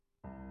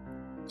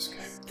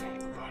Escape from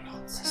the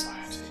Burnout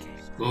Society.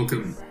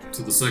 Welcome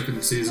to the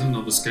second season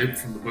of Escape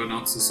from the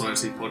Burnout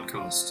Society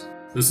podcast.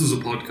 This is a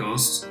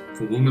podcast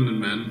for women and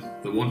men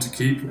that want to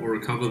keep or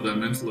recover their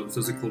mental and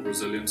physical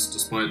resilience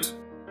despite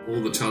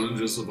all the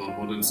challenges of our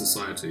modern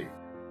society.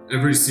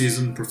 Every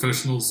season,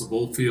 professionals of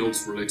all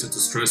fields related to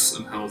stress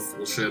and health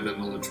will share their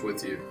knowledge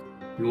with you.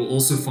 You will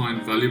also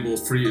find valuable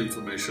free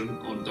information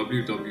on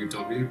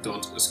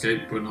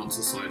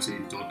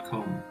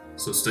www.escapeburnoutsociety.com.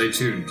 So stay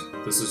tuned.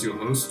 This is your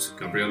host,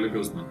 Gabriela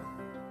Guzman.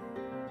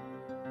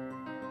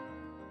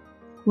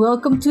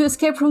 Welcome to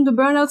Escape from the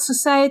Burnout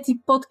Society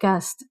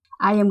podcast.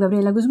 I am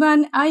Gabriela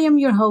Guzman. I am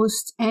your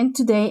host, and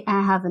today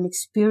I have an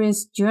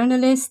experienced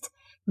journalist,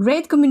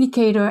 great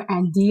communicator,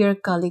 and dear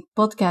colleague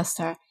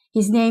podcaster.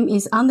 His name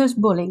is Anders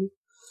Bolling.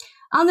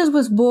 Anders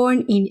was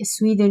born in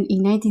Sweden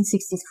in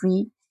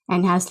 1963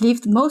 and has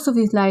lived most of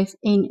his life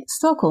in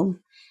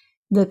Stockholm,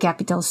 the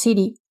capital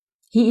city.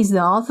 He is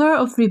the author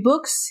of 3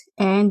 books,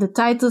 and the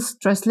titles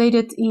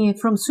translated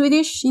from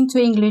Swedish into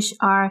English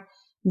are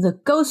The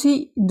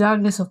Cozy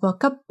Darkness of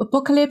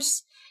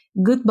Apocalypse,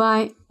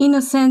 Goodbye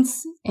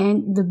Innocence,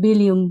 and The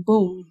Billion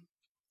Boom.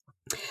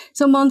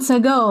 Some months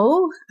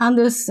ago,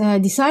 Anders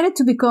decided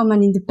to become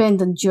an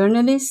independent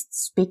journalist,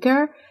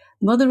 speaker,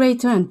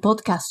 moderator, and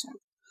podcaster.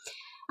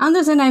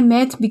 Anders and I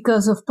met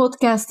because of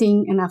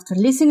podcasting, and after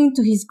listening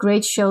to his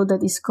great show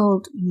that is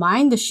called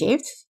Mind the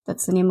Shift,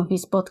 that's the name of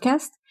his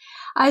podcast,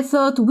 I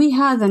thought we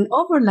had an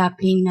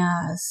overlap in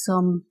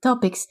some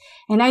topics,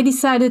 and I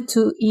decided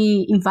to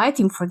invite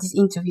him for this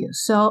interview.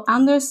 So,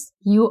 Anders,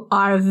 you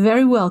are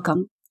very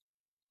welcome.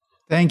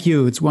 Thank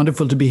you. It's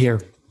wonderful to be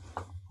here.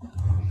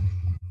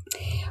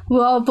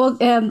 Well,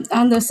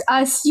 Anders,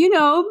 as you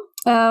know,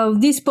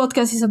 this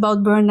podcast is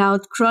about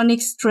burnout, chronic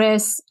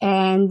stress,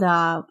 and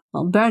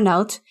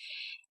burnout.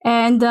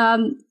 And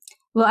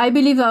I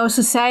believe our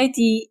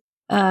society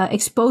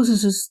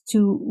exposes us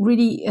to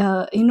really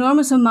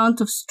enormous amount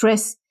of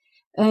stress,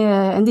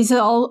 and these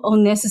are all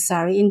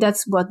unnecessary. And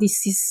that's what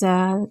this is,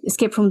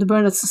 Escape from the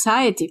Burnout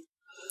Society.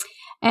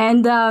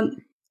 And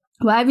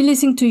I've been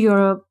listening to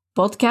your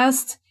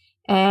podcast,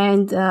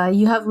 and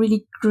you have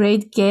really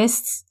great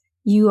guests.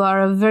 You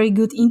are a very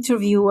good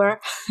interviewer.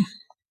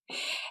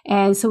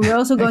 And so we're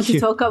also going to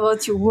talk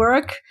about your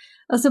work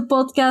as a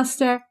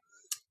podcaster.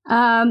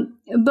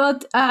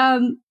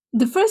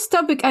 The first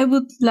topic I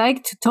would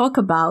like to talk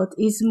about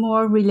is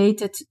more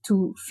related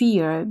to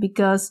fear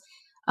because,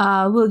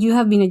 you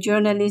have been a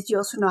journalist. You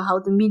also know how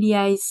the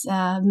media is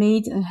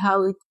made and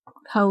how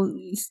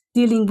it's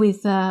dealing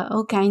with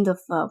all kinds of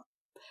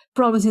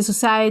problems in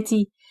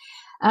society.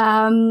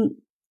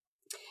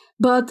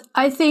 But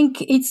I think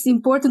it's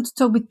important to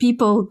talk with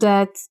people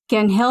that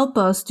can help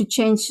us to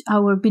change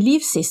our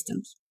belief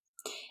systems.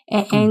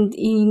 And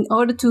in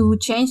order to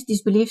change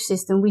this belief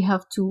system, we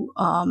have to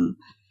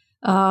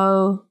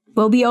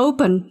be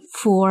open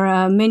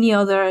for many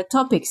other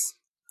topics.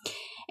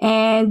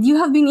 And you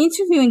have been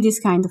interviewing these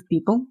kind of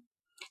people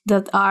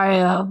that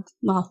are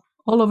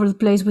all over the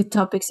place with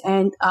topics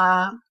and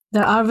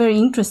that are very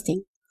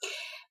interesting.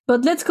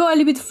 But let's go a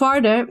little bit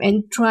farther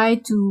and try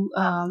to.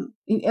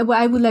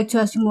 I would like to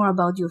ask you more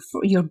about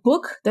your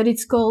book that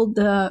it's called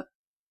 "The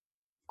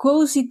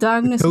Cozy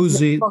Darkness."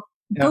 Cozy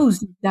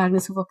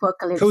Darkness of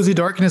Apocalypse. Cozy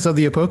Darkness of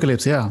the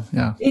Apocalypse. Yeah.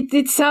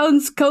 It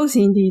sounds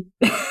cozy indeed.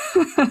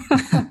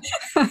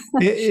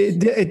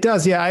 it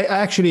does. Yeah, I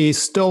actually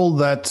stole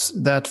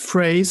that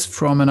phrase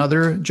from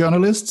another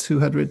journalist who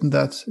had written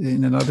that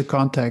in another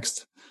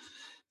context.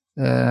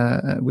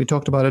 We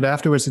talked about it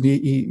afterwards, and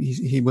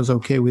he was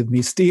okay with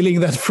me stealing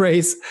that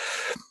phrase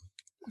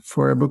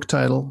for a book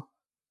title.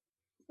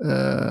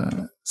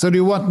 So do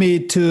you want me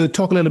to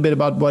talk a little bit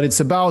about what it's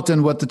about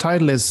and what the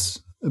title is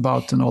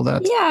about and all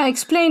that? Yeah,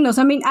 explain us.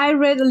 I mean, I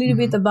read a little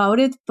bit about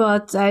it,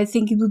 but I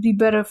think it would be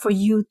better for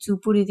you to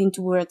put it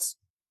into words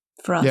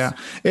for us. Yeah,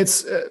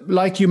 it's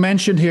like you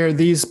mentioned here,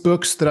 these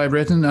books that I've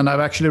written, and I've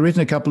actually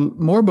written a couple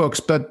more books,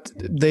 but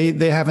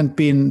they haven't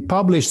been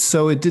published.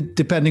 So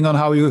depending on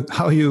how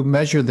you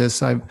measure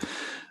this, I've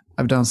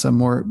done some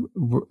more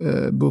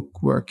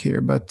book work here.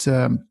 But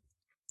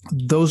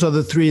those are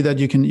the 3 that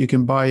you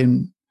can buy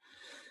in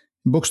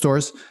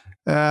bookstores.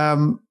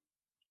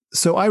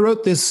 So I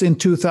wrote this in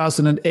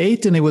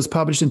 2008, and it was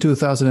published in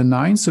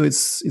 2009. So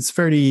it's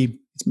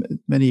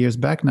many years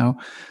back now.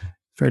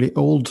 Fairly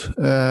old,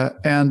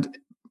 and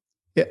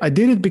I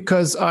did it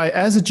because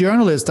as a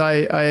journalist,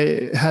 I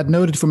had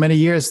noted for many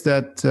years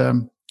that,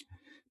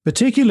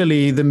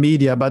 particularly the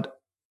media, but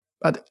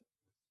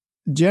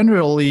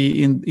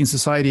generally in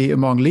society,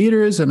 among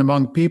leaders and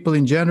among people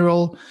in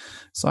general,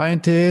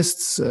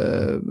 scientists,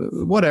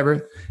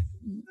 whatever,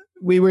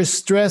 we were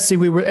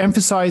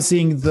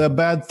emphasizing the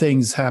bad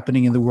things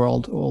happening in the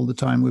world all the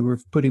time. We were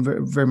putting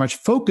very, very much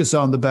focus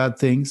on the bad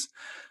things.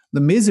 The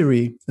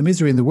misery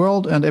in the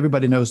world, and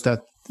everybody knows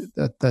that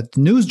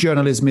news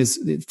journalism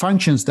it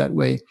functions that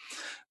way.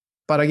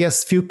 But I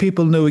guess few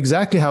people know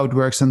exactly how it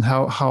works and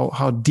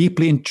how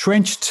deeply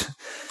entrenched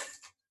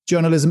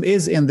journalism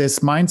is in this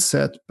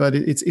mindset. But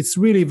it's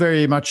really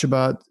very much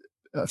about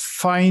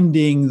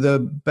finding the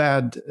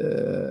bad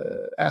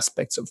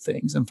aspects of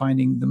things and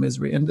finding the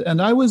misery.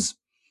 And I was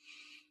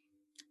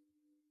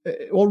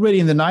already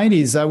in the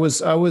 90s.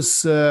 I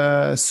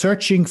was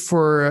searching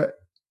for.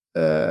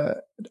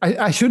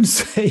 I shouldn't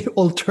say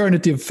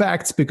alternative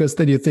facts, because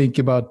then you think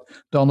about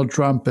Donald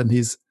Trump and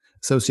his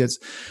associates.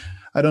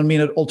 I don't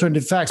mean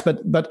alternative facts,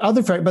 but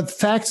other facts, but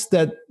facts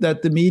that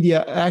the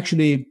media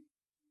actually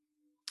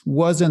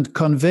wasn't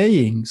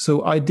conveying.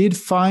 So I did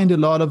find a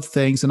lot of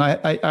things, and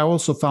I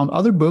also found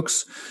other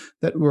books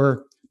that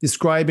were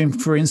describing,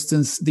 for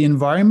instance, the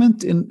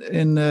environment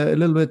in a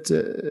little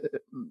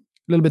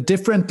bit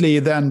differently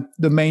than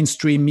the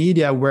mainstream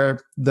media,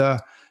 where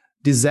the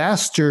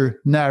disaster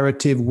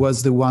narrative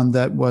was the one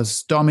that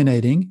was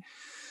dominating.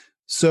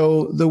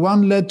 So the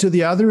one led to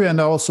the other, and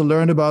I also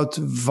learned about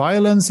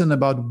violence and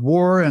about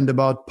war and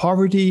about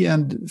poverty,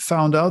 and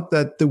found out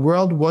that the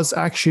world was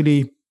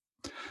actually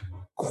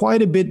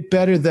quite a bit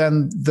better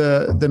than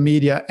the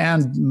media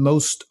and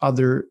most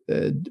other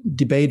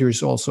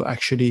debaters also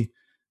actually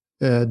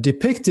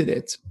depicted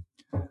it.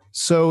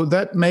 So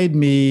that made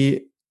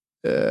me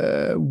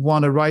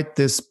want to write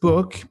this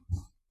book.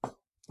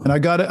 And I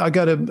got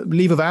a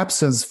leave of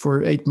absence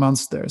for 8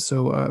 months there,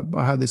 so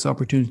I had this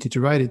opportunity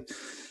to write it.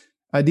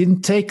 I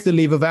didn't take the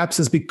leave of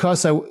absence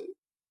because I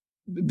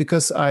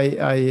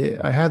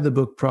had the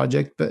book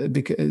project, but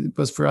because it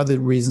was for other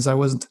reasons. I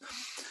wasn't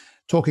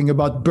talking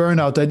about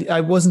burnout. I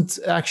wasn't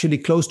actually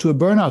close to a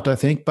burnout, I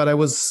think, but I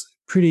was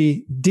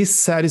pretty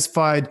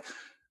dissatisfied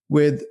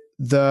with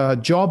the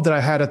job that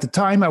I had at the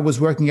time. I was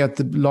working at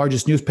the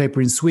largest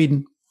newspaper in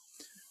Sweden,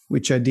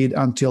 which I did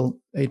until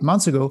 8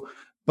 months ago,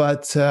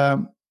 but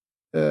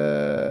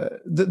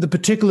the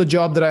particular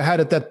job that I had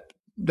at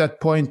that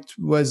point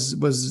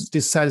was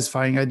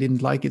dissatisfying. I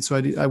didn't like it, so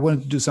I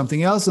wanted to do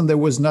something else, and there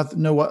was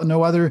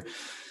no other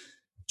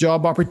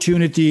job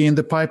opportunity in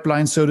the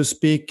pipeline, so to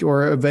speak,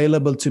 or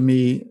available to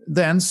me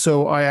then.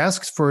 So I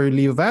asked for a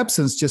leave of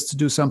absence just to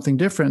do something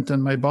different,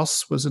 and my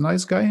boss was a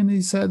nice guy, and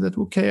he said that,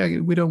 okay,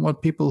 we don't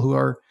want people who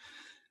are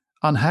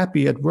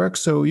unhappy at work,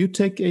 so you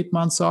take 8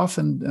 months off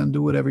and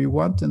do whatever you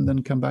want, and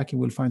then come back and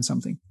we'll find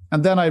something.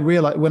 And then I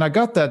realized, when I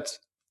got that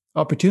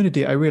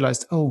opportunity, I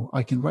realized, oh,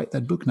 I can write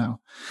that book now.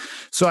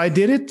 So I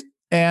did it,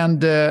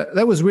 and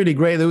that was really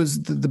great. That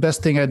was the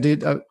best thing I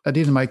did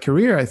in my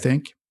career, I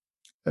think,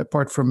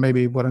 apart from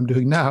maybe what I'm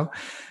doing now.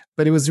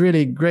 But it was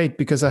really great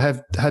because I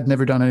had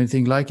never done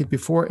anything like it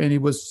before, and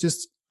it was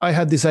just, I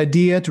had this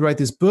idea to write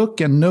this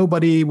book, and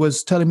nobody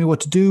was telling me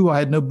what to do. I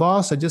had no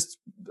boss. I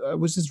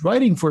was just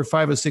writing for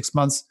 5 or 6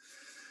 months.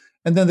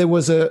 And then there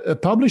was a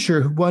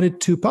publisher who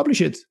wanted to publish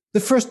it. The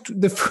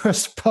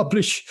first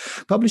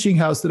publishing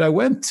house that I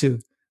went to,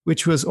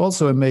 which was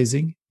also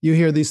amazing. You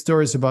hear these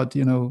stories about,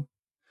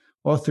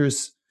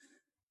 authors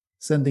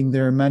sending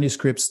their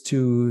manuscripts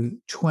to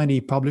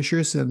 20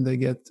 publishers, and they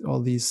get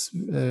all these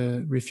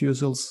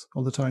refusals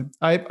all the time.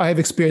 I have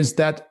experienced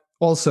that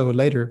also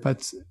later,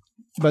 but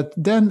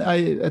then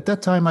at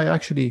that time I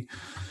actually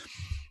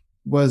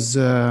was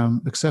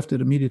accepted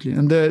immediately,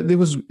 and it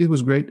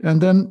was great.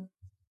 And then,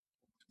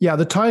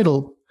 the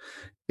title,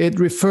 it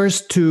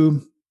refers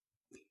to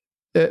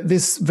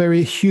this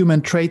very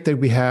human trait that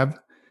we have,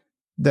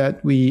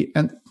 that we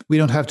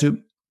don't have to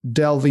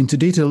delve into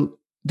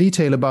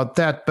detail about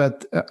that,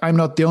 but I'm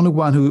not the only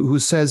one who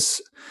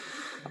says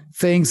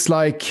things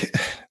like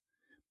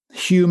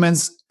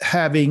humans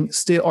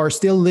are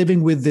still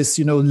living with this,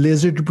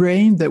 lizard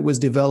brain that was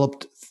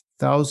developed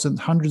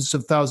hundreds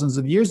of thousands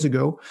of years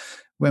ago,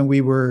 when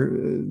we were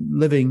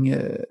living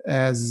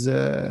as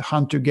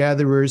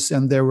hunter-gatherers,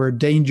 and there were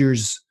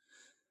dangers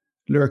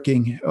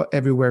lurking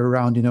everywhere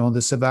around, on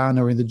the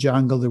savannah or in the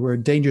jungle. There were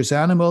dangerous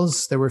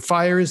animals, there were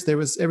fires, there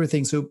was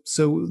everything. So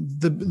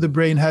the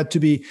brain had to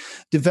be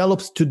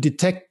developed to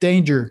detect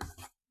danger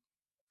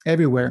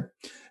everywhere.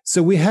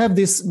 So we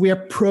are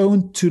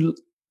prone to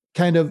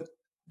kind of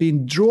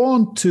being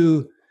drawn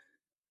to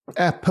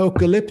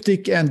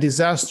apocalyptic and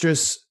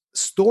disastrous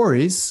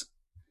stories.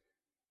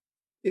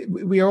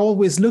 We are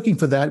always looking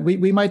for that.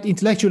 We might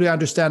intellectually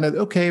understand that,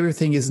 okay,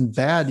 everything isn't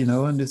bad,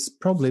 and it's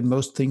probably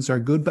most things are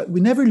good, but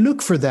we never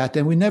look for that,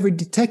 and we never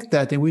detect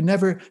that, and we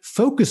never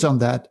focus on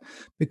that,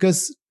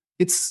 because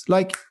it's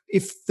like,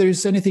 if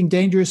there's anything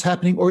dangerous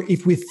happening, or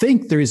if we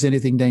think there is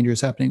anything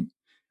dangerous happening,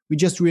 we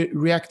just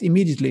react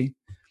immediately.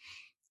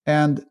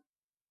 And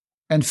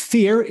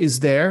fear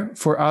is there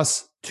for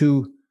us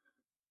to,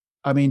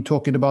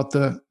 talking about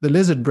the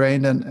lizard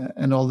brain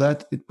and all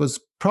that, it was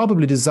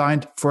probably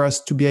designed for us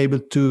to be able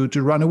to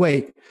run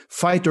away,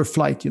 fight or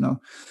flight,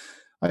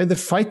 either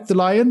fight the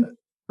lion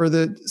or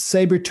the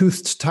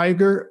saber-toothed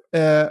tiger,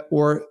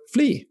 or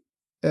flee.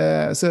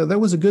 So that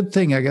was a good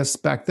thing, I guess,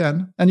 back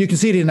then. And you can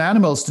see it in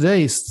animals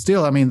today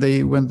still. When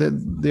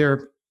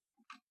they're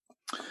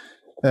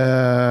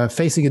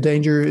facing a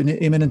danger, an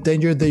imminent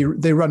danger,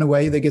 they run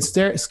away. They get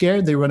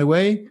scared, they run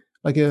away,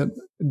 like a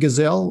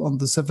gazelle on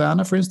the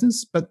savannah, for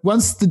instance. But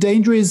once the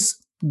danger is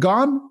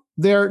gone,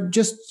 they're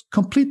just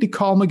completely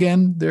calm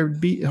again. Their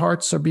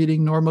hearts are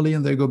beating normally,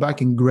 and they go back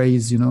and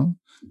graze,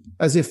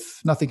 as if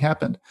nothing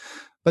happened.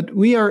 But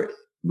we are,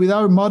 with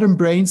our modern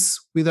brains,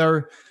 with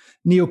our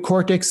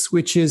neocortex,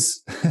 which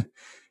is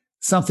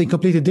something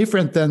completely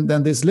different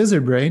than this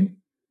lizard brain,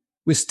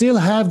 we still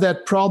have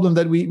that problem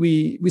that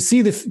we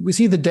see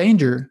the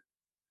danger,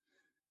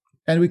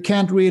 and we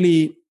can't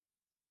really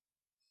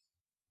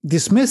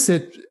dismiss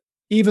it,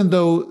 even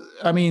though,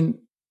 I mean,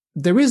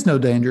 there is no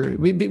danger.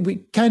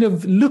 We kind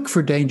of look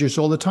for dangers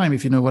all the time,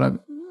 if you know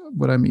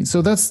what I mean.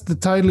 So that's the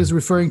title is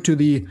referring to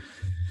the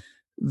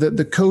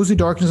cozy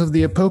darkness of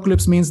the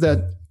apocalypse, means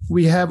that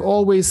we have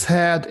always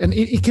had, and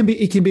it can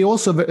be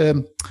also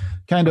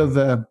kind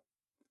of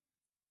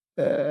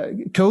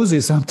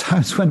cozy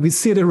sometimes when we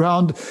sit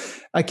around.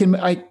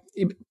 I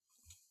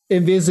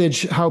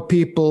envisage how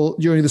people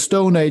during the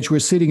Stone Age were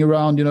sitting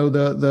around,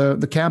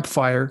 the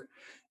campfire,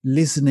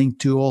 listening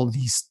to all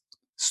these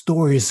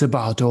stories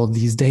about all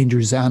these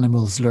dangerous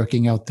animals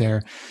lurking out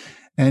there,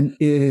 and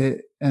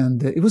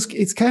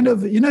it's kind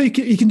of, you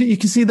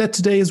can see that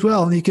today as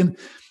well, and you can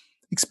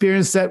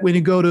experience that when you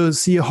go to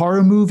see a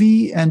horror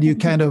movie and you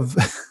kind of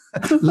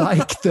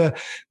like the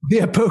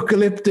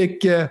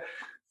apocalyptic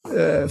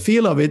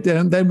feel of it,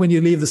 and then when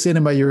you leave the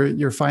cinema,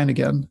 you're fine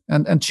again.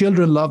 And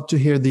children love to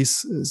hear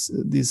these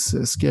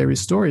scary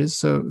stories.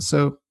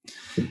 So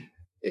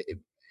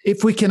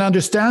if we can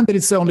understand that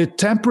it's only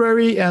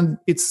temporary and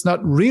it's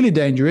not really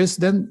dangerous,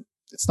 then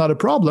it's not a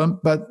problem.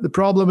 But the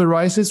problem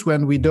arises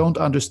when we don't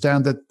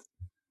understand that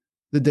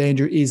the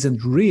danger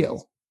isn't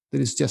real,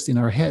 that it's just in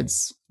our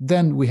heads.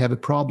 Then we have a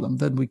problem.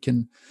 Then we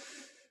can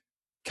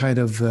kind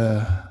of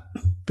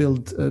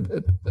build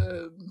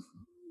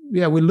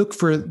we look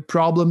for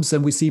problems,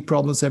 and we see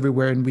problems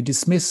everywhere, and we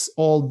dismiss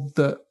all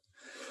the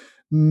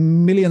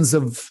millions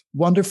of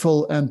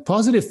wonderful and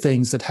positive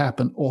things that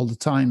happen all the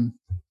time.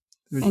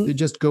 They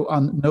just go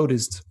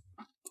unnoticed.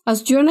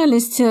 As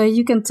journalists,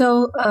 you can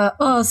tell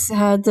us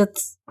that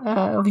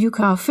you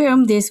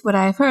confirm this, what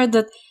I've heard,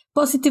 that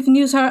positive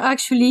news are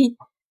actually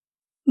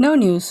no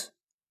news.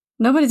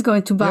 Nobody's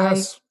going to buy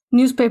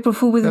newspaper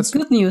full with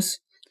good news.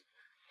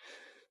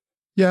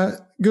 Yeah,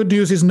 good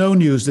news is no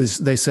news,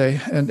 they say,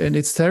 and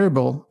it's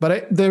terrible.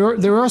 But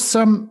there are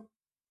some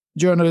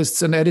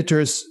journalists and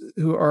editors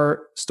who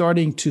are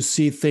starting to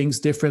see things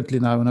differently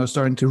now, and are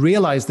starting to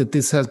realize that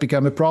this has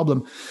become a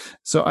problem.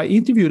 So I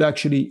interviewed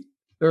actually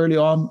early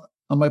on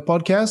my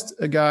podcast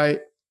a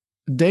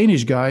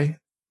Danish guy,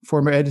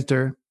 former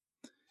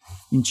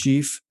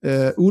editor-in-chief,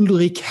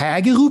 Ulrik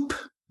Hagerup,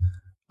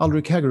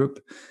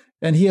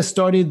 and he has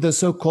started the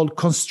so-called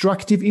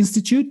Constructive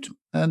Institute.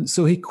 And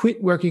so he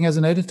quit working as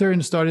an editor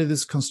and started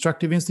this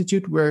Constructive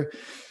Institute, where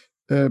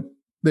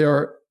they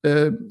are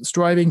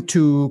striving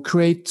to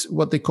create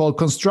what they call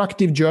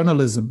constructive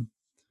journalism,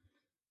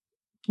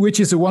 which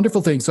is a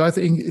wonderful thing. So I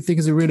think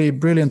it's a really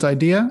brilliant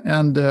idea.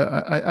 And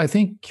I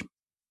think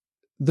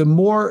the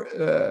more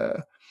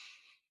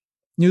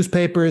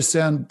newspapers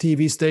and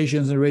TV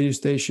stations and radio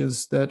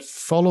stations that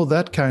follow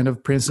that kind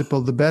of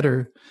principle, the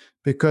better,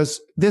 because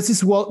this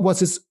is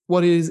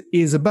what it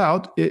is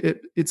about.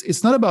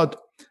 It's not about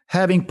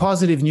having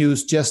positive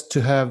news just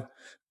to have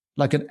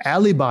like an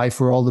alibi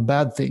for all the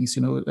bad things,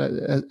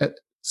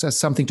 as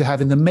something to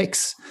have in the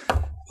mix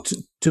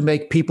to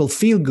make people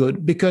feel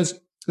good. Because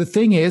the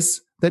thing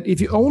is that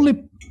if you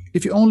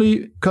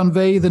only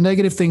convey the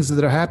negative things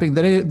that are happening,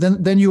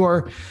 then you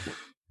are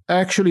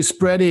actually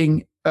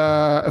spreading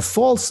a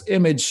false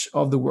image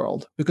of the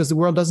world, because the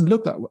world doesn't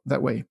look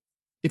that way.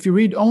 If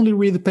you only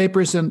read the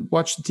papers and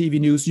watch the TV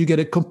news, you get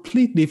a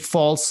completely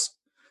false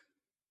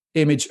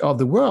image of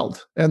the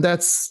world, and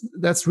that's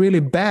really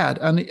bad.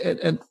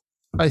 And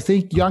I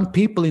think young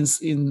people in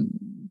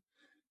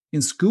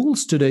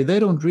schools today, they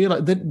don't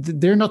realize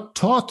that they're not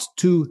taught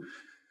to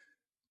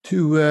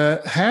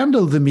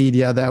handle the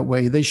media that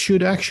way. They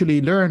should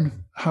actually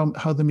learn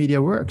how the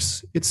media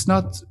works. It's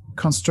not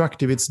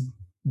constructive; it's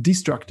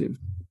destructive.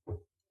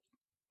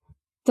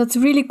 That's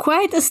really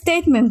quite a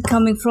statement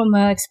coming from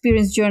an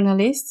experienced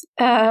journalist.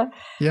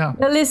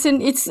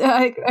 Listen,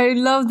 I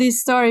love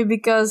this story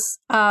because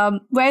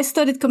when I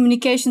studied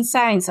communication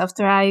science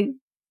after I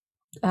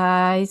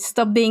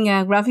stopped being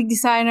a graphic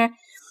designer,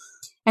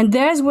 and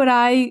there's where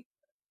I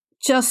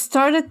just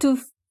started to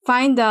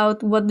find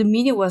out what the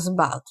media was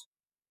about.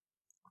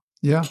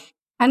 Yeah.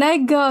 And I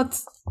got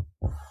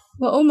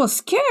almost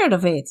scared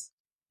of it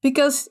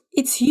because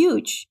it's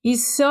huge.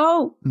 It's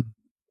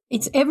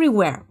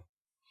everywhere.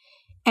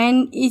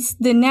 And it's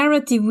the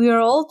narrative we are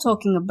all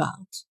talking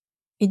about.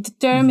 It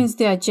determines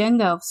the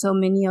agenda of so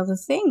many other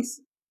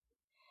things.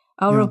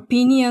 Our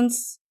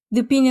opinions,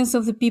 the opinions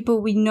of the people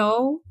we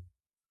know.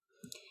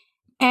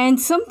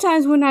 And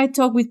sometimes when I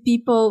talk with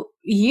people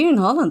here in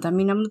Holland, I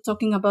mean, I'm not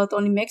talking about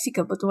only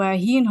Mexico, but where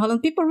here in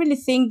Holland, people really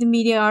think the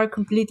media are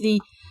completely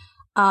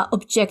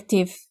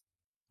objective,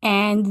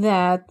 and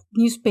that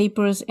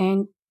newspapers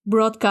and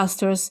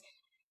broadcasters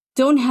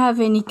don't have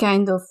any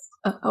kind of,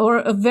 or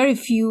a very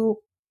few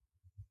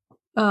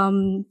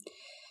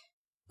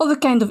other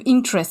kind of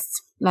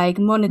interests, like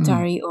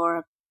monetary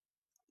or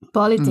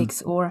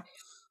politics,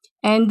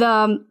 and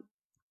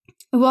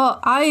Well,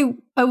 I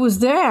was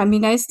there. I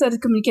mean, I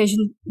studied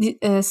communication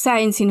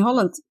science in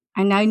Holland,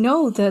 and I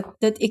know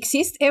that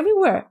exists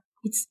everywhere.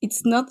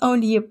 It's not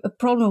only a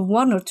problem of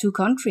one or two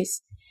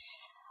countries.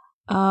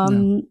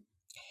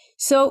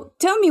 So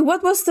tell me,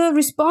 what was the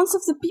response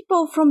of the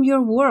people from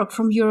your work,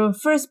 from your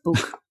first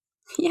book?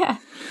 Yeah.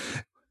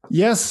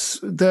 Yes,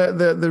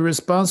 the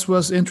response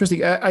was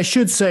interesting. I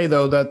should say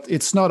though that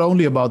it's not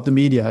only about the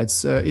media. I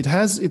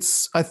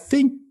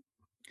think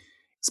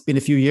it's been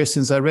a few years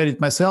since I read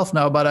it myself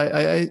now, but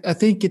I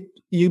think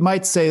you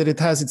might say that it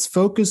has its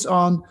focus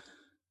on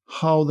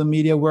how the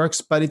media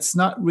works, but it's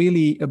not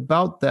really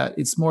about that.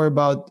 It's more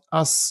about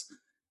us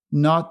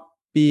not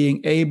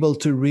being able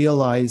to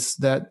realize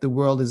that the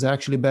world is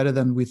actually better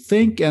than we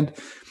think, and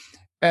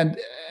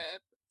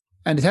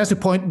it has to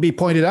be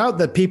pointed out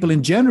that people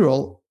in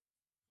general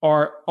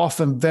are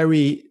often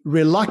very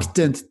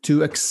reluctant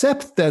to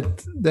accept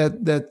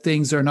that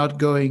things are not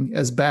going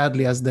as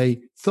badly as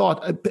they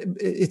thought.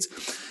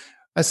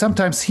 I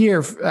sometimes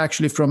hear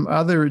actually from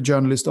other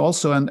journalists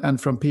also,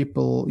 and from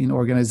people in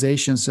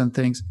organizations and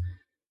things,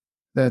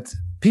 that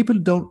people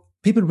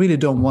really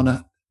don't want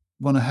to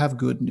have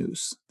good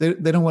news. They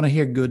don't want to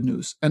hear good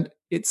news, and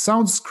it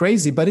sounds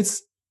crazy, but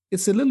it's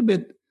a little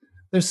bit.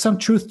 There's some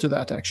truth to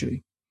that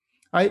actually.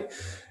 I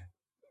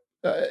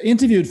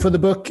interviewed for the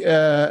book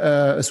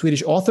a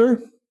Swedish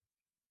author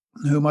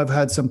whom I've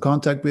had some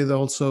contact with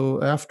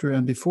also after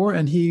and before,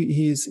 and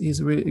he's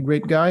a really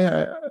great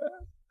guy.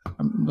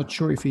 I'm not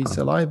sure if he's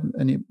alive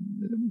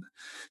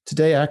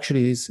today.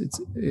 Actually,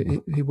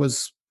 he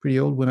was pretty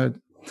old when I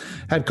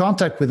had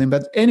contact with him.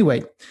 But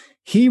anyway,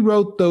 he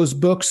wrote those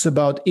books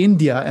about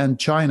India and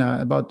China,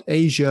 about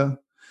Asia,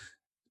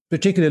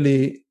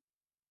 particularly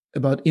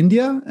about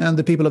India and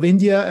the people of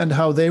India and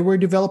how they were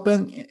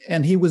developing.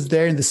 And he was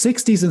there in the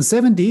 60s and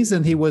 70s,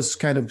 and he was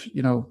kind of,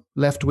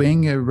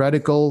 left-wing, a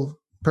radical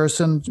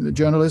person, a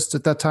journalist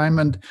at that time.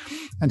 And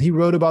he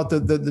wrote about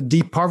the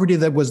deep poverty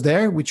that was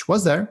there, which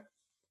was there.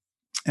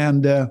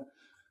 And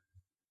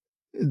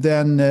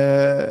then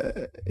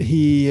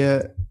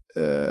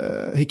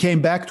he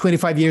came back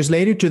 25 years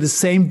later to the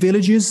same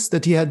villages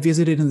that he had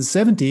visited in the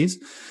 70s.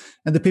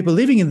 And the people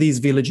living in these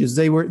villages,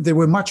 they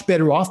were much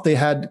better off. They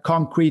had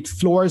concrete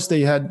floors. They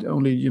had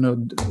only,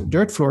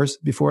 dirt floors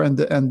before, and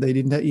they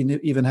didn't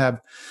even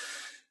have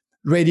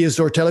radios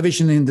or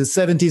television in the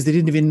 70s. They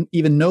didn't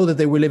even know that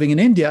they were living in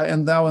India.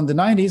 And now in the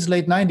 90s,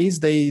 late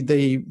 90s,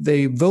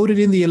 they voted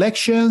in the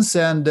elections,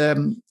 and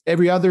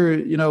every other,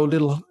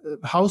 little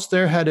house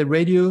there had a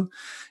radio.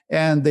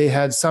 And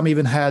some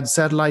even had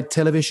satellite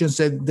televisions.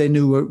 They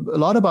knew a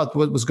lot about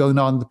what was going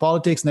on in the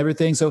politics and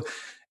everything. So,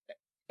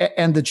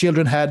 and the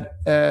children had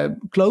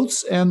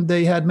clothes, and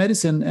they had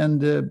medicine,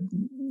 and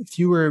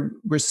fewer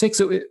were sick.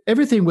 So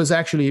everything was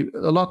actually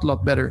a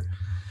lot better.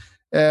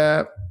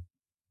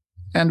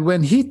 And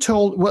when he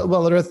told,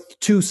 well, there are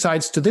two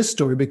sides to this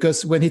story,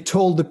 because when he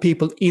told the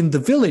people in the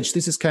village,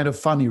 this is kind of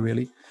funny,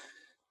 really,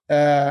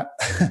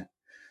 that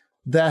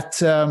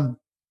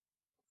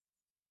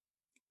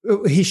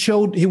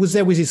he was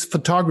there with his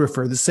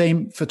photographer, the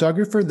same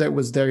photographer that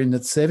was there in the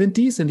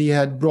 70s, and he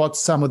had brought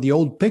some of the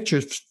old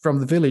pictures from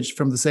the village,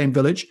 from the same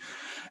village,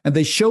 and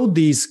they showed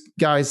these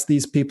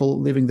people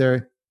living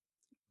there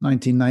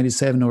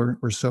 1997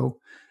 or so,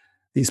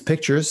 these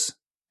pictures,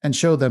 and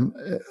show them,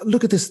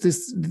 look at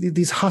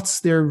these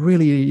huts. They're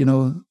really,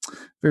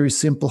 very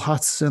simple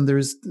huts, and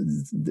there's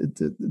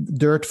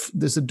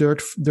a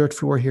dirt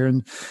floor here,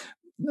 and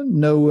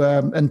no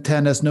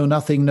antennas, no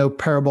nothing, no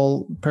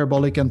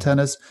parabolic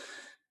antennas.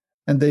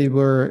 And they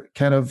were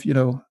kind of,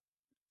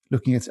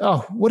 looking at,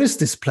 oh, what is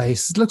this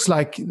place? It looks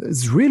like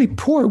it's really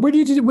poor. Where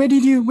did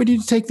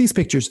you take these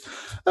pictures?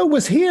 Oh, it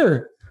was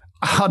here.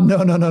 Oh,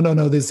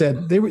 no. They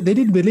said they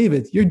didn't believe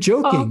it. You're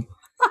joking.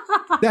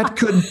 Oh. That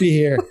couldn't be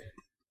here.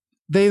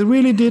 They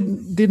really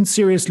didn't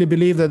seriously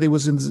believe that it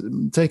was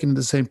taken in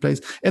the same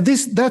place. And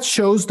that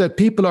shows that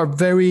people are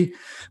very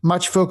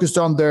much focused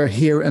on their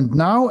here and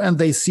now, and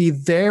they see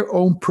their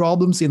own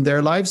problems in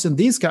their lives. And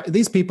these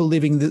people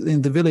living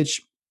in the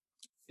village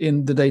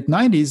in the late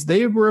 90s,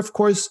 they were, of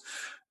course,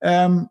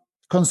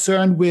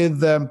 concerned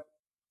with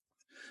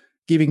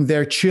giving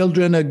their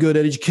children a good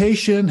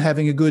education,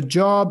 having a good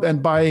job,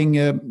 and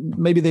buying,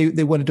 maybe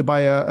they wanted to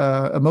buy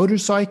a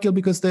motorcycle,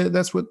 because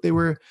that's what they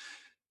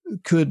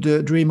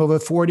could dream of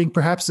affording,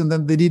 perhaps, and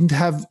then they didn't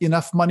have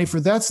enough money for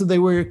that, so they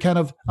were kind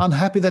of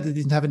unhappy that they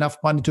didn't have enough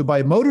money to buy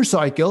a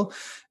motorcycle.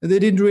 They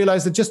didn't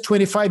realize that just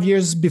 25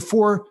 years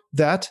before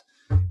that,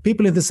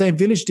 people in the same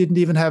village didn't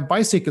even have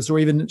bicycles or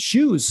even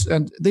shoes,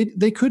 and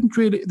they couldn't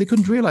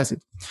realize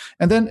it.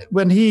 And then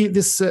when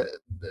this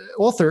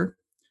author,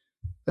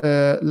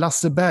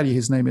 Lasse Berg,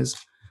 his name is,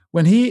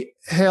 when he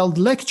held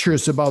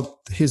lectures about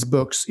his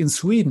books in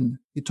Sweden,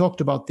 he talked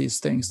about these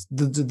things,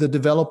 the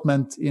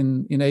development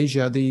in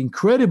Asia, the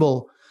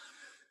incredible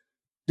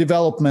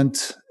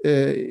development,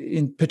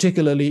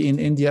 particularly in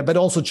India, but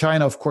also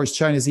China. Of course,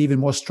 China is even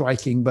more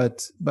striking.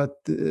 But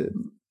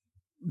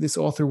this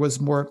author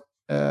was more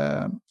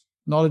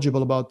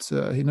knowledgeable about.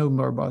 He knew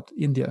more about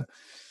India.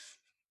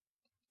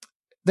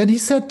 then he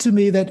said to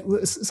me that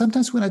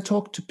sometimes when I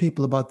talk to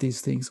people about these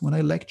things, when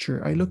I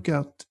lecture, I look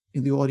out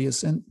in the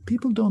audience and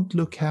people don't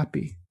look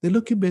happy. They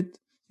look a bit,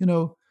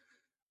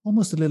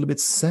 almost a little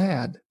bit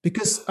sad,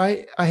 because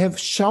I have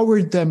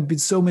showered them with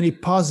so many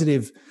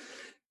positive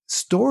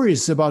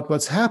stories about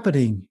what's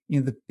happening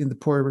in the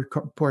poorer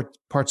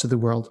parts of the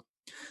world.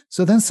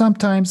 So then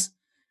sometimes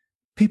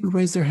people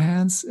raise their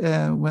hands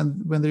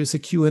when there's a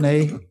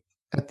Q&A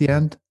at the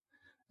end,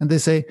 and they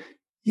say,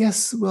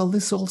 yes, well,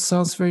 this all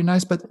sounds very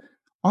nice, but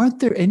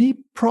aren't there any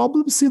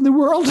problems in the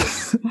world?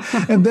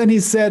 And then he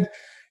said,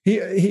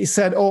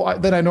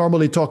 then I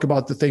normally talk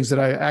about the things that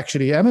I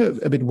actually am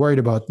a bit worried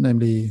about,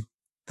 namely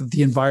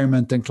the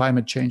environment and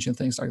climate change and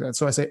things like that.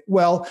 So I say,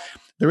 well,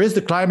 there is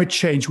the climate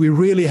change. We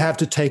really have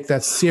to take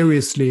that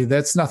seriously.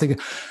 That's nothing.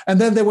 And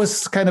then there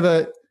was kind of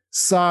a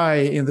sigh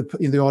in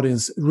the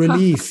audience,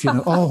 relief,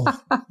 oh,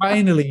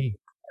 finally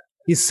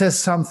he says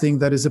something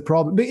that is a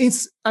problem. But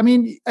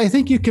I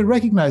think you can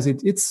recognize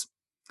it.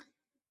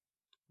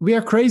 We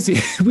are crazy.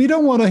 We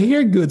don't want to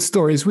hear good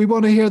stories. We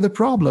want to hear the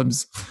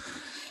problems.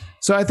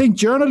 So I think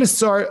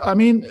journalists are,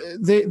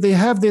 they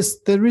have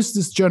there is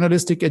this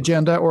journalistic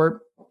agenda,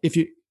 or if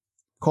you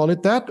call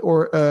it that,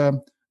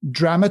 or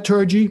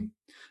dramaturgy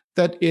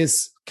that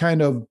is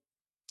kind of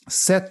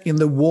set in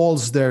the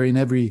walls there in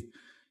every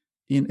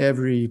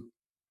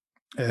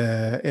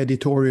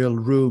editorial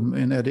room,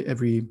 in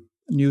every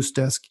news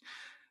desk.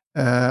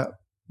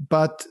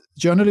 But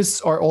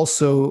journalists are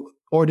also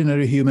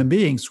ordinary human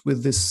beings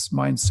with this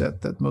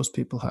mindset that most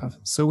people have.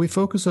 So we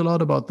focus a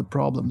lot about the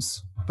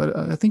problems. But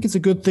I think it's a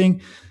good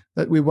thing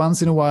that we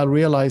once in a while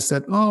realize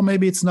that,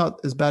 maybe it's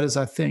not as bad as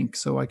I think,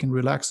 so I can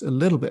relax a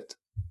little bit.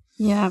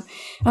 Yeah.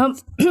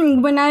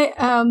 When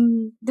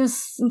in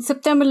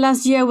September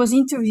last year, I was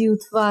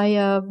interviewed by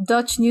a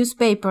Dutch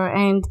newspaper,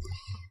 and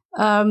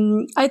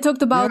I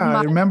talked about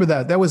I remember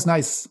that. That was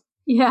nice.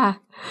 Yeah.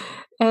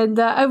 And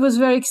I was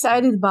very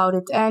excited about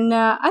it. And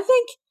I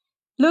think,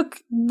 look,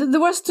 there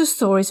was two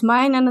stories,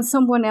 mine and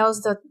someone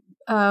else that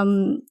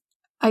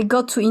I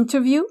got to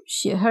interview.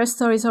 Her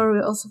stories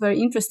are also very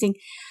interesting.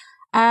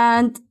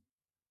 And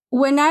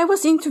when I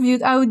was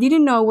interviewed, I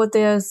didn't know what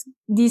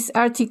this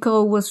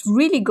article was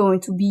really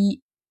going to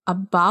be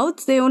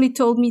about. They only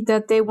told me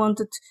that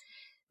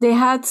they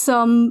had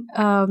some,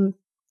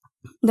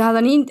 they had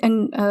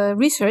an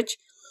research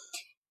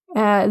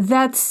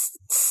that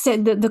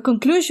said that the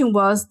conclusion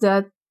was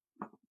that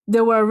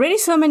there were already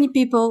so many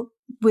people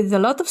with a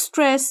lot of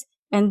stress,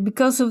 and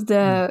because of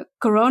the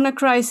corona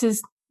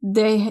crisis,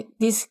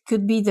 this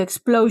could be the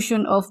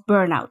explosion of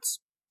burnouts.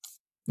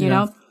 You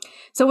know?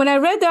 So when I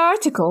read the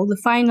article, the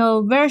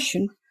final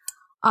version,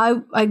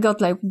 I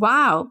got like,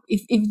 wow,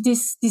 if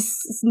these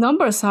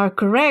numbers are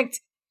correct,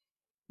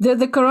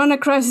 the corona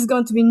crisis is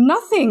going to be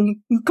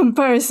nothing in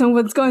comparison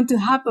what's going to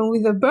happen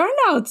with the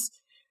burnouts.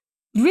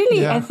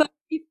 Really, I thought,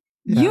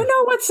 you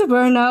know what's a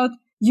burnout?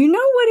 You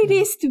know what it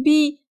is to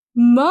be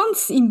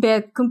months in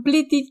bed,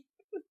 completely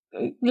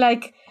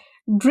like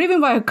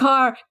driven by a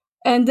car,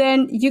 and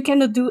then you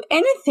cannot do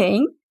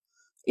anything.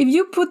 If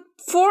you put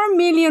 4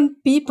 million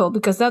people,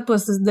 because that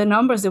was the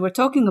numbers they were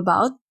talking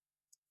about,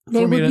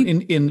 4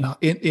 million in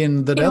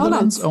the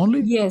Netherlands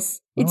only?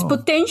 Yes, it's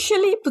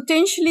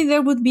potentially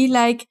there would be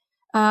like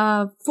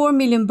 4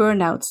 million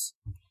burnouts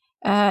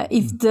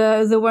if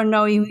there were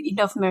no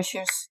enough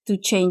measures to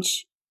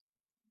change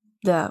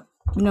the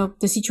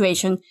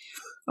situation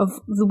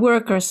of the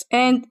workers.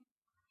 And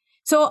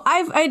so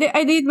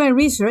I did my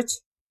research.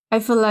 I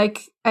feel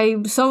like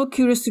I'm so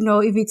curious to know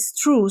if it's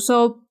true.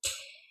 So,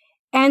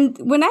 and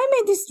when I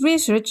made this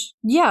research,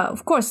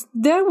 of course,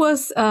 there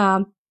was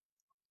some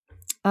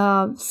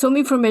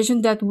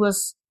information that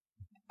was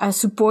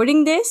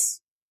supporting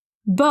this,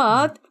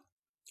 but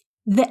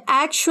the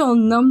actual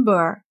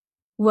number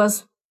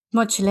was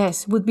much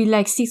less, would be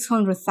like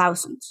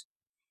 600,000.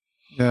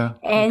 Yeah.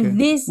 And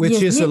this...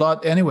 Which is a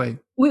lot anyway.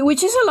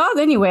 Which is a lot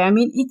anyway. I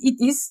mean,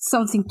 it is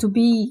something to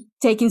be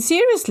taken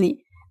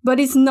seriously. But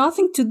it's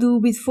nothing to do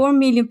with 4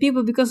 million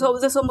people, because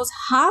there's almost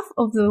half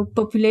of the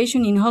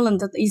population in Holland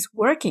that is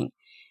working.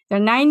 There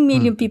are 9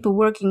 million people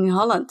working in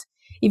Holland.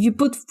 If you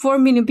put 4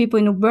 million people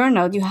in a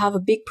burnout, you have a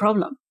big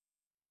problem.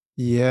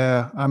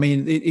 Yeah. I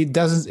mean, it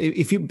doesn't...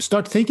 If you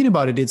start thinking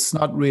about it, it's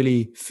not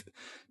really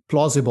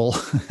plausible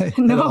at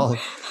all.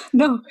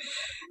 No.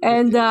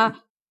 And...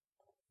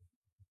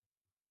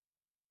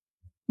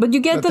 but you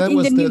get that in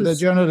the news. The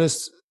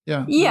journalist,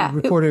 the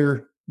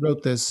reporter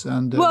wrote this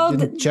and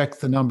didn't check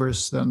the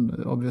numbers then,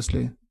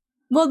 obviously.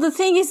 Well, the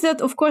thing is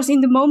that, of course,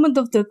 in the moment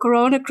of the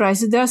corona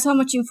crisis, there's so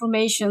much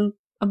information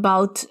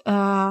about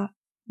the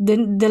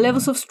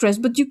levels of stress,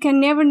 but you can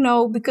never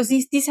know, because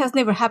this has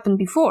never happened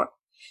before.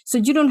 So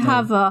you don't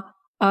have a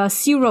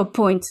 0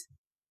 point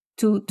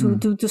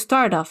to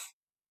start off,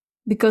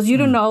 because you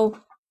don't know,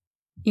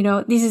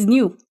 this is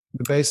new.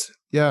 The base.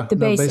 Yeah, the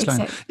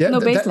baseline.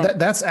 Baseline.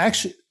 That's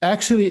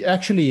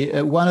actually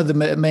one of the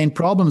main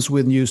problems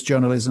with news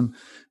journalism.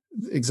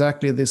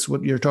 Exactly this,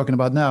 what you're talking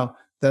about now.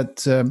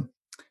 That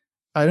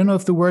I don't know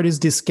if the word is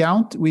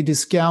discount. We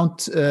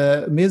discount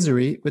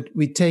misery, but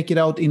we take it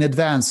out in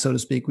advance, so to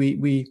speak.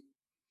 I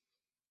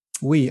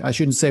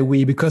shouldn't say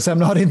we because I'm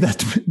not in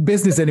that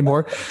business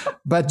anymore,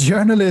 but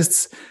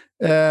journalists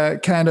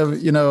kind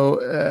of,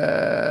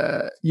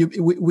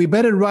 we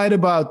better write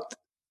about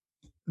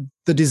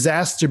the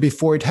disaster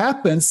before it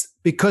happens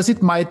because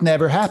it might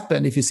never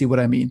happen, if you see what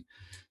I mean.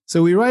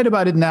 So we write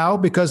about it now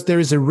because there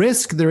is a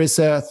risk, there is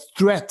a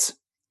threat,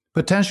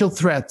 potential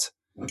threat.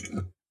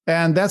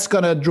 And that's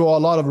going to draw a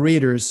lot of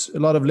readers, a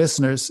lot of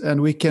listeners,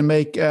 and we can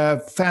make a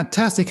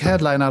fantastic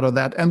headline out of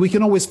that. And we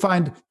can always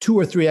find 2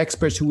 or 3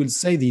 experts who will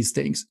say these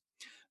things.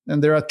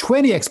 And there are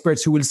 20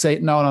 experts who will say,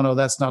 no,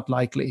 that's not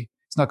likely.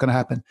 It's not going to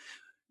happen.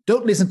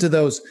 Don't listen to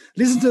those.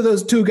 Listen to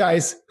those 2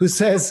 guys who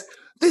says,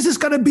 this is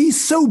going to be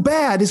so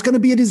bad. It's going to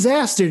be a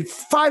disaster.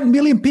 5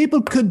 million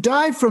people could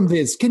die from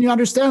this. Can you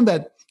understand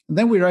that? And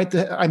then we write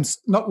the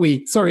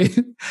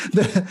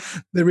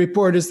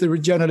reporters, the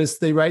journalists,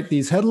 they write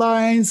these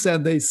headlines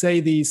and they say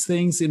these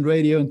things in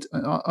radio and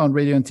on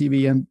radio and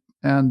TV,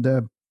 and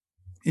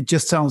it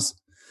just sounds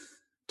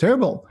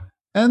terrible.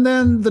 And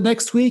then the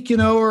next week,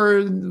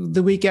 or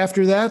the week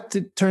after that,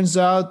 it turns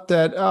out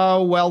that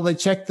they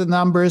checked the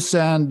numbers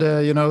and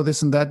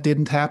this and that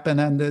didn't happen,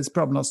 and it's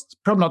probably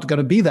not going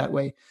to be that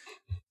way.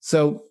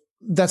 So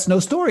that's no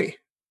story.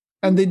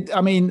 And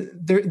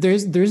there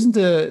isn't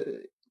a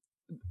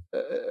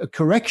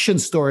correction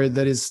story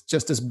that is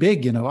just as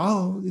big, it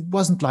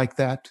wasn't like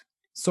that.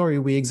 Sorry,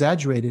 we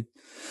exaggerated.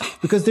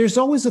 Because there's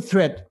always a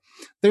threat.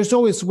 There's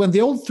always, when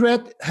the old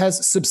threat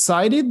has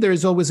subsided,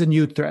 there's always a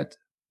new threat.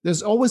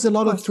 There's always a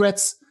lot of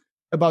threats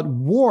about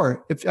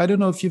war. I don't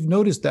know if you've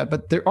noticed that,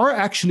 but there are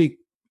actually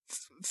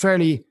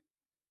fairly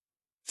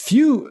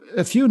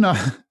a few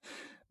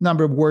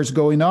number of wars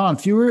going on,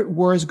 fewer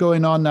wars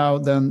going on now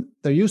than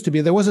there used to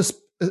be. There was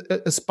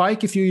a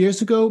spike a few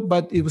years ago,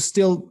 but it was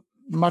still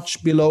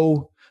much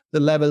below the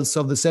levels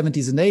of the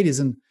 70s and 80s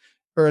and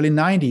early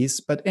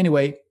 90s. But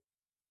anyway,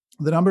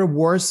 the number of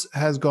wars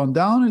has gone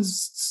down,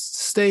 has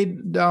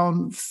stayed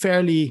down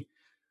fairly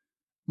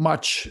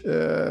much.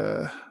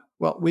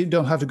 We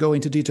don't have to go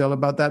into detail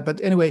about that. But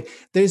anyway,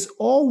 there's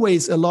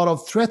always a lot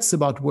of threats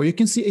about war. You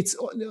can see it's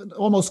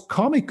almost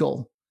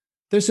comical.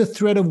 There's a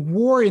threat of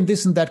war in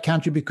this and that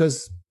country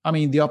because,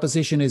 the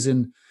opposition is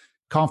in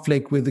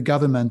conflict with the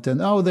government, and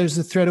there's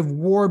a threat of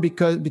war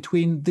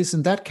between this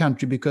and that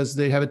country because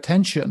they have a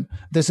tension.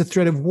 There's a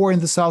threat of war in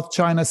the South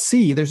China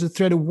Sea. There's a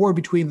threat of war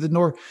between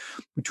North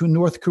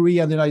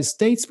Korea and the United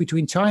States,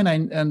 between China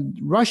and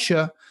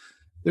Russia.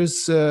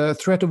 There's a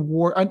threat of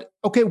war. And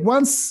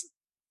once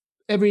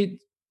in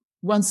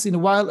a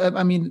while,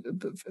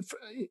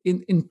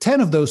 in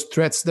 10 of those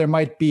threats, there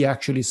might be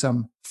actually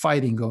some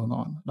fighting going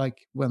on,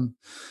 like when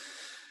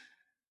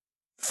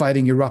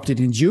fighting erupted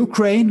in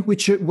Ukraine,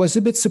 which was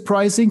a bit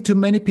surprising to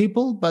many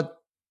people,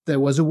 but there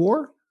was a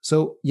war.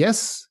 So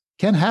yes,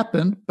 can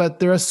happen, but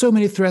there are so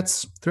many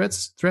threats,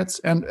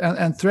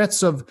 and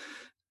threats of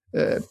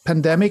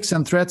pandemics,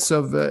 and threats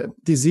of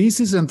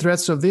diseases, and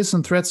threats of this,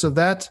 and threats of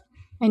that.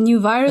 And new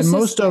viruses. And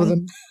most of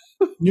them,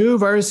 new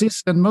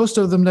viruses, and most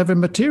of them never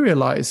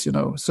materialize,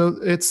 So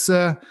it's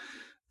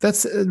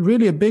that's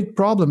really a big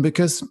problem,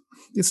 because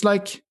it's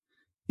like,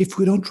 if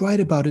we don't write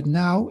about it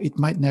now, it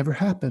might never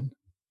happen.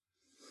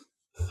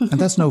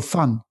 And that's no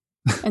fun.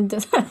 And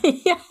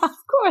yeah,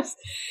 of course.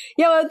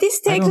 Yeah, well,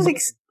 this takes us.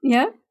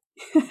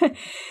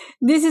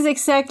 This is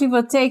exactly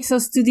what takes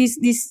us to this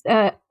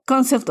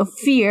concept of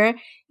fear,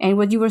 and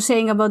what you were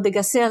saying about the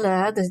gazelle.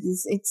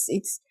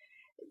 It's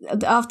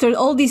after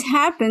all this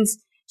happens,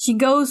 he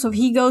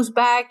goes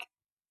back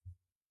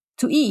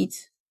to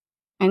eat,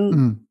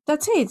 and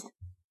that's it.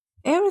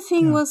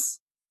 Everything was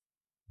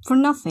for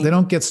nothing. They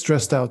don't get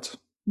stressed out.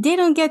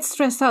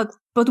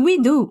 But we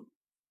do.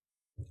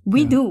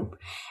 We do,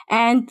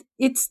 and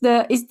it's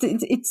like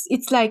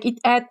it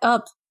adds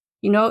up.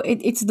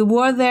 It's the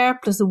war there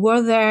plus the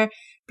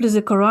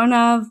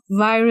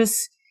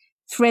coronavirus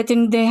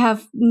threatening. They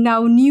have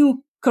now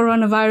new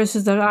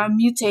coronaviruses that are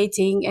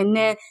mutating, and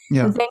then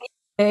the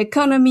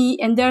economy,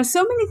 and there are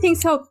so many things.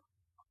 So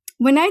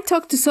when I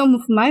talk to some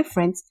of my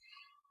friends,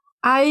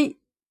 they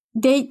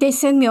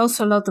send me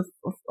also a lot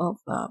of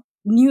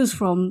news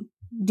from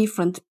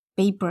different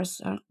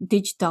papers,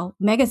 digital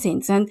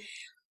magazines, and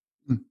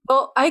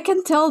well, I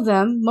can tell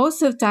them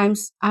most of the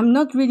times I'm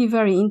not really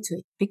very into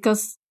it,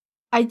 because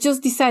I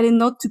just decided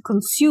not to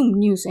consume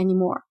news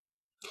anymore.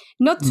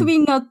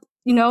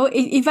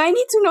 If I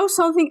need to know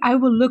something, I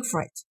will look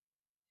for it.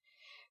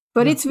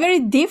 But it's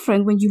very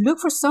different when you look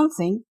for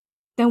something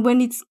than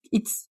when it's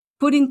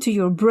put into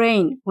your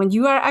brain, when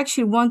you are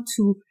actually want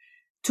to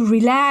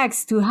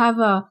relax, to have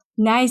a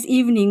nice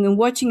evening and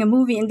watching a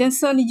movie, and then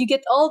suddenly you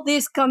get all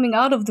this coming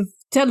out of the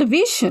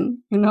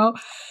television,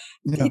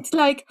 It's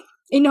like,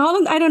 in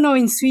Holland, I don't know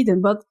in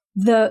Sweden, but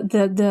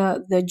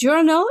the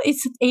journal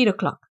is at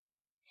 8:00.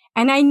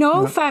 And I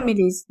know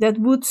families that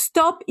would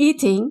stop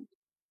eating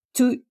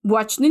to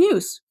watch the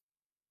news.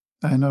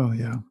 I know,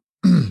 yeah.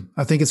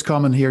 I think it's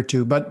common here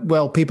too. But,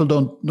 people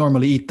don't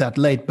normally eat that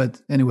late.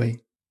 But anyway,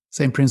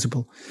 same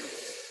principle.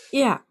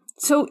 Yeah.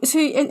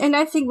 And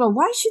I think, well,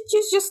 why should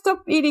you just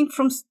stop eating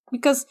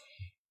because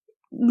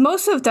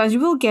most of the time you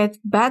will get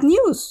bad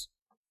news.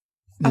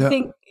 Yeah. I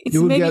think it's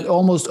you will maybe get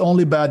almost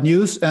only bad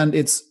news, and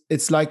it's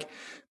like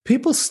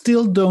people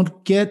still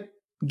don't get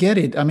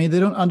it. I mean, they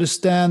don't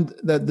understand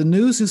that the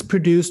news is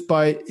produced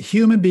by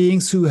human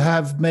beings who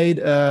have made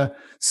a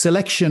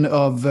selection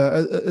of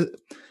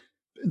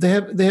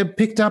they have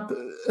picked up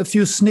a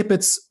few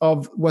snippets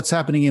of what's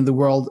happening in the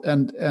world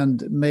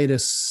and made a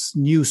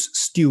news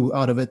stew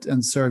out of it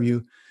and serve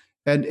you.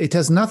 And it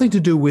has nothing to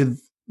do with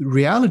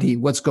reality,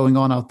 what's going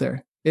on out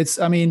there. It's,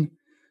 I mean,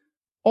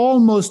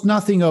 almost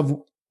nothing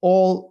of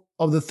all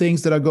of the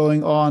things that are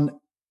going on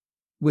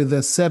with the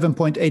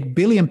 7.8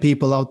 billion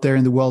people out there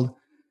in the world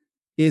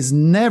is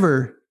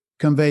never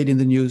conveyed in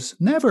the news.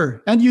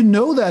 Never. And you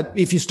know that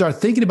if you start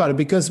thinking about it,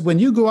 because when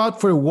you go out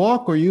for a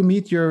walk or you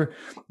meet your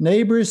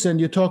neighbors and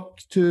you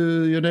talk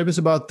to your neighbors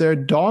about their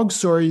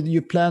dogs, or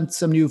you plant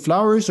some new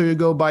flowers, or you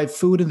go buy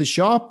food in the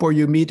shop, or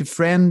you meet a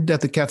friend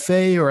at the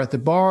cafe or at the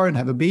bar and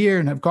have a beer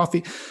and have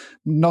coffee,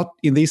 not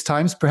in these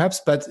times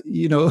perhaps, but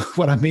you know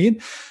what I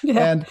mean.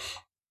 Yeah. And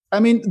I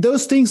mean,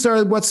 those things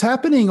are what's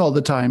happening all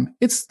the time.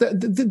 It's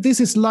this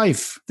is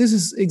life. This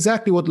is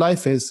exactly what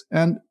life is.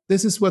 And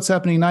this is what's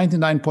happening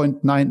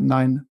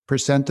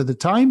 99.99% of the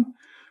time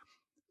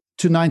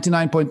to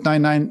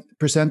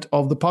 99.99%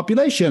 of the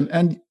population.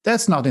 And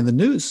that's not in the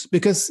news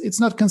because it's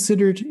not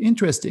considered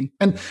interesting.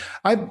 And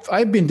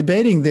I've been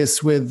debating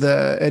this with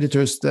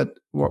editors that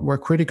were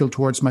critical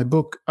towards my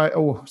book. I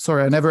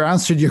never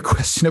answered your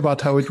question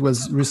about how it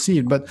was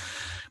received, but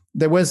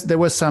there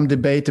was some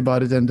debate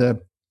about it.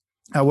 And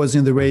I was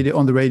on the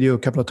radio a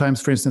couple of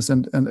times, for instance,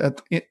 and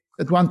at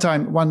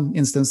one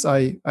instance,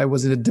 I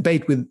was in a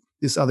debate with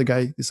this other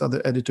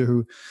editor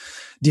who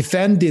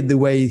defended the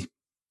way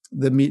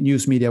the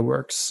news media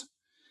works.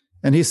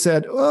 And he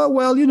said, oh,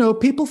 well, you know,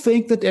 people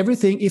think that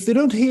everything, if they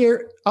don't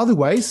hear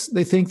otherwise,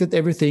 they think that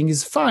everything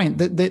is fine.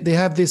 They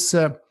have this,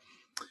 their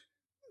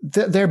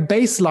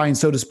baseline,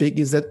 so to speak,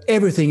 is that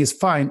everything is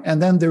fine.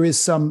 And then there is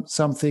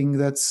something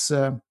that's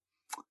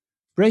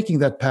breaking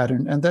that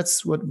pattern. And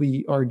that's what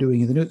we are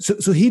doing in the news.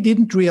 So he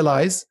didn't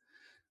realize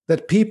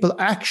that people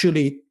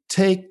actually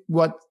take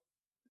what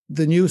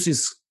the news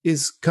is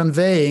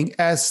conveying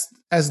as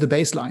the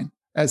baseline,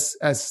 as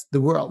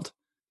the world.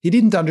 He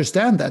didn't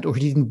understand that, or he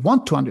didn't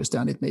want to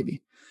understand it,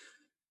 maybe.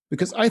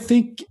 Because I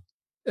think,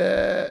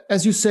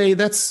 as you say,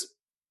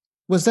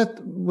 was that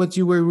what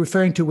you were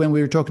referring to when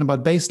we were talking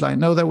about baseline?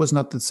 No, that was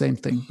not the same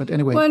thing. But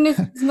anyway. Well,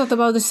 it's not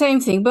about the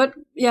same thing, but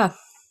yeah.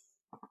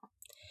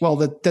 Well,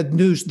 that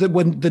news,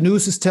 when the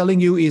news is telling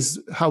you is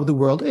how the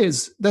world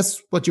is,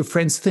 that's what your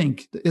friends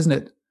think, isn't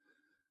it?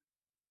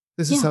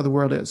 This is how the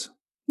world is.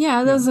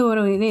 Yeah, that's what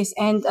it is.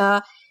 And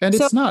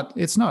it's not.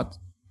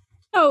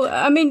 No,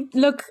 I mean,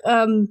 look,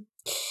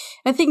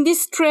 I think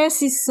this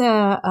stress is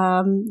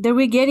that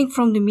we're getting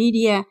from the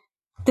media.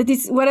 That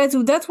is what I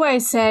do. That's why I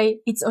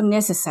say it's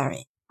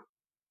unnecessary.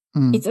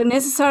 It's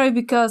unnecessary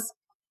because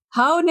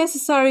how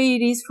necessary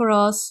it is for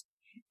us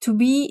to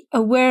be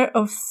aware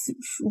of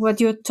what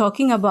you're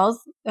talking about,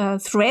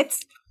 threats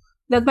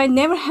that might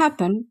never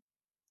happen,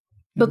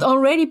 but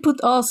already put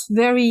us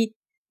very,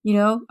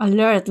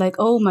 alert, like,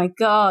 oh my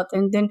God.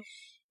 And then,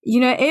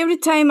 every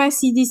time I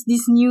see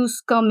this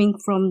news coming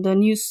from the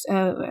news,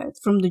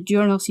 from the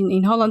journals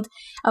in Holland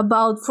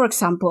about, for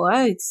example,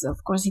 it's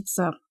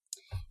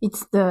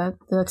the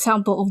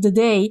example of the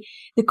day,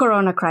 the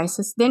corona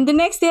crisis. Then the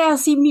next day I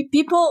see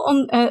people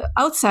on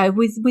outside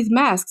with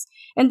masks.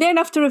 And then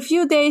after a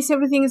few days,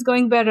 everything is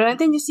going better. And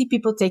then you see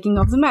people taking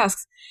off the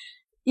masks.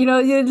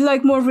 You're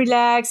like more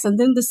relaxed, and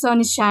then the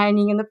sun is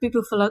shining and the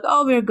people feel like,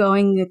 oh, we're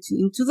going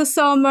into the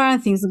summer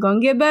and things are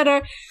going to get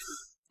better.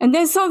 And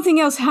then something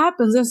else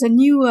happens. There's a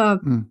new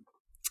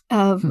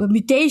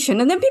mutation.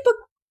 And then people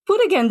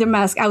put again their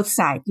mask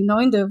outside,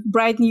 in the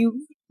bright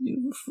new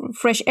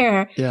fresh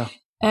air. Yeah.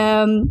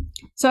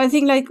 So I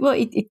think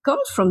it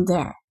comes from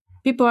there.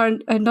 People are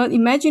not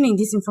imagining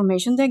this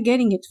information; they're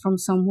getting it from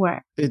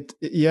somewhere. It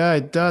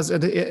does,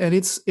 and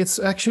it's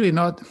actually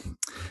not.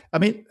 I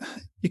mean,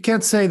 you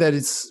can't say that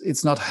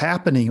it's not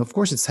happening. Of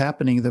course, it's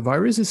happening. The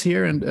virus is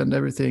here and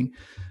everything,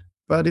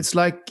 but it's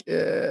like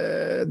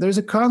there's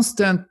a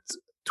constant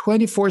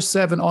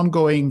 24/7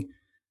 ongoing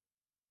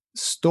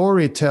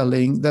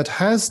storytelling that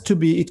has to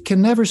be. It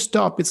can never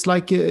stop. It's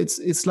like a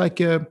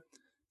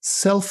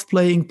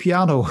self-playing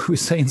piano, we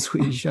say in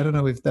Swedish. I don't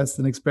know if that's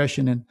an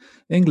expression in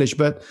English,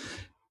 but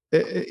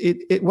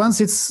it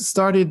once it's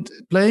started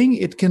playing,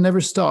 it can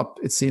never stop,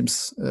 it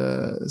seems.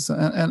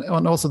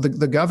 And also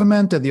the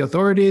government and the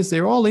authorities,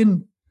 they're all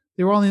in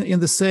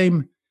the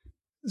same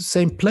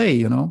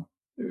play,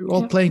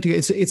 all playing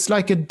together. It's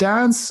like a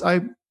dance. I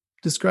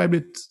described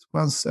it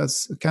once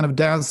as a kind of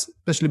dance,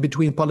 especially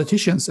between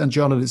politicians and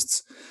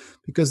journalists,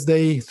 because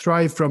they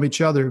thrive from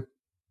each other.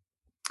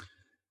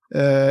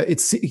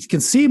 it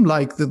can seem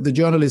like the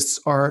journalists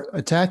are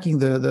attacking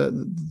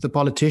the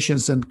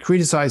politicians and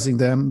criticizing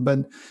them,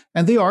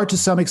 and they are to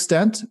some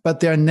extent, but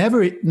they are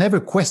never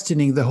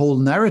questioning the whole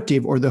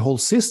narrative or the whole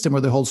system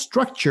or the whole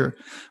structure,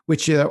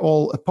 which they are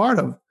all a part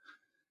of.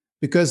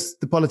 Because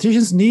the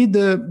politicians need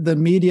the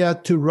media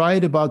to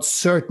write about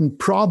certain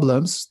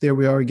problems. There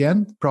we are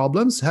again.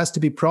 Problems has to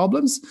be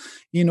problems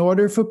in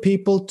order for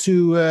people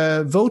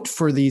to vote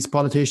for these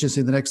politicians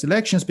in the next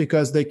elections,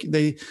 because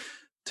they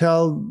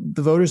tell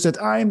the voters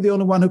that I'm the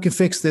only one who can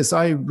fix this.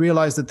 I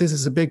realize that this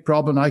is a big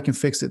problem. I can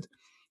fix it.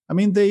 I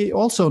mean, they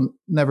also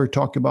never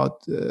talk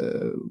about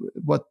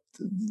what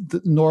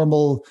the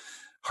normal,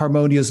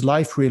 harmonious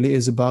life really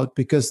is about,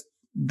 because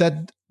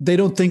that they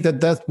don't think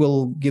that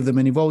will give them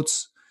any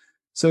votes.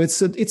 So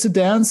it's a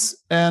dance,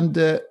 and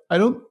I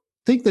don't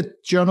think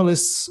that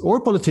journalists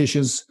or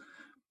politicians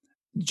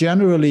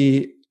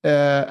generally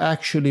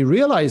actually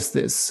realize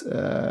this.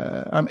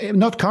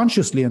 Not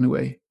consciously,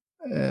 anyway.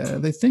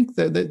 They think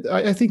that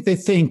I think they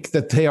think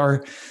that they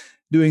are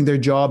doing their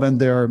job and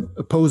they are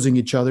opposing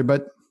each other,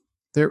 but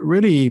they're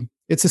really,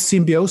 it's a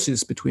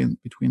symbiosis between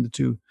the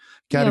two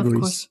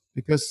categories.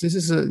 Because this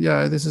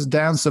is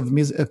dance of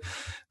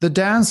the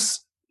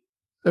dance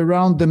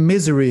around the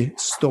misery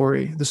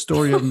story, the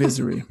story of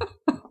misery.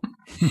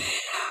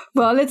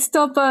 Well, let's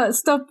stop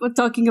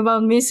talking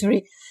about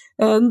misery,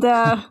 and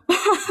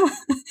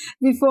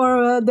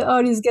before the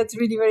audience gets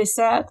really very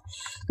sad,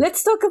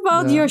 let's talk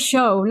about your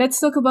show. Let's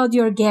talk about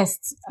your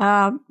guests.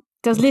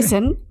 Because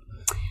listen,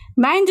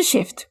 Mind the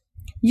Shift.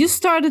 You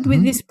started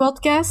with this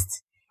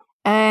podcast,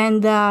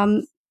 and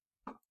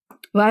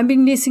I've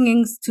been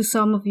listening to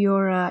some of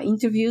your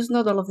interviews,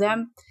 not all of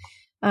them.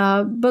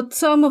 But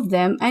some of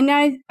them, and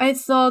I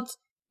thought,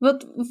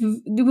 but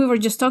we were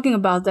just talking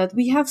about that.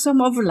 We have some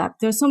overlap.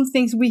 There's some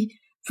things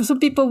for some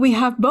people, we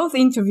have both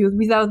interviewed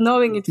without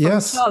knowing it from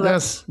each other.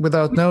 Yes,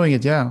 without knowing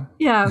it, yeah.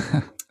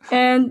 Yeah,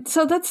 and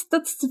so that's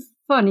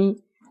funny.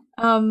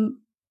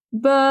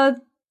 But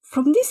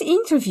from these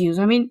interviews,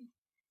 I mean,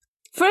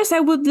 first I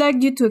would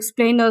like you to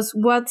explain us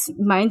what's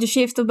Mind the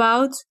Shift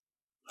about,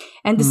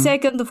 and the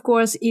second, of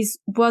course, is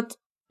what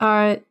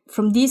are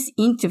from these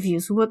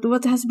interviews,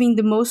 what has been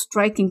the most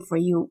striking for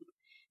you?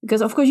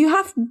 Because of course you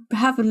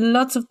have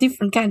lots of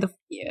different kind of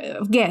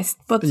guests,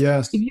 but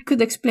if you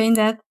could explain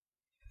that.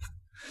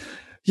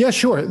 Yeah,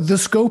 sure. The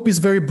scope is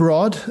very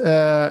broad,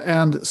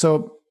 and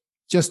so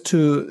just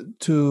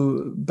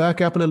to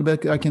back up a little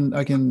bit, I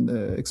can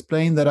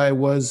explain that I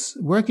was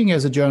working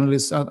as a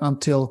journalist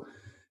until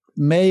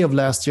May of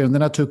last year, and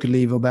then I took a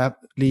leave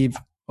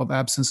of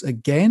absence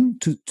again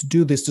to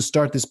do this, to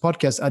start this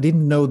podcast. I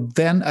didn't know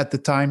then at the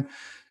time,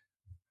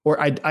 or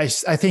I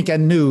think I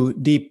knew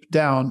deep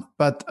down,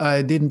 but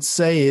I didn't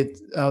say it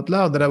out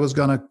loud that I was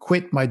going to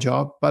quit my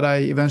job. But I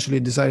eventually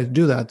decided to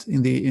do that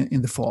in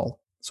the fall.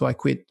 So I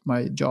quit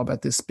my job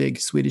at this big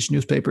Swedish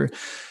newspaper,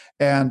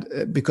 and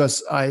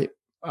because I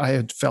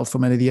had felt for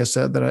many years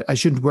that I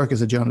shouldn't work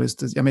as a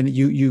journalist. I mean,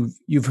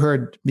 you've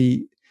heard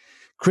me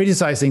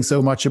criticizing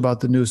so much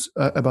about the news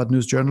about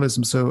news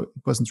journalism, so it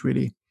wasn't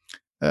really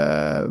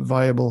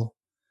viable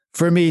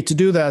for me to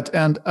do that.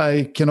 And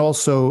I can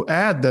also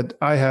add that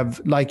I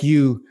have, like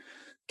you,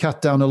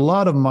 cut down a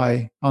lot on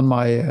my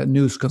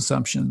news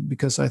consumption,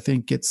 because I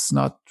think it's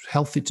not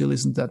healthy to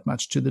listen that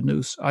much to the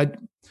news.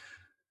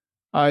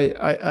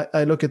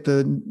 I look at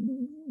the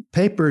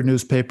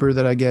newspaper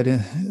that I get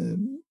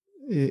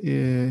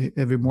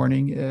every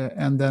morning,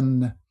 and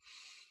then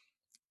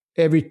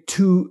every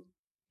 2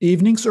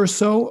 evenings or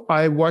so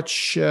I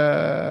watch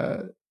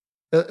a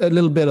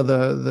little bit of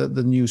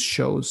the news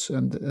shows,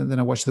 and then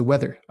I watch the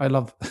weather. I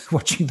love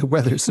watching the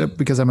weather,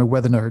 because I'm a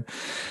weather nerd.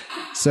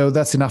 So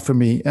that's enough for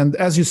me. And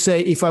as you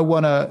say, if I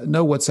want to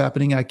know what's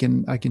happening, I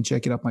can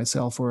check it up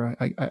myself, or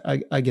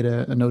I get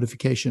a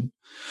notification.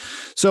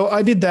 So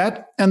I did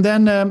that, and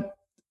then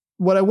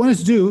what I wanted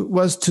to do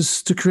was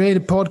to create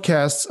a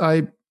podcast.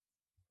 I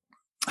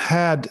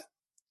had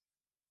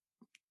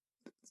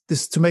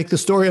this, to make the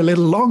story a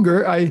little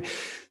longer.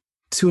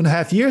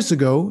 2.5 years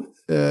ago.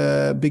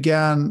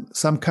 Began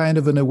some kind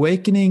of an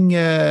awakening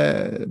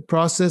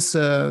process,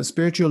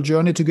 spiritual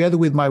journey together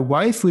with my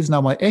wife, who is now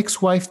my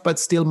ex-wife, but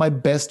still my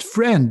best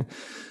friend.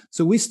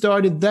 So we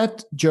started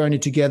that journey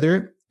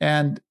together,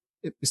 and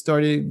it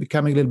started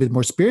becoming a little bit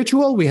more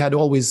spiritual. We had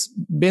always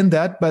been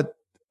that, but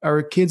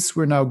our kids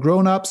were now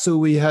grown up, so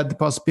we had the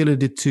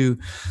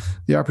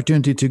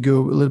opportunity to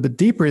go a little bit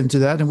deeper into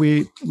that. And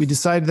we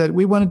decided that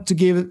we wanted to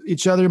give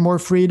each other more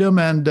freedom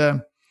and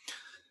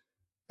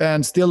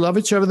still love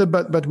each other,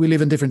 but we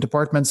live in different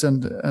apartments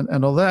and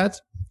all that.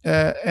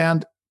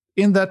 And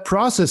in that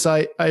process,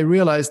 I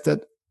realized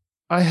that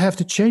I have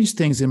to change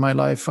things in my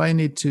life. I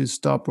need to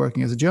stop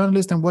working as a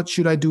journalist, and what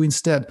should I do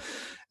instead?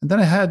 And then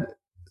I had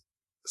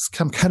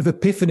some kind of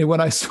epiphany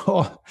when I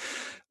saw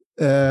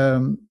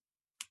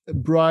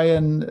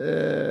Brian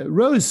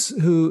Rose,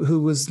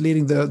 who was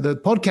leading the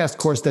podcast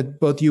course that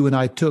both you and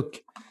I took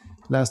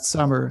last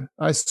summer.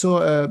 I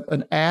saw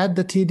an ad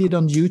that he did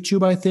on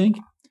YouTube, I think,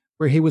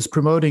 where he was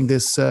promoting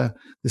this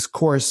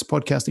course,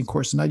 podcasting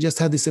course, and I just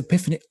had this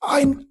epiphany.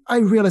 I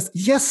realized,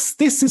 yes,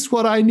 this is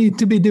what I need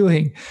to be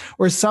doing,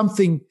 or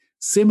something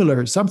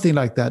similar, something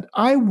like that.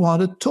 I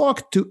want to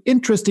talk to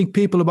interesting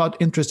people about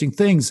interesting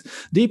things,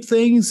 deep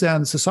things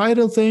and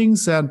societal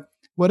things and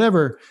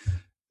whatever,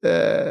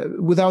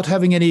 without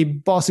having any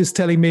bosses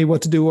telling me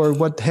what to do or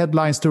what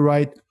headlines to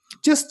write.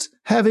 Just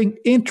having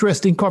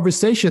interesting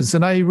conversations.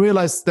 And I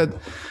realized that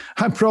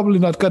I'm probably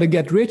not going to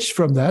get rich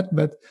from that,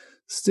 but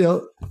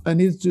still, I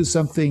need to do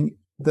something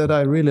that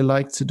I really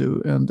like to do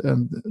and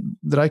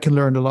that I can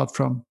learn a lot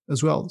from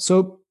as well.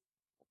 So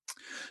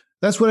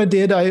that's what I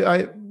did.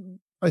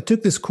 I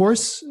took this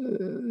course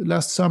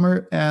last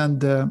summer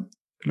and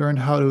learned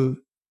how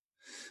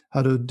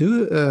to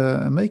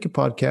do make a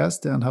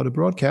podcast and how to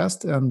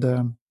broadcast,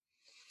 and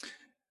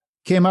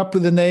came up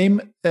with the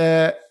name.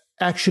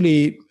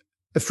 Actually,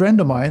 a friend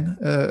of mine,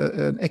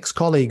 an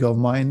ex-colleague of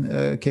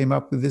mine, came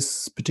up with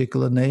this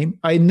particular name.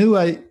 I knew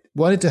I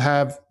wanted to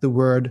have the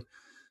word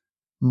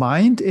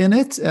mind in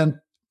it and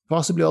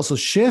possibly also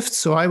shift.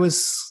 So I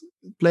was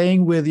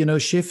playing with,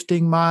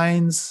 shifting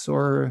minds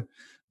or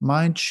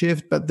mind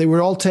shift, but they were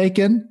all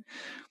taken.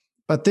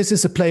 But this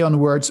is a play on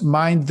words,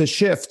 mind the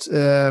shift,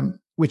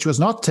 which was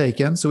not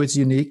taken. So it's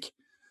unique.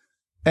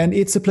 And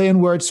it's a play on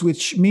words,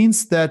 which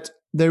means that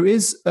there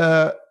is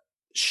a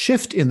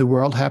shift in the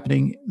world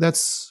happening.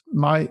 That's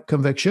my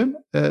conviction.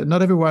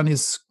 Not everyone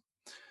is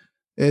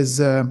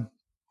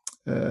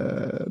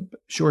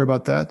sure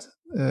about that.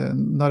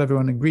 Not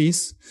everyone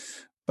agrees,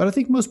 but I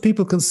think most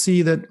people can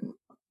see that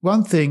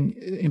one thing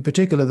in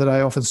particular that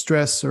I often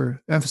stress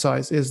or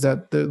emphasize is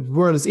that the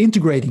world is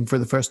integrating for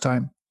the first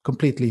time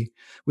completely,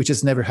 which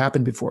has never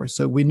happened before.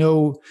 So we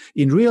know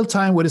in real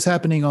time what is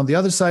happening on the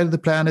other side of the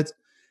planet,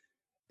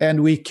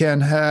 and we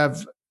can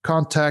have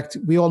contact.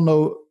 We all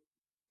know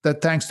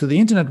that thanks to the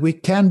internet, we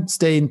can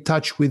stay in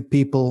touch with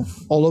people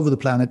all over the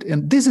planet.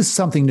 And this is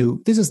something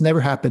new. This has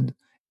never happened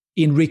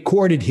in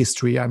recorded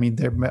history. I mean,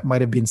 there might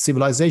have been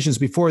civilizations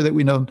before that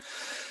we don't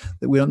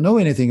know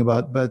anything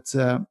about, but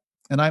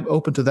and I'm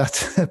open to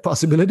that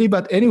possibility.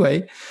 But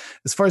anyway,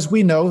 as far as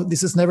we know,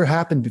 this has never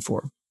happened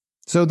before.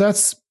 So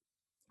that's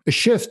a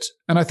shift,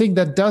 and I think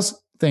that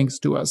does things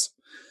to us.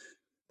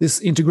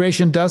 This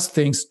integration does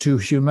things to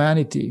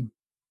humanity.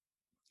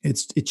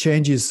 It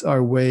changes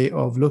our way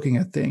of looking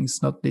at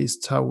things, not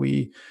least how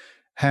we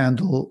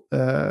handle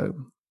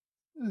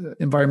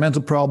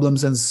environmental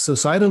problems and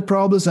societal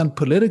problems and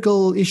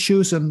political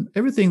issues and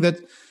everything, that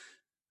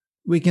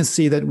we can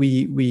see that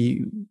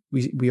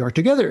we are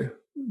together,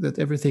 that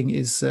everything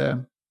is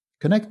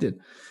connected.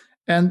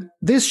 And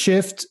this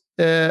shift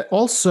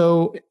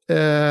also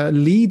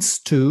leads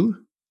to,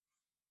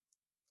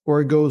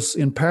 or goes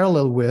in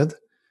parallel with,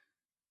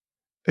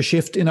 a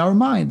shift in our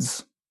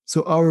minds.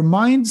 So our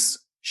minds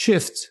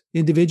shift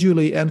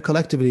individually and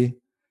collectively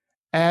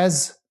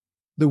as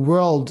the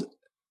world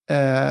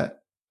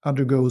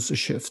undergoes a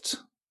shift.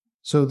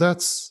 So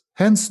that's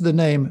hence the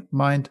name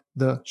Mind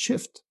the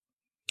Shift.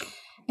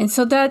 And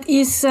so that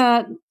is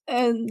the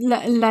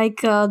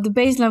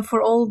baseline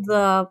for all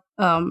the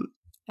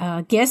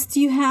guests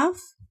you have.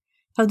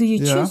 How do you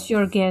choose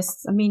your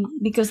guests? I mean,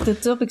 because the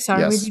topics are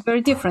really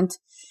very different.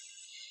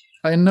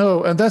 I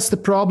know, and that's the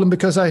problem,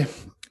 because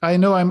I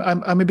know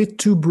I'm a bit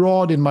too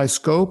broad in my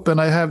scope, and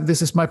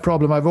this is my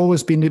problem. I've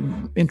always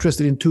been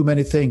interested in too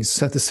many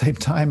things at the same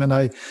time, and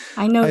I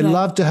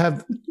love to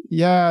have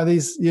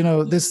these,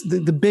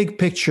 the big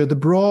picture, the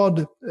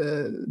broad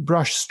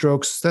brush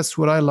strokes. That's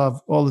what I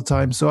love all the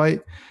time. So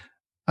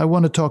I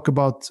want to talk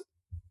about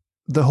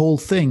the whole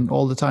thing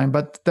all the time,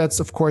 but that's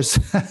of course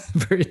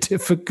very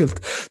difficult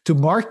to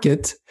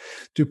market,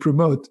 to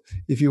promote,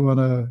 if you want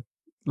to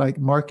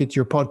market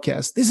your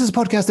podcast. This is a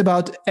podcast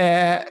about,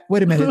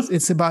 wait a minute,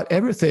 it's about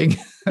everything.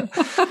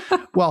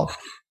 Well,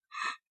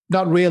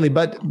 not really,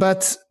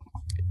 but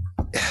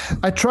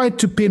I tried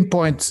to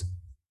pinpoint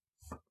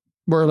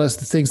more or less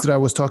the things that I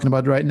was talking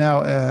about right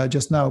now,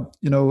 just now,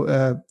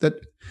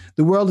 that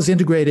the world is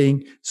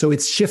integrating, so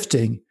it's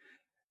shifting,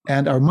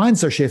 and our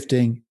minds are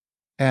shifting,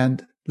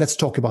 and let's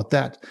talk about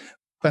that.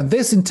 And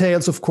this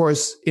entails, of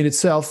course, in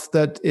itself,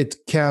 that it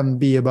can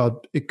be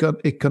about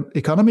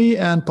economy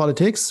and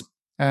politics,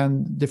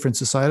 and different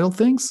societal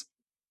things,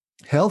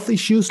 health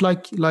issues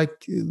like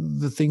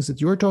the things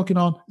that you're talking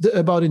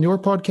about in your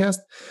podcast,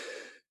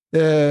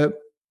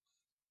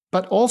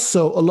 but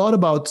also a lot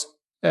about,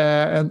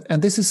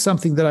 and this is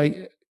something that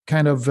I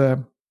kind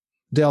of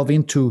delve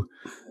into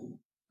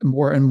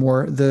more and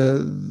more,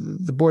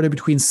 the border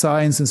between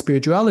science and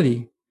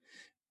spirituality.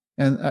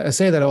 And I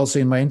say that also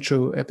in my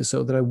intro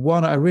episode, that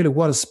I really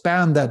want to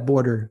span that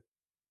border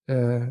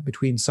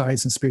between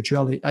science and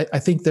spirituality. I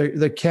think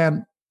there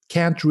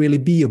can't really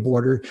be a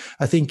border.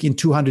 I think in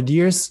 200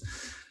 years,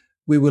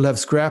 we will have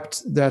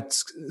scrapped that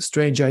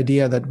strange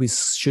idea that we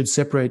should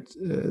separate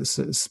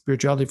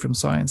spirituality from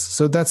science.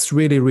 So that's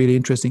really, really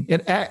interesting.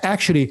 And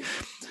actually,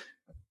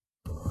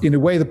 in a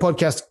way, the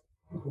podcast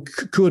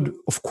could,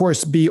 of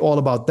course, be all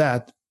about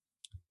that.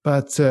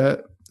 But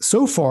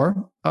so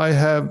far, I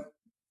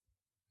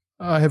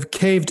have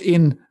caved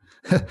in,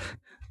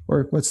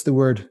 or what's the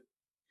word,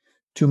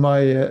 to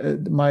my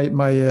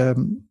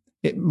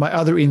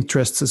other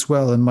interests as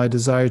well, and my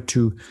desire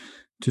to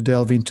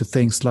delve into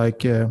things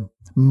like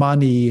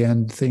money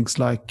and things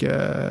like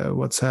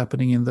what's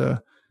happening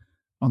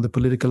on the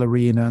political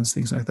arena and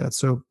things like that.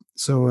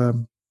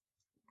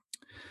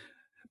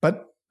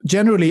 But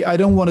generally, I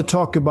don't want to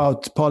talk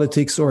about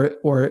politics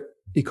or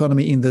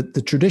economy in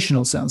the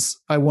traditional sense.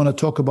 I want to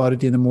talk about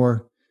it in a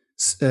more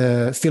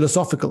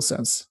philosophical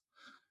sense.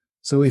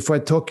 So if I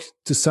talk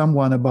to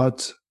someone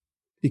about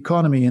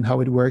economy and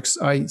how it works,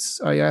 I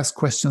ask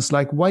questions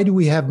like, why do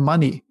we have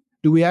money?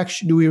 Do we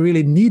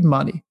really need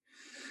money?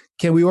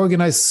 Can we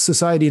organize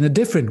society in a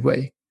different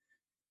way?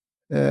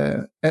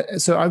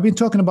 So I've been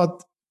talking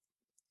about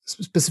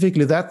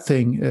specifically that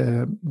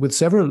thing with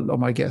several of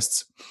my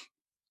guests.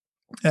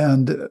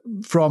 And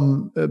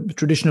from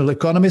traditional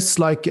economists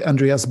like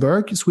Andreas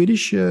Berg,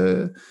 Swedish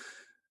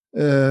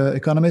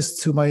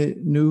economist whom I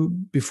knew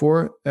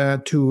before,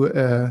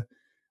 to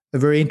a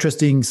very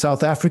interesting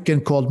South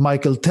African called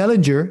Michael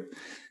Tellinger,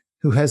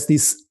 who has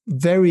these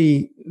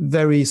very,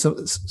 very,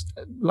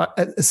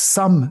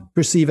 some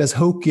perceive as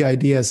hokey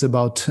ideas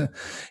about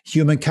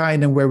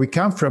humankind and where we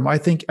come from. I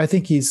think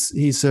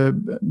he's a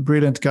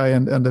brilliant guy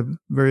and a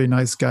very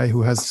nice guy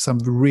who has some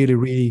really,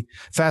 really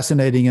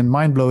fascinating and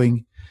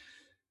mind-blowing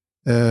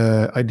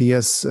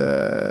ideas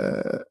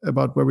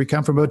about where we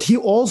come from. But he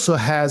also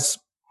has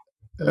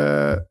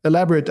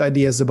elaborate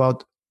ideas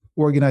about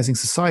organizing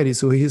society.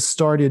 So he has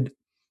started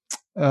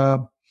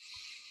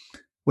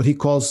what he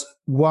calls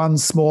One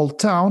Small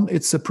Town.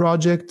 It's a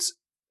project,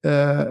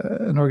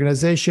 an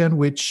organization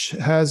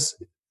whose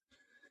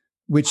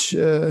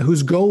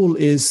goal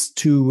is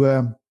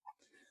to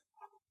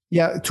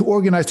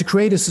organize, to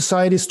create a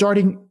society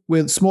starting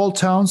with small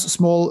towns,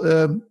 small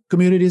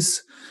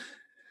communities,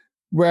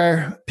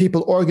 where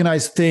people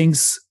organize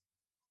things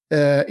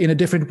in a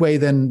different way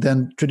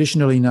than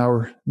traditionally in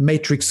our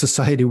matrix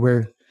society,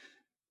 where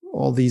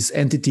all these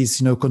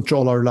entities,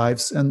 control our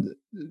lives. And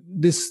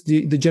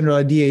the general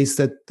idea is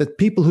that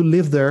people who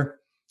live there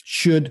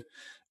should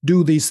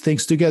do these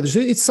things together. So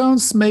it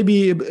sounds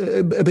maybe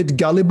a bit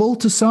gullible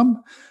to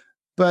some,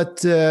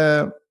 but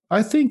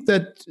I think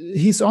that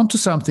he's onto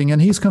something, and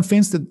he's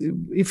convinced that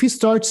if he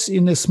starts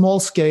in a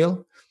small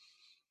scale,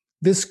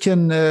 this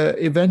can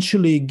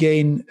eventually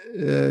gain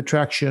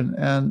traction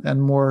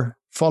and more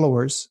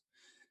followers.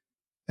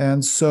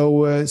 And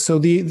so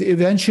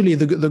eventually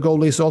the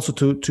goal is also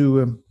to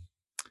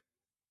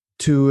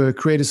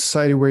create a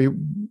society where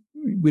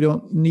we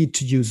don't need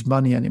to use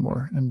money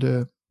anymore. And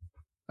the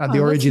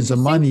origins of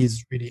money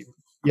is really,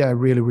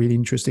 really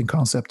interesting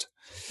concept.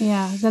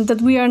 Yeah,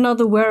 that we are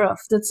not aware of.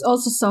 That's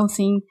also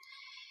something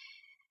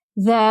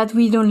that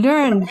we don't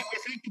learn.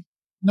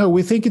 No,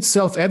 we think it's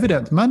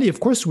self-evident. Money, of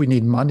course we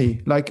need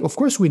money. Like, of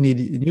course we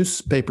need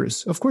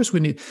newspapers. Of course we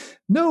need.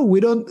 No,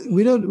 we don't.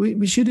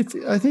 We should.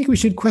 I think we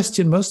should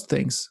question most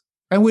things,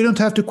 and we don't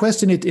have to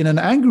question it in an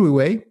angry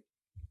way,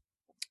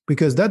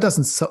 because that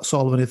doesn't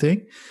solve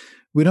anything.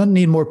 We don't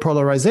need more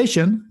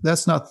polarization.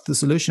 That's not the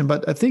solution.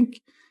 But I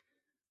think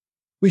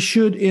we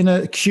should, in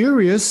a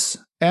curious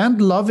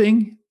and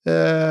loving,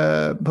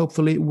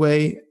 hopefully,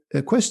 way,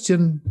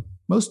 question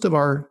most of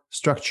our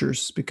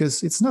structures,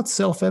 because it's not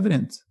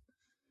self-evident.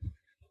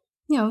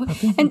 Yeah,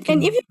 and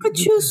if you could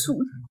choose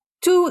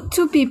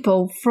two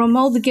people from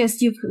all the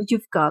guests you've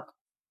got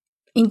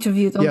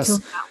interviewed until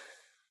now.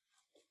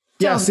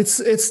 Yes,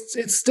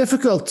 it's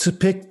difficult to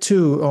pick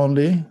two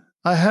only.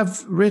 I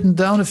have written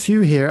down a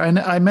few here, and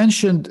I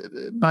mentioned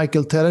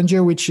Michael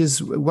Tellinger, which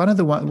is one of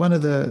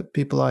the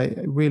people I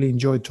really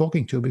enjoyed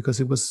talking to,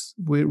 because it was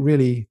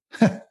really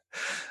a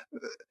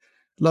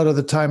lot of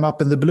the time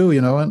up in the blue,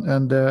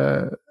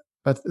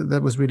 but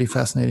that was really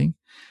fascinating.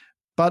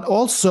 But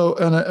also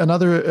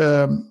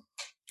another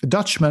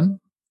Dutchman.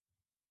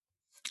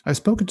 I've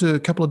spoken to a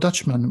couple of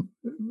Dutchmen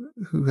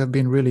who have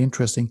been really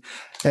interesting.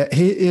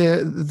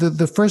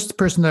 The first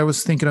person I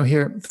was thinking of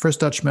here, the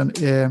first Dutchman,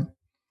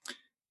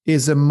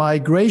 is a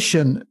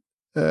migration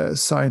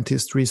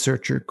scientist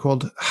researcher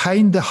called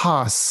Hein de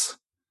Haas.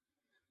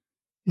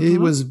 He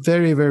was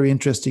very, very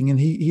interesting, and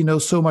he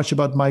knows so much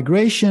about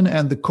migration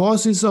and the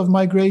causes of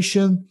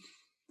migration,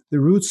 the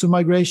roots of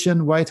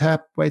migration, why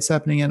it's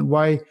happening, and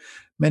why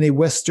many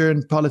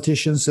Western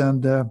politicians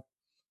and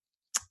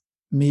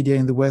media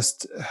in the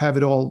West have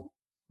it all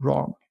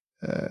wrong.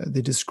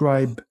 They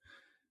describe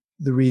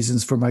the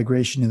reasons for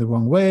migration in the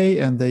wrong way,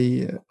 and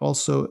they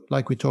also,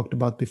 like we talked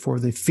about before,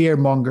 they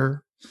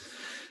fearmonger.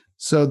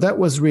 So that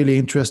was really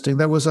interesting.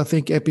 That was, I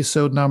think,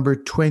 episode number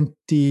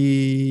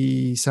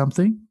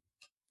 20-something.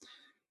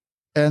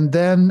 And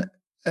then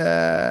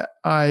it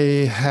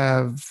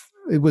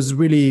was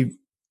really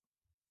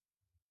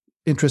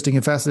interesting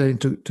and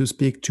fascinating to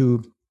speak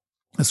to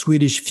a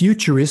Swedish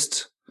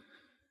futurist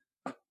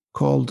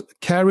called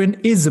Karin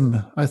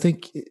Ism. I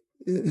think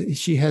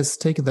she has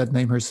taken that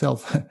name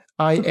herself.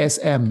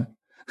 ISM.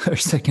 Her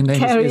second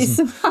name is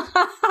Ism.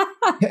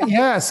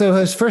 Yeah, so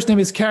his first name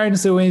is Karen.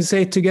 So when you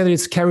say it together,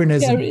 it's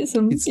Karenism.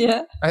 Charism,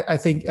 yeah. I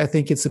think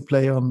it's a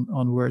play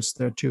on words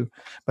there too,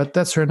 but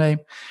that's her name.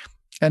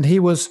 And he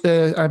was,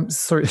 I'm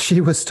sorry,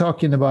 she was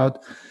talking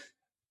about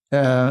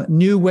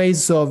new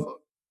ways of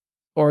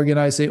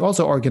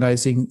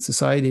organizing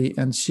society,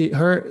 and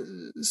her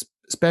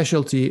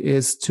specialty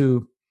is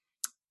to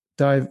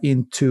dive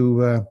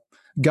into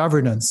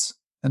governance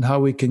and how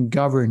we can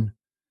govern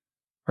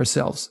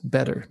ourselves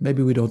better.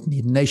 Maybe we don't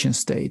need nation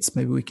states.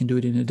 Maybe we can do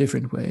it in a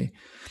different way.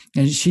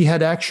 And she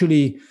had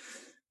actually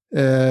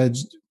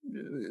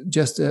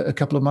just a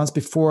couple of months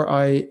before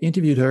I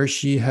interviewed her,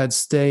 she had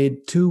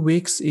stayed 2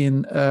 weeks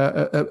in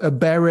a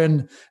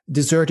barren,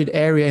 deserted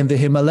area in the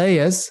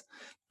Himalayas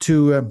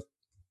to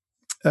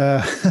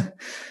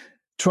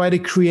try to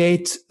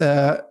create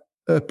a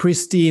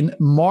pristine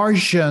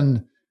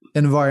Martian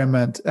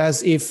environment,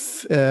 as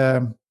if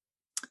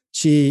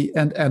she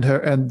and her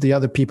and the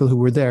other people who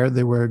were there,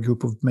 they were a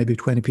group of maybe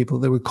 20 people,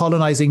 they were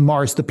colonizing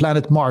Mars, the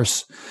planet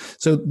Mars.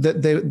 So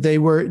they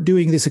were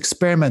doing this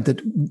experiment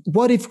that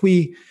what if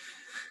we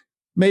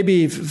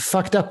maybe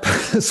fucked up,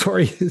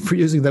 sorry for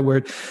using that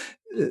word,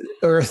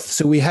 Earth,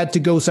 so we had to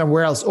go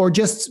somewhere else, or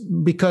just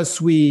because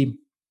we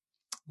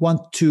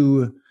want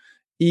to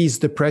ease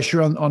the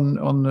pressure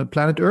on the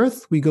planet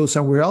Earth, we go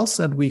somewhere else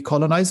and we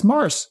colonize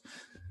Mars.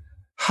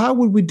 How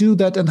would we do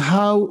that, and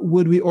how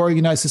would we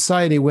organize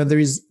society when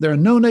there are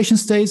no nation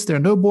states, there are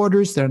no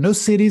borders, there are no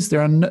cities,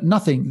 there are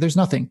nothing. There's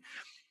nothing.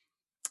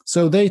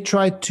 So they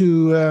tried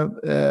to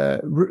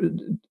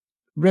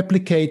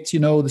replicate,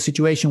 the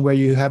situation where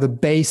you have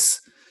a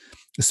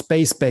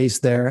space base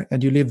there,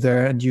 and you live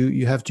there, and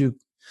you have to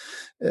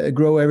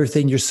grow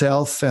everything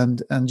yourself,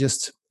 and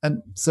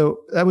so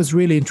that was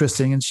really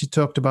interesting. And she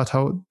talked about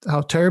how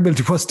terrible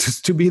it was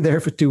to be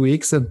there for 2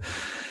 weeks, and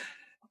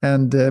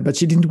but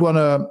she didn't want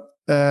to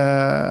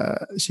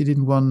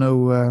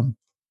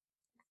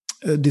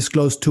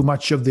disclose too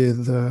much of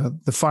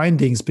the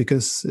findings,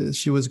 because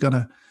she was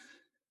gonna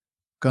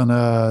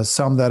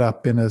sum that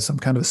up in some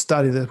kind of a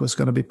study that was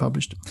going to be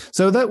published.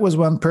 So that was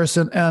one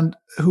person. And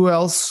who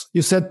else?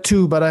 You said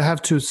two, but I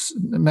have to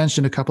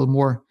mention a couple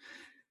more.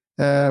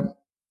 The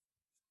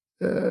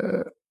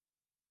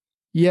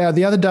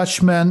other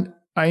Dutchman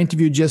I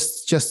interviewed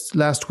just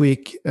last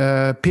week,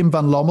 Pim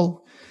van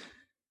Lommel,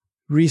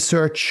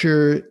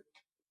 researcher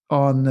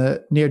on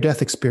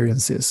near-death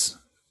experiences.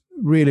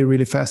 Really,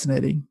 really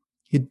fascinating.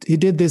 He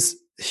did this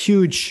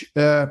huge,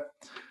 what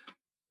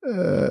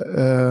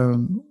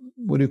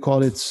do you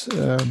call it?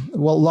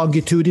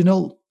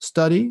 Longitudinal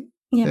study,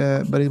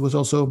 but it was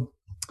also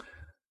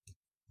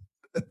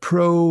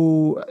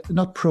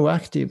not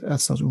proactive.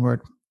 That's not a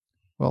word.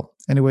 Well,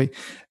 anyway,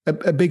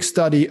 a big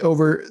study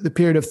over the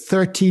period of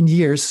 13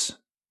 years,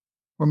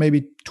 or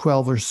maybe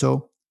 12 or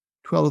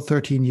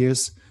 13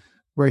 years,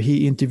 where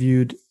he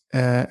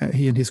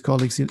and his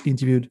colleagues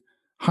interviewed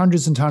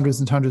hundreds and hundreds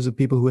and hundreds of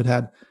people who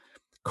had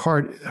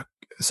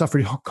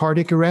suffered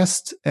cardiac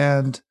arrest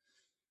and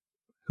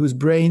whose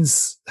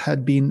brains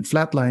had been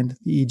flatlined.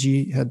 The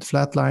EEG had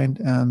flatlined,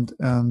 and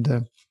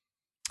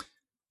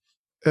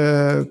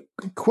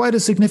quite a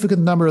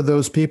significant number of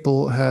those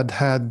people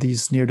had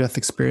these near-death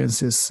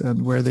experiences,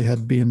 and where they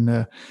had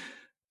been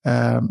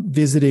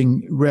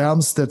visiting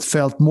realms that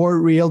felt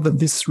more real than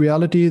this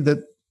reality.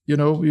 That,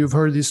 you've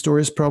heard these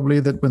stories probably,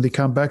 that when they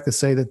come back, they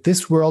say that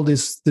this world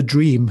is the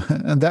dream,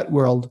 and that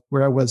world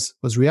where I was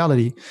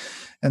reality.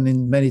 And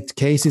in many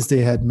cases,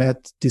 they had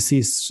met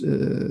deceased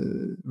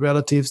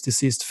relatives,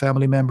 deceased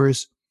family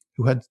members,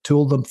 who had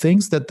told them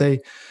things that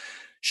they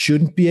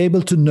shouldn't be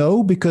able to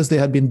know because they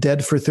had been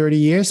dead for 30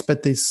 years,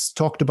 but they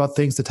talked about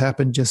things that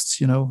happened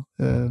just,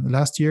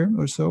 last year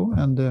or so.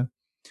 And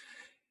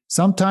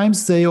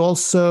sometimes they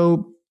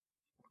also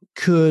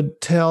could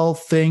tell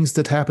things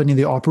that happened in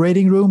the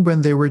operating room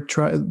when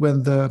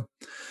the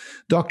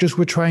doctors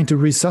were trying to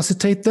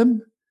resuscitate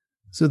them.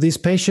 So these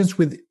patients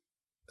with,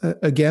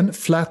 again,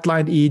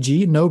 flatlined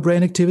EEG, no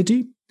brain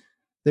activity,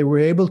 they were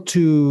able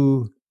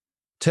to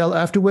tell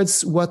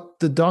afterwards what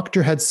the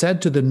doctor had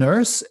said to the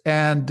nurse,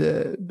 and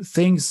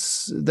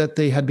things that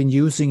they had been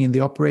using in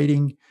the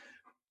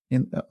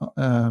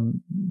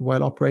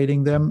while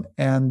operating them,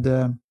 and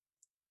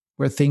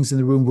where things in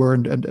the room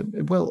weren't,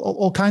 and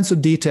all kinds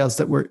of details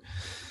that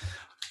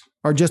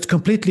are just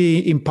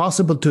completely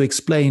impossible to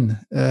explain,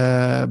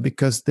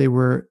 because they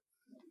were,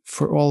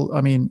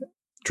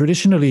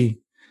 traditionally,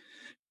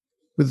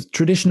 with a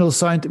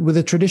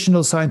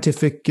traditional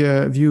scientific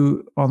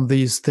view on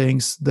these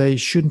things, they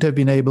shouldn't have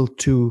been able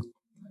to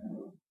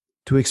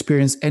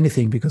experience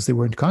anything because they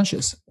weren't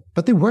conscious,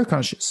 but they were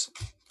conscious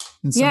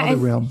in some other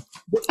realm.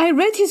 I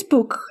read his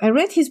book,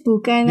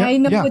 and I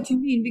know what you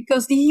mean,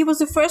 because he was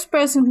the first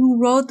person who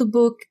wrote the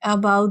book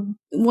about,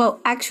 who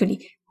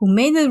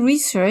made the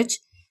research,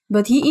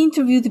 but he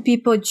interviewed the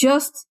people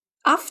just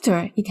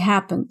after it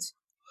happened.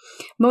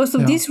 Most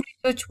of this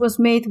research was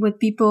made with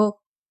people.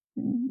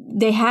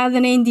 They had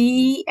an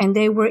NDE and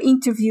they were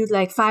interviewed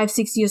like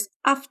 5-6 years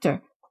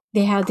after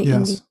they had the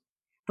NDE.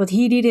 But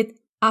he did it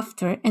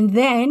after. And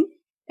then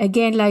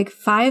again like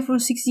 5 or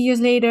 6 years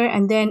later,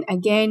 and then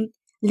again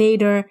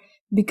later,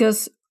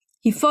 because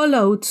he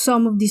followed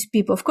some of these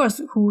people, of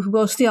course, who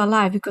were still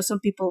alive, because some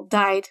people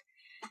died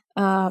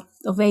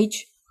of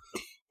age.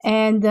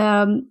 And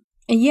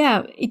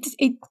yeah,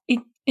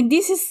 and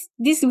this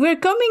we're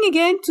coming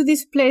again to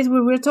this place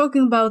where we're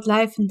talking about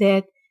life and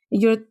death.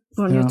 You're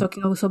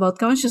talking also about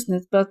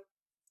consciousness, but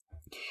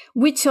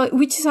which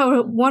is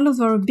one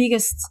of our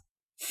biggest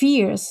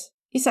fears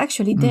is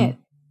actually death.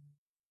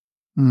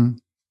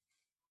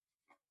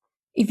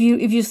 If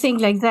you think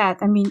like that,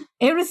 I mean,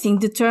 everything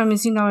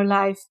determines in our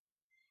life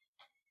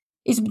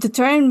is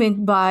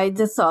determined by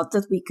the thought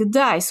that we could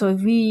die. So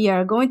if we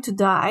are going to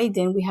die,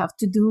 then we have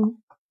to do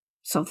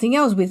something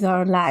else with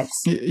our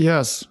lives.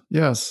 Yes.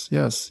 It's.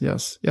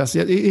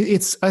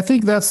 I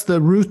think that's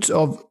the root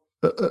of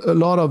a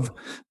lot of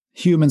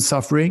human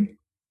suffering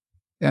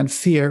and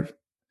fear,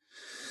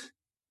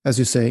 as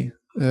you say.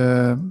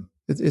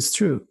 It's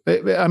true.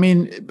 I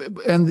mean,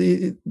 and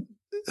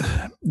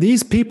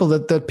these people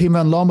that Pim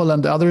van Lommel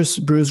and others,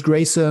 Bruce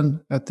Grayson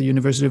at the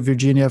University of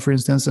Virginia, for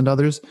instance, and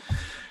others,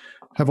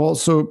 has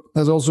also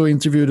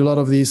interviewed a lot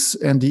of these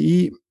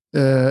NDEers.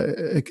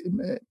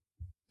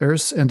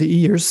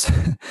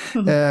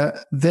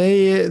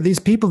 These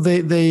people,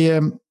 they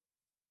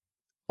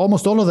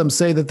almost all of them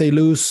say that they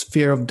lose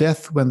fear of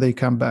death when they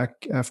come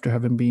back after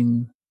having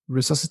been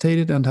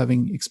resuscitated and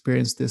having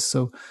experienced this.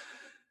 So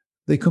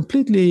they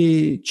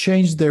completely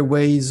change their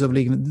ways of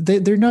living. They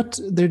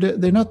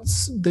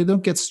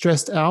don't get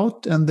stressed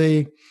out, and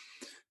they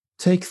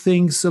take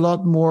things a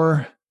lot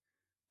more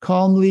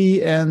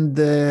calmly, and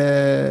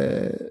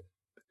they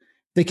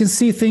can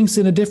see things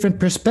in a different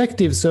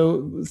perspective.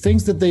 So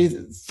things that they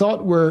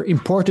thought were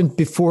important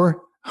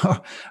before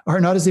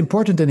are not as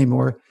important any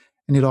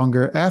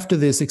longer after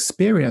this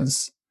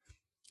experience.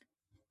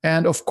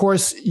 And of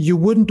course, you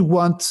wouldn't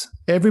want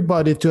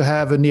everybody to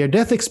have a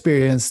near-death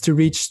experience to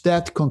reach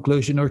that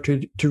conclusion or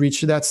to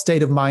reach that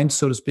state of mind,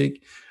 so to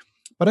speak.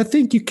 But I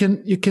think you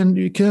can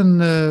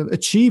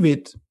achieve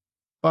it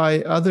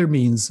by other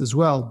means as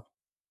well.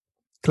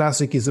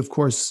 Classic is, of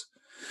course,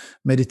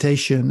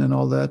 meditation and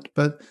all that.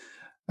 But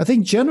I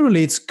think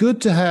generally it's good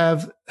to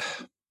have,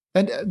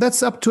 and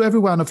that's up to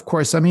everyone, of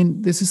course. I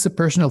mean, this is a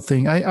personal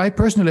thing. I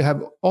personally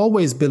have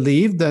always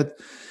believed that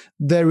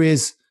there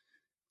is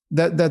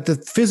that the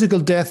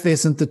physical death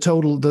isn't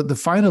the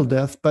final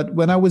death. But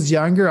when I was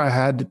younger, I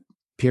had a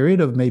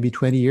period of maybe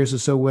 20 years or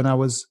so when I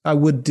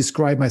would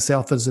describe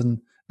myself as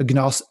an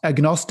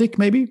agnostic,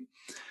 maybe.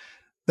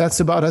 That's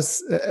about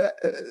as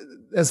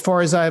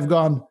far as I have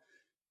gone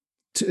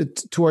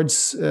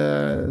towards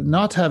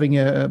not having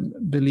a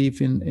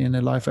belief in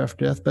a life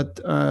after death. But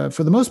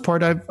for the most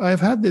part, I've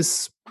had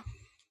this.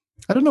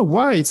 I don't know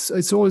why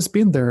it's always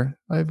been there.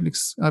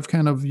 I've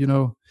kind of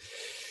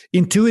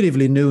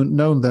intuitively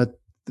known that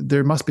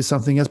there must be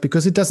something else,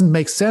 because it doesn't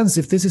make sense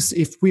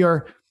if we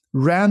are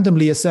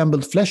randomly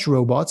assembled flesh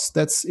robots.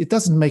 It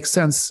doesn't make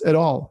sense at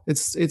all.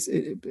 It's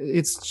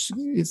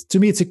to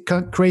me it's a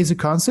crazy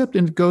concept,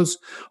 and it goes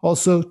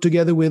also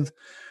together with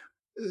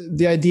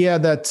the idea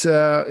that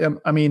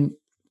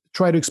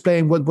try to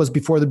explain what was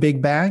before the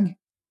Big Bang.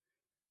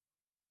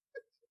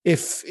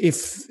 If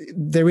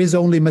there is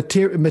only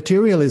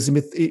materialism,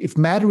 if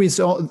matter is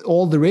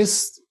all there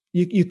is,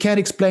 you can't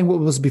explain what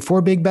was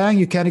before Big Bang.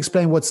 You can't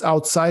explain what's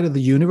outside of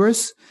the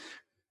universe,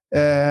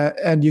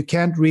 and you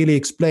can't really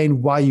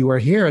explain why you are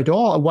here at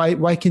all.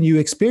 Why can you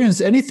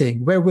experience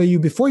anything? Where were you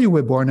before you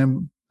were born?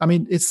 And I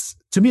mean,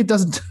 to me it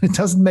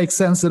doesn't make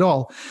sense at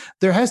all.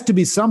 There has to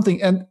be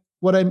something. And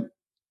what I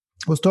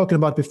was talking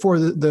about before,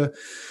 the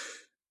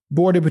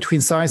border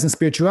between science and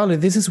spirituality.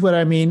 This is what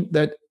I mean,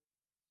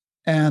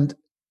 and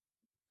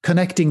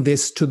connecting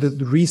this to the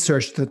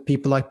research that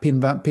people like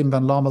Pim van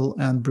Lommel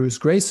and Bruce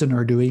Grayson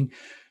are doing.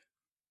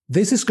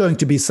 This is going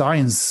to be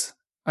science.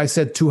 I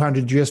said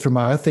 200 years from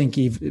now. I think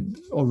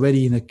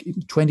already in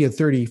 20 or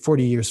 30,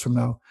 40 years from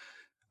now.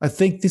 I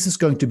think this is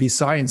going to be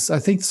science. I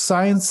think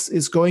science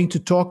is going to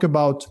talk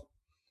about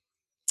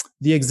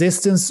the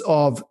existence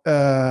of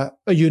a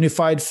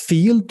unified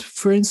field,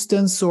 for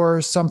instance,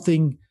 or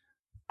something.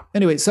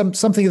 Anyway,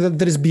 something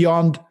that is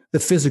beyond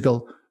the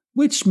physical,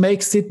 which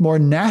makes it more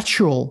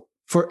natural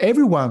for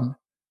everyone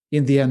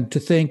in the end to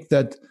think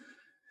that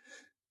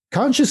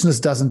consciousness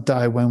doesn't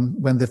die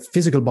when the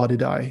physical body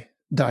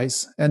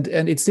dies. And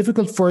it's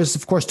difficult for us,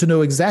 of course, to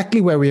know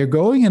exactly where we are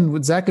going and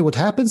exactly what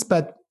happens.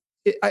 But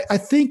I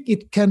think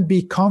it can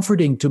be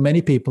comforting to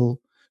many people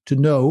to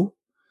know,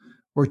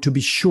 or to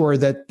be sure,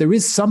 that there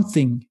is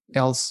something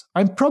else.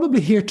 I'm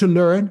probably here to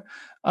learn.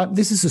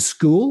 This is a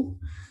school.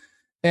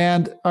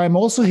 And I'm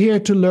also here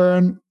to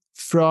learn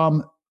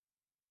from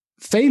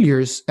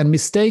failures and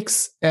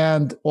mistakes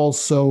and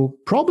also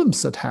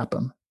problems that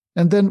happen.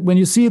 And then when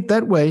you see it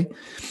that way,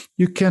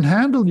 you can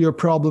handle your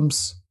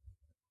problems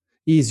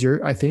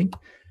easier, I think.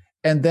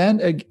 And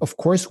then, of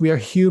course, we are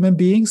human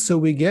beings, so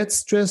we get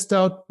stressed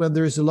out when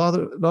there's a lot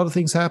of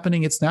things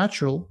happening. It's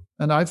natural,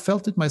 and I've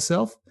felt it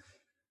myself.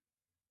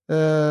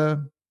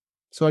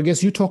 So I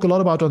guess you talk a lot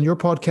about on your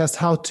podcast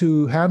how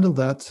to handle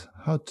that,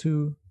 how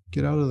to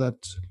get out of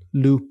that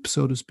loop,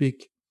 so to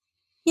speak.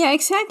 Yeah,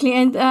 exactly.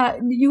 And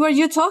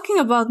you're talking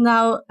about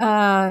now,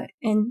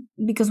 and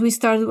because we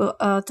started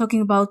talking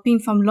about Pim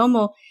van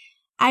Lommel,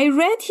 I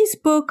read his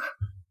book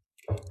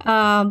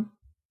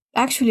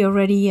actually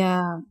already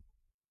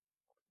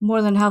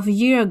more than half a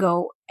year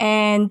ago,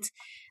 and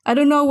I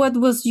don't know what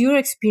was your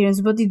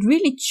experience, but it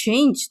really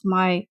changed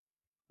my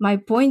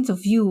point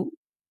of view,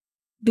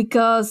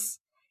 because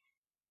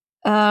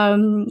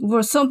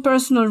for some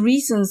personal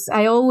reasons,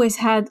 I always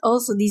had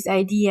also this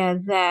idea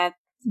that,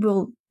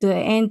 well, the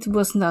end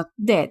was not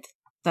dead,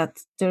 that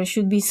there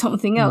should be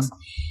something else.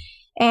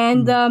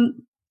 And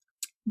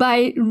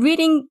by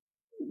reading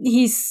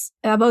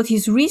about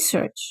his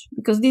research,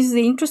 because this is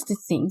the interesting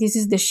thing, this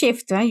is the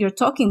shift you're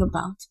talking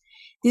about.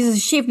 This is a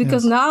shift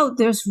because now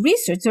there's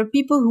research. There are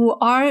people who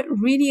are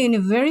really in a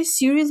very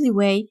seriously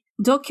way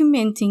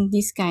documenting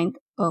this kind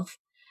of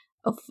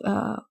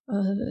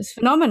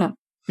phenomena.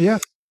 Yeah.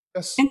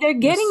 Yes. And they're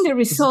getting the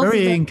results. It's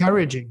very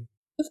encouraging.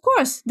 Of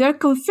course, they're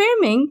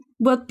confirming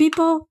what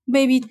people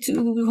maybe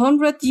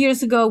 200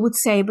 years ago would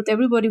say, but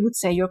everybody would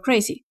say you're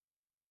crazy.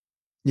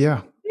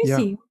 Yeah.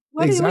 Crazy.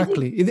 Yeah.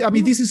 Exactly. I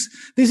mean, this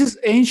is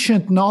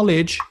ancient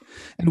knowledge,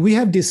 and we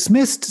have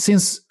dismissed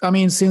since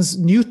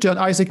Newton,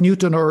 Isaac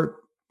Newton, or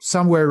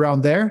somewhere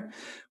around there,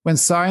 when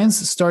science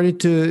started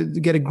to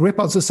get a grip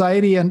on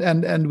society,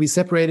 and we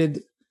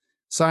separated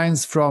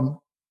science from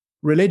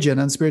religion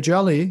and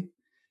spirituality.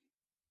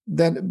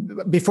 Then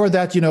before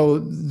that,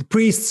 the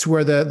priests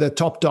were the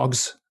top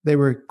dogs. They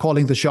were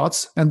calling the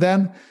shots. And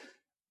then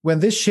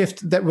when that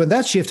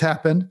shift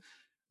happened,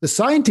 the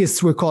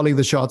scientists were calling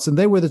the shots, and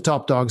they were the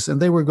top dogs,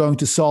 and they were going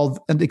to solve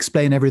and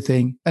explain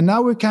everything. And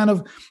now we're kind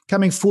of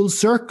coming full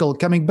circle,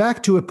 coming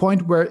back to a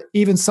point where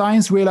even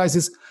science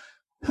realizes,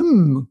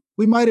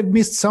 we might have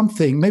missed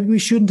something. Maybe we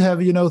shouldn't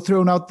have,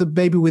 thrown out the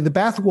baby with the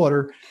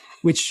bathwater,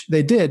 which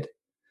they did.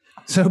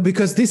 So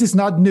because this is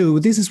not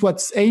new, this is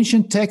what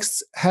ancient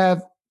texts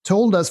have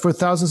told us for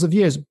thousands of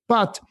years.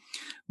 But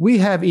we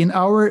have, in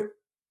our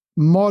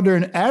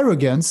modern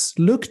arrogance,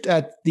 looked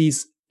at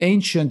these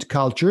ancient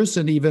cultures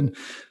and even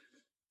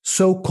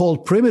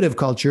so-called primitive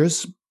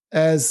cultures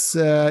as,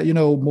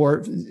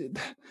 more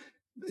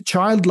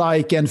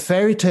childlike and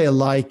fairy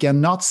tale-like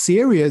and not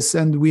serious.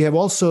 And we have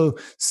also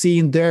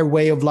seen their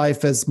way of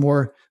life as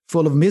more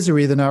full of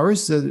misery than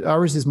ours.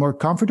 Ours is more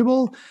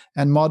comfortable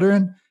and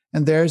modern,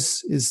 and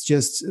theirs is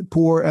just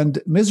poor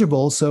and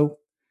miserable. So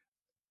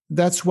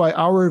that's why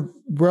our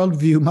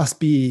worldview must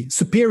be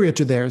superior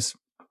to theirs,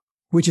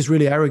 which is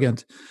really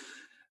arrogant.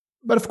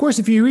 But of course,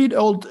 if you read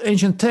old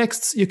ancient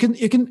texts, you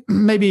can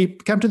maybe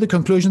come to the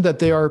conclusion that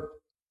they are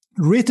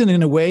written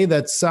in a way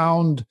that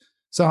sounds,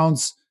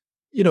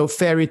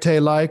 fairy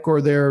tale like,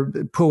 or they're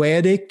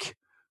poetic,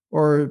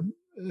 or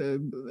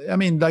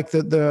like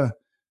the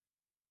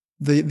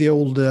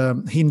old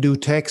Hindu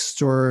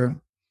text, or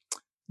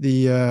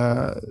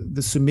the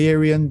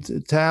Sumerian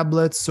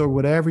tablets, or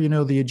whatever,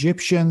 the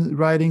Egyptian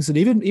writings, and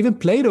even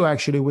Plato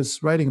actually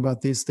was writing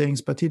about these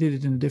things, but he did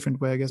it in a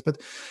different way, I guess. But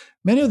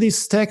many of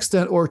these texts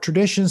or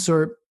traditions,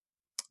 or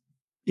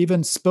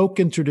even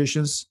spoken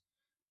traditions,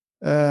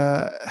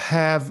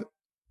 have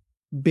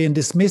been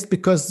dismissed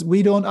because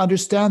we don't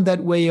understand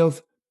that way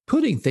of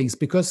putting things.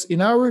 Because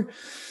in our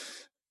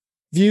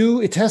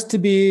view, it has to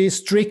be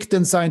strict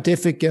and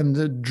scientific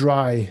and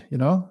dry,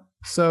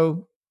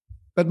 So.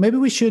 But maybe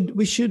we should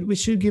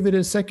give it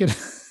a second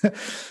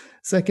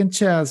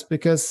chance,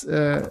 because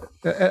and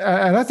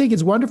I think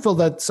it's wonderful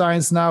that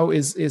science now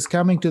is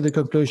coming to the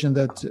conclusion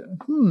that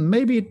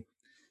maybe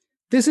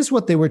this is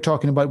what they were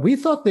talking about. We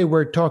thought they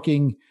were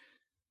talking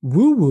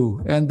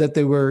woo-woo, and that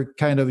they were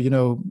kind of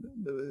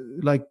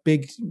like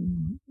big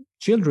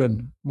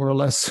children, more or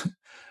less.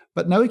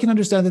 But now we can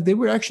understand that they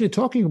were actually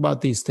talking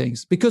about these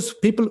things, because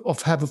people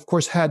have, of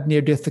course, had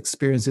near-death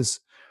experiences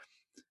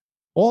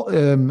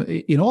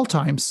in all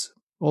times.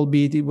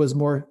 Albeit it was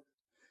more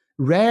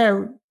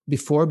rare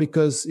before,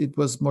 because it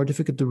was more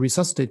difficult to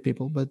resuscitate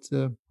people. But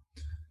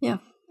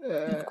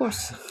of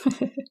course,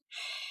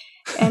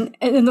 and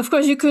of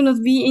course you could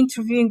not be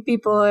interviewing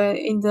people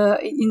in the.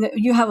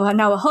 You have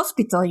now a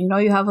hospital.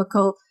 You have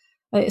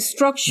a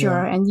structure,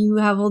 and you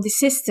have all the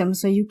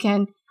systems, so you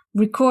can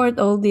record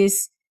all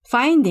these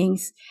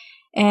findings.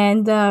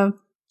 And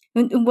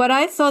what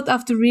I thought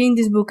after reading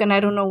this book, and I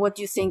don't know what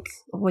you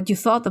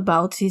thought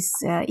about his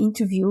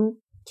interview.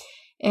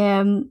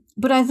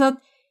 But I thought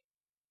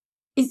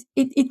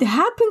it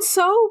happens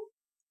so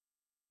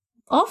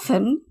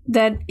often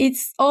that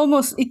it's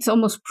almost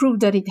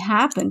proved that it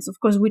happens. Of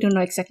course, we don't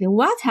know exactly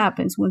what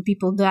happens when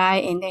people die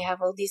and they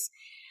have all these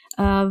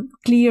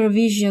clear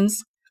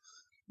visions.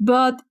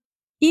 But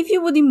if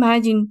you would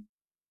imagine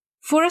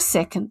for a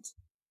second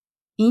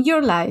in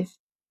your life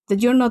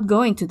that you're not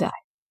going to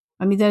die,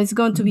 that it's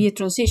going to be a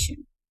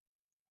transition.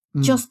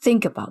 Just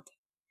think about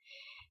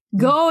it.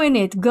 Go in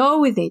it,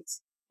 go with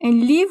it.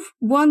 And live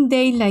one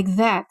day like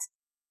that,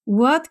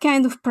 what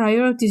kind of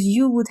priorities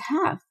you would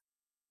have.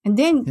 And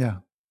then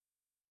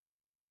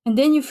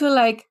you feel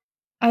like,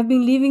 I've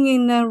been living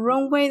in a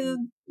wrong way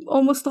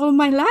almost all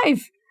my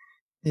life.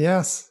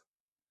 Yes.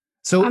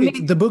 So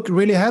mean, the book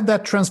really had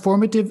that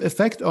transformative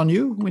effect on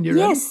you when you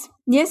read it?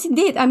 Yes, it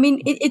did. I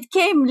mean, it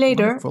came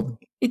later. Wonderful.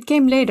 It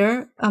came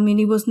later. I mean,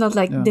 it was not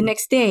like the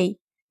next day,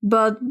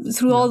 but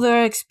through all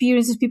the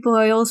experiences, people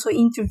I also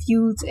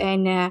interviewed,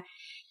 and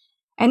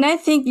I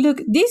think,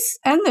 look, this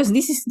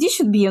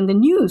should be on the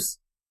news.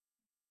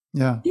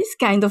 Yeah, this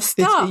kind of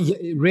stuff.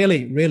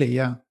 Really,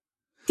 yeah.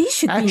 This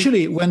should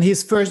actually be. when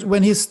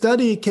his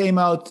study came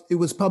out, it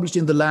was published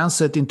in the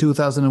Lancet in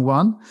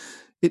 2001.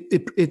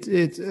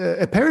 It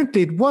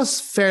apparently it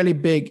was fairly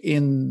big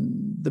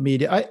in the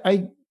media.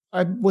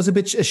 I was a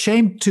bit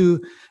ashamed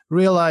to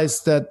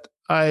realize that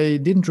I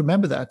didn't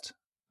remember that.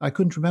 I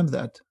couldn't remember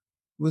that.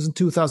 It was in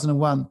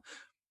 2001.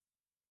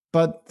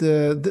 But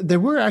there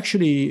were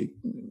actually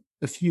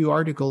a few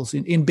articles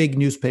in big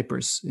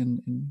newspapers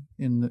in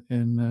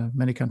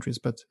many countries.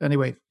 But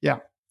anyway, yeah,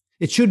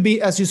 it should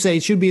be, as you say,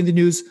 it should be in the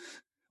news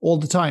all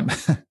the time.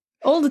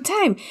 All the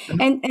time,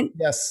 and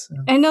yes,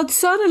 and not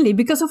suddenly,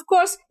 because of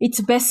course it's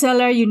a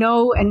bestseller,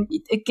 and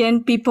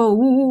again,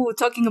 people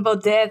talking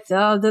about that,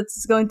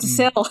 that's going to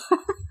sell.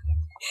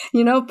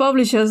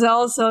 Publishers are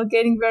also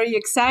getting very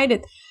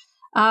excited.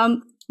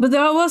 But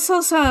there was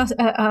also,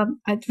 I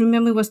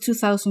remember it was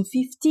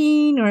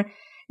 2015, or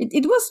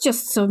it was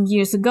just some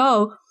years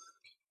ago,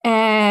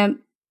 that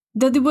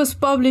it was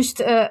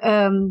published,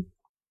 and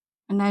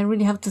I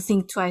really have to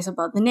think twice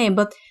about the name,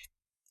 but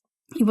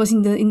it was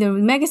in the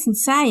magazine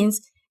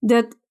Science,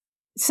 that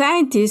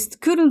scientists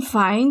couldn't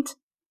find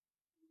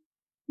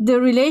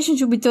the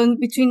relationship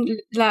between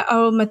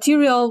our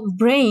material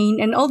brain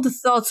and all the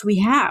thoughts we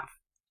have.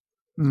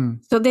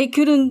 So they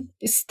couldn't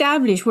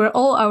establish where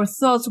all our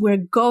thoughts were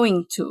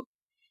going to.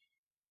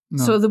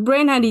 No. So the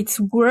brain, and it's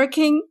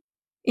working,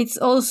 it's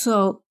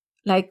also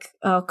like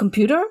a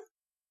computer,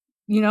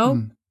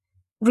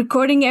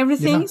 recording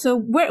everything. Yeah. So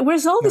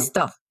where's all this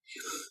stuff?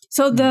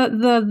 So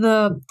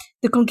the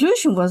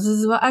conclusion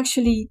was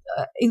actually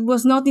it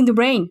was not in the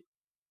brain.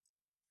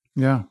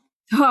 Yeah.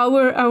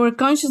 Our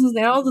consciousness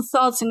and all the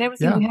thoughts and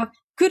everything we have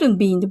couldn't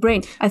be in the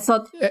brain. I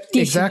thought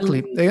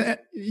exactly.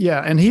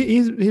 Yeah, and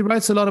he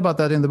writes a lot about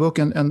that in the book,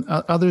 and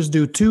others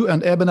do too.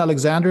 And Eben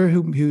Alexander,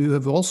 who you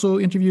have also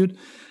interviewed,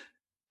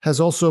 has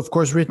also, of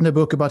course, written a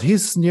book about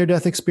his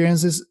near-death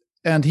experiences.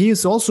 And he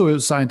is also a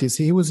scientist.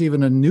 He was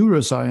even a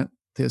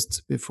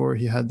neuroscientist before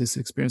he had this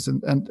experience,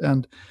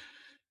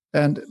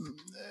 and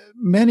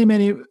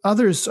many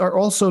others are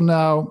also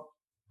now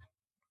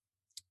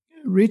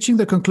reaching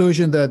the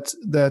conclusion that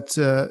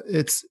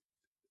it's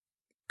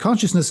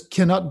consciousness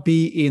cannot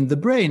be in the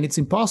brain. It's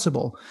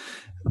impossible.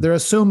 There are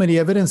so many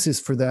evidences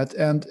for that,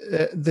 and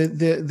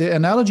the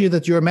analogy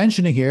that you're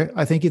mentioning here,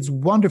 I think it's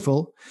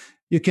wonderful.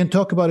 You can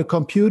talk about a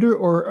computer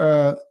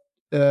or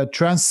a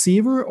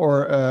transceiver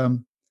or a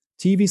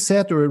TV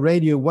set or a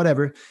radio,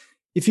 whatever.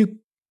 If you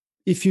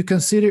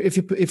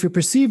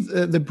perceive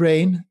the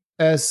brain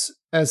as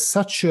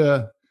such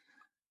a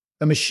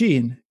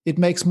machine, it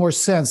makes more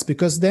sense,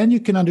 because then you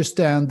can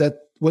understand that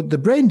what the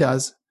brain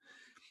does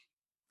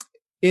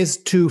is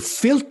to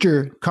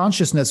filter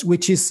consciousness,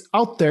 which is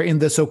out there in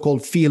the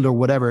so-called field or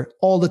whatever,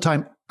 all the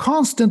time,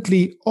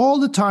 constantly, all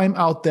the time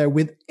out there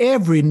with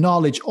every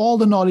knowledge, all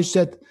the knowledge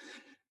that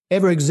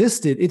ever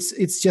existed.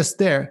 It's just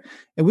there.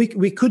 And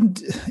we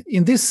couldn't,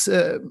 in this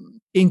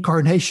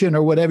incarnation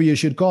or whatever you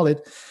should call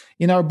it,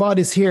 in our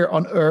bodies here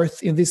on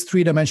Earth, in this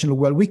three-dimensional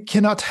world, we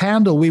cannot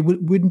handle, we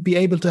wouldn't be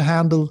able to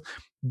handle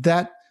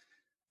that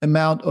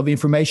amount of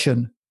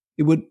information.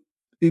 It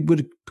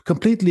would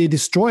completely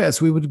destroy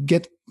us. We would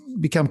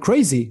become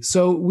crazy.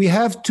 So we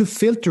have to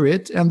filter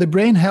it, and the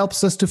brain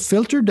helps us to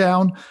filter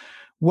down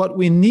what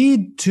we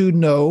need to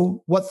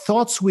know, what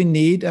thoughts we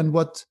need, and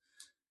what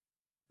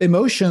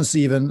emotions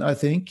even, I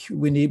think,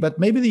 we need. But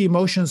maybe the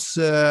emotions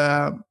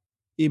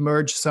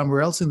emerge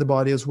somewhere else in the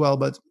body as well.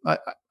 But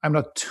I'm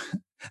not...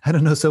 I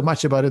don't know so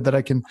much about it that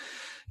I can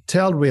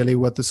tell really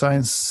what the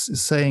science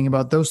is saying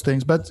about those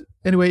things. But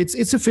anyway,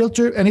 it's a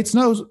filter, and it's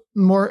no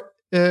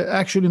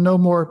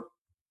more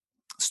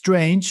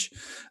strange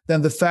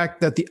than the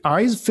fact that the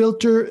eyes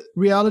filter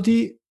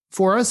reality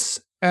for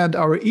us, and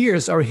our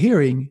ears, our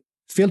hearing,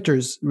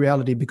 filters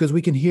reality, because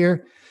we can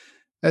hear,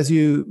 as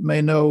you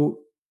may know,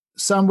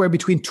 somewhere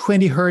between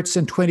 20 hertz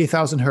and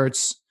 20,000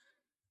 hertz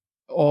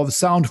of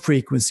sound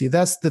frequency.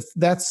 Those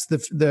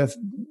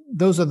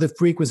are the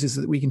frequencies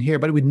that we can hear.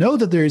 But we know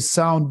that there is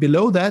sound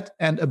below that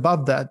and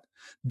above that.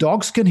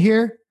 Dogs can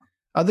hear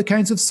other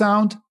kinds of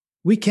sound.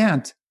 We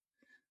can't.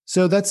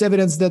 So that's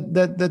evidence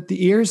that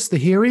the ears, the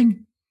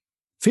hearing,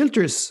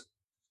 filters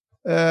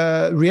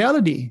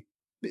reality.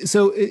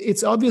 So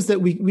it's obvious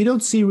that we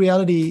don't see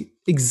reality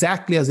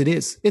exactly as it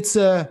is. It's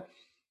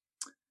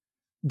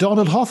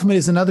Donald Hoffman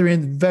is another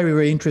very,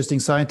 very interesting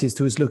scientist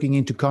who is looking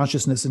into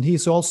consciousness, and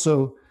he's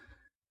also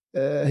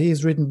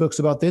he's written books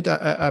about it.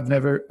 I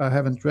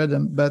haven't read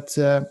them, but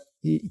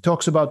he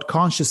talks about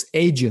conscious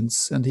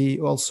agents, and he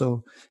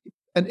also,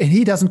 and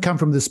he doesn't come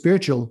from the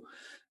spiritual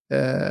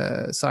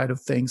side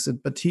of things,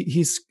 but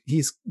he's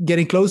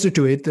getting closer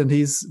to it, and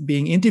he's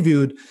being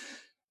interviewed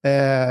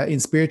in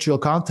spiritual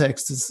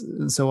contexts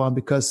and so on,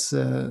 because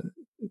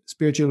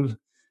spiritual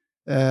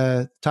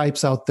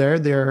types out there,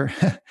 they're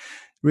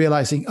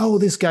realizing, oh,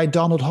 this guy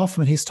Donald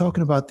Hoffman, he's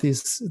talking about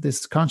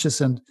this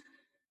conscious and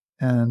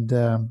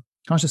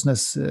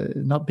consciousness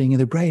not being in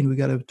the brain. We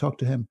got to talk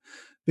to him,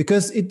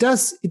 because it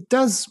does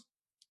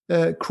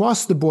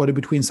cross the border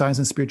between science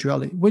and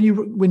spirituality. When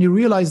you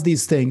realize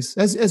these things,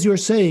 as you're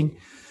saying,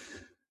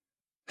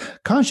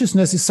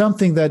 consciousness is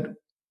something that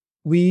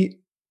we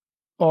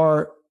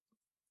are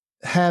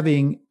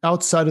having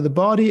outside of the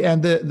body,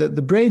 and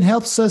the brain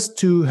helps us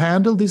to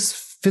handle this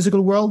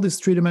physical world, this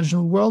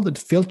three-dimensional world. It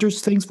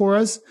filters things for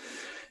us.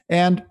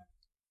 And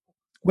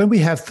when we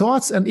have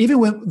thoughts, and even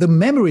when the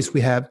memories we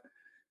have,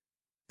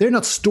 they're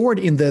not stored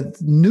in the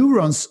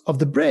neurons of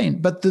the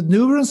brain, but the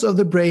neurons of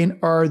the brain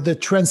are the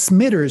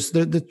transmitters,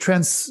 the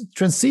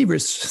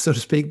transceivers, so to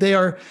speak. They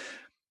are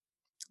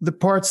the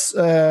parts,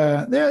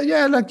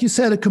 like you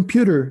said, a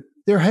computer.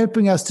 They're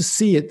helping us to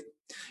see it.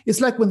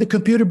 It's like when the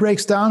computer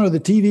breaks down or the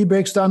TV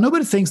breaks down,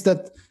 nobody thinks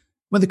that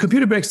when the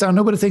computer breaks down,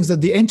 nobody thinks that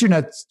the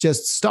internet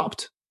just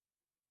stopped.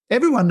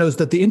 Everyone knows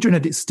that the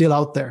internet is still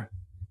out there.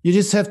 You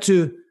just have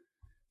to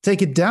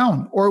take it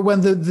down. Or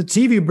when the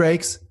TV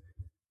breaks,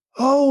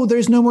 oh,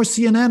 there's no more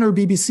CNN or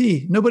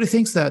BBC. Nobody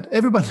thinks that.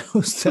 Everyone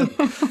knows that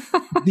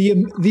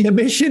the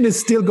emission is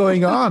still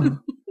going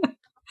on.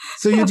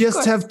 So you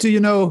just have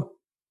to,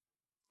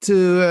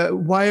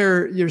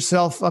 wire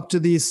yourself up to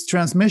these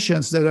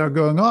transmissions that are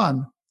going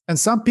on. And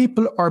some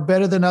people are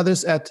better than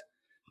others at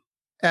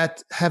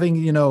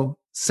having,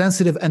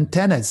 sensitive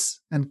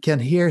antennas and can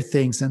hear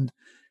things and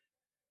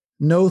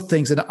know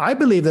things. And I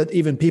believe that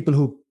even people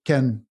who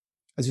can,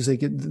 as you say,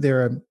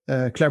 they're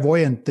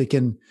clairvoyant, they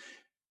can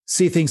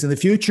see things in the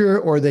future,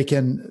 or they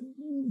can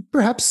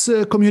perhaps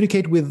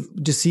communicate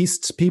with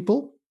deceased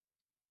people.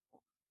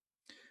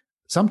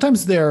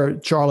 Sometimes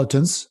they're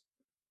charlatans,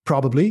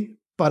 probably,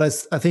 but I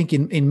think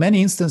in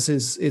many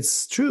instances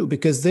it's true,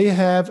 because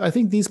I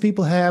think these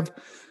people have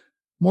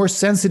more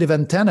sensitive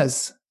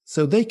antennas,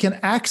 so they can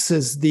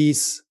access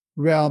these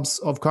realms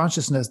of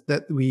consciousness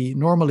that we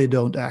normally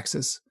don't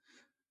access.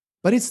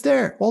 But it's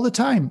there all the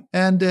time.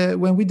 And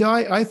when we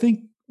die, I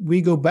think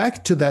we go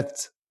back to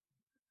that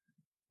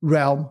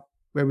realm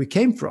where we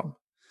came from.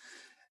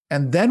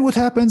 And then what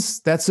happens,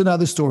 that's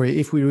another story.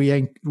 If we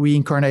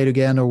reincarnate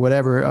again or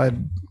whatever,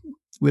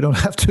 we don't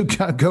have to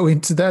go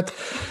into that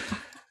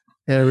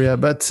area,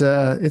 but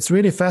it's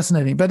really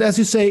fascinating. But as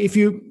you say,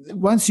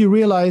 once you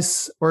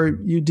realize, or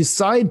you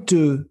decide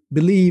to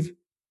believe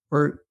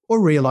or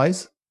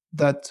realize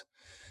that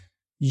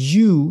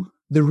you,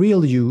 the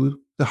real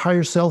you, the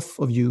higher self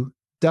of you,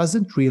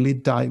 doesn't really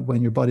die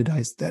when your body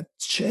dies, that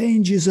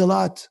changes a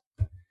lot.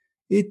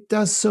 It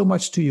does so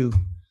much to you.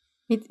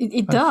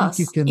 It does.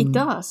 It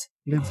does.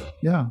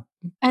 Yeah.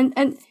 And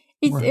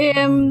it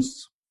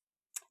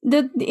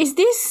is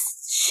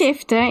this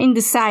shift in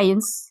the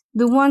science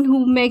the one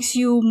who makes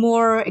you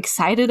more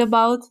excited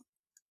about?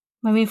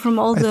 I mean, from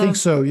all the. I think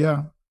so.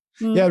 Yeah.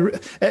 Yeah,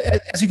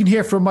 as you can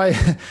hear from my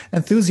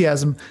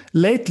enthusiasm,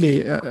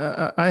 lately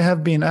I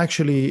have been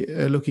actually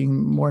looking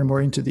more and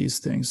more into these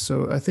things.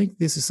 So I think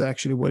this is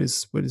actually what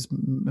is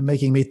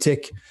making me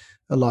tick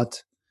a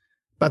lot.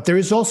 But there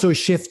is also a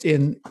shift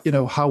in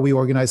how we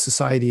organize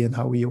society and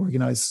how we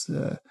organize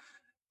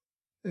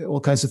all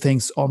kinds of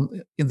things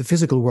in the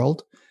physical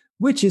world,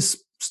 which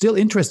is still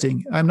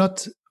interesting. I'm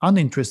not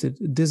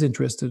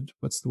disinterested.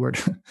 What's the word?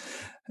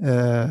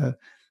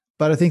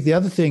 But I think the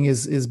other thing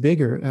is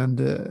bigger and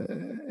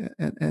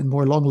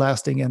more long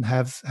lasting, and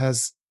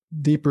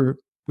will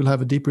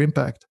have a deeper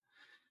impact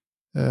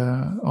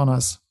on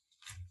us.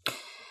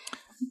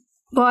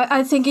 But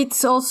I think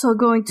it's also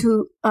going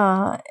to.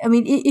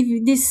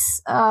 If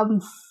this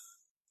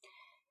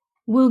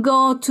will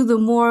go to the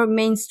more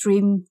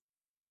mainstream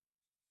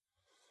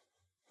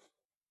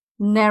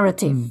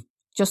narrative,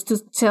 just to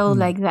tell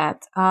like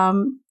that.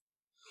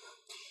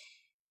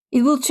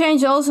 It will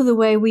change also the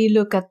way we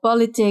look at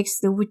politics,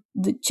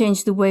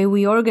 change the way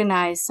we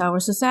organize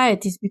our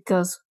societies,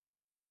 because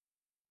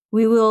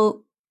we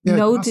will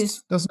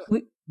notice. Of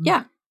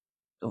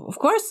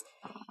course.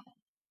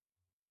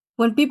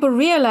 When people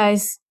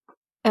realize,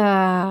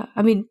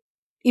 if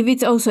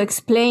it's also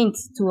explained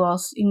to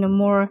us in a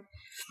more,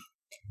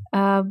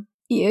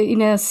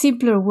 in a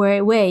simpler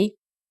way,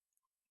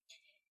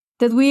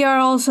 that we are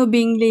also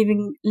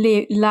living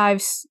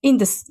lives in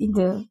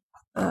the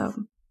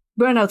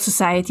burnout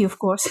society, of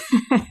course.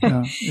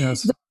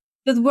 Yes.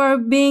 That were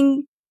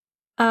being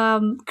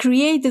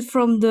created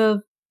from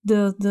the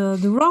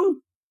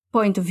wrong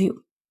point of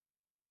view.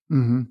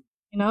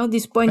 Mm-hmm.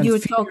 This point and you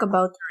talk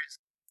about.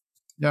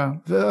 Yeah,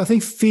 I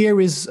think fear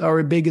is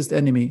our biggest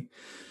enemy.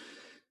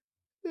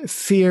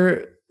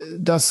 Fear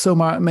does so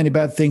many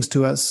bad things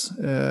to us.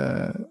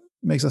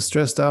 Makes us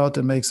stressed out,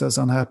 and makes us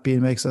unhappy,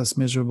 and makes us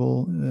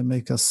miserable,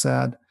 makes us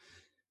sad.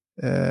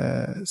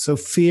 So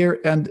fear,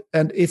 and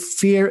if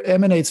fear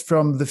emanates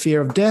from the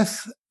fear of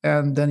death,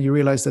 and then you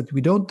realize that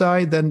we don't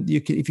die, then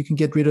if you can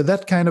get rid of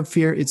that kind of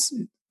fear,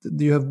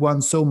 you have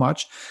won so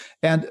much.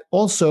 And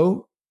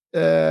also,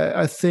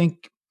 I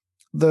think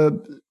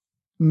the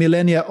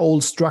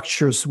millennia-old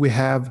structures we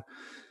have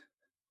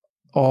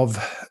of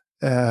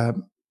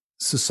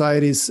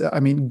societies,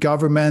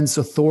 governments,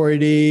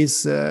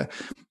 authorities,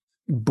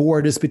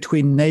 borders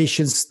between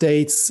nation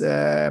states,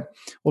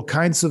 all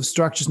kinds of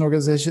structures and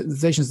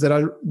organizations that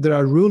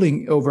are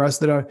ruling over us,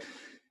 that are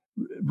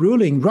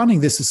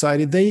running this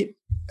society,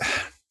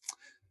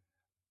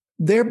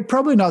 they're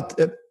probably not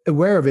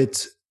aware of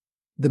it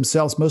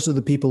themselves. Most of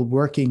the people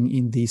working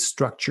in these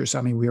structures,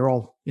 we are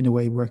all in a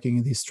way working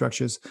in these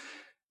structures,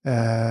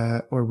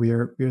 or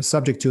we're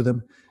subject to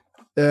them.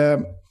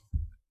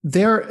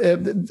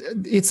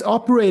 It's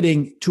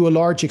operating to a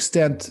large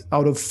extent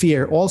out of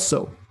fear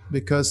also,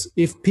 because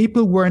if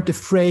people weren't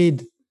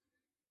afraid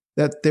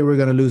that they were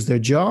going to lose their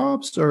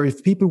jobs, or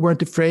if people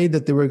weren't afraid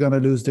that they were going to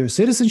lose their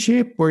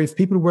citizenship, or if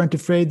people weren't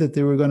afraid that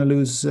they were going to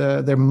lose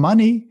their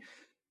money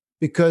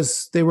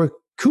because they were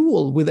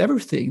cool with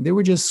everything, they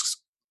were just,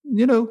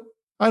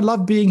 I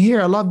love being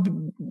here, I love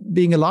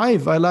being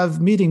alive, I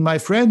love meeting my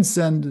friends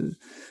and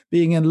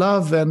being in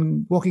love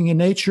and walking in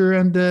nature,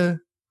 and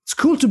it's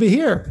cool to be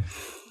here.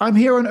 I'm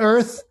here on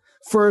Earth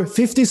for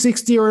 50,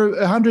 60, or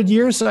 100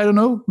 years, I don't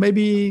know,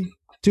 maybe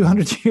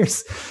 200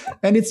 years,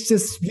 and it's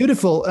just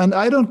beautiful. And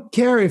I don't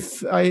care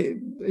if what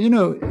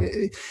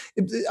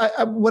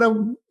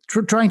I'm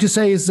trying to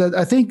say is that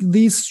I think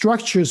these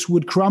structures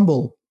would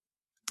crumble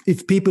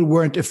if people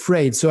weren't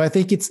afraid. So I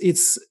think it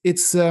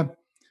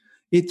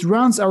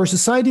runs, our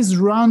societies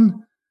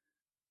run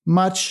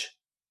much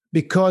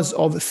because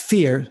of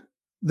fear.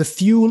 The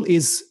fuel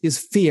is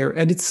fear,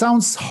 and it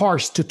sounds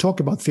harsh to talk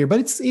about fear,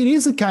 but it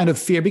is a kind of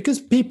fear, because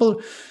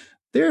people,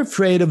 they're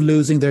afraid of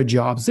losing their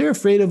jobs, they're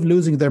afraid of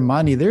losing their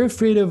money, they're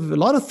afraid of a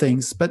lot of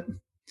things. But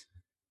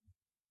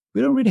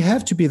we don't really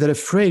have to be that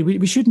afraid.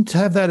 We shouldn't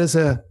have that as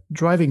a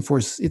driving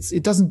force.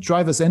 It doesn't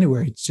drive us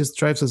anywhere. It just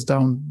drives us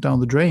down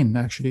the drain,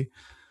 actually.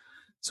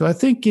 So I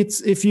think it's,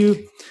 if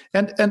you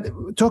and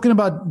talking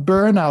about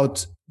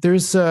burnout,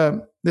 there's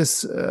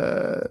this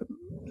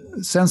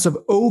sense of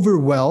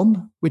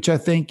overwhelm, which I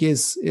think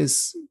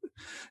is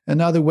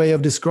another way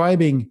of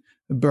describing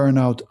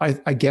burnout.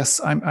 I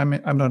guess I'm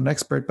not an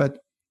expert, but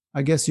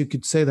I guess you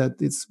could say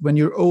that it's when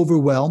you're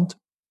overwhelmed.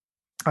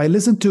 I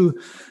listened to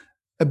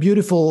a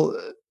beautiful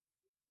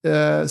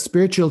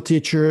spiritual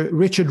teacher,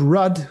 Richard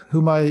Rudd,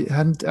 whom I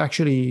hadn't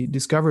actually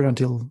discovered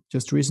until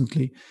just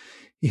recently.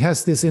 He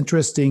has this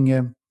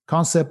interesting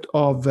concept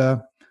of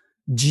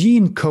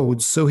gene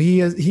codes. So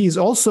he is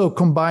also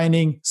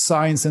combining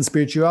science and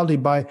spirituality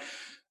by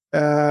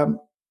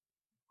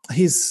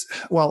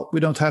we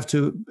don't have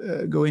to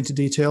go into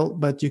detail,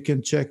 but you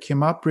can check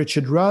him up,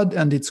 Richard Rudd,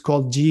 and it's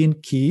called Gene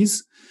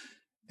Keys.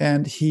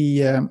 And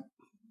his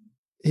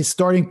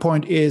starting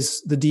point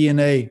is the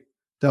DNA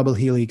double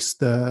helix,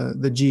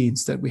 the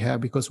genes that we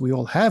have, because we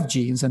all have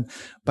genes.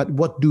 But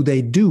what do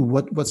they do?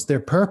 What's their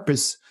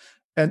purpose?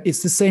 And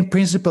it's the same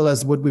principle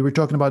as what we were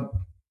talking about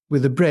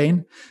with the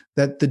brain,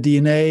 that the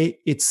DNA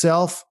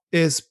itself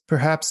is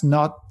perhaps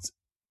not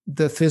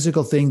the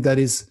physical thing that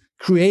is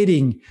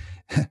creating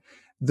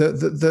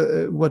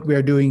the what we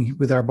are doing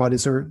with our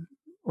bodies, or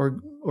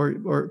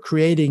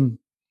creating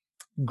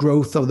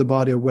growth of the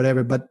body or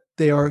whatever, but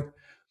they are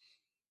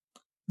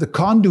the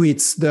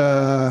conduits,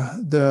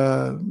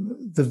 the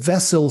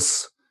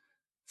vessels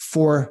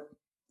for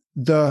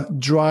the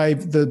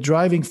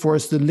driving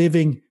force, the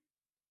living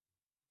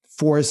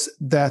force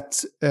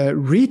that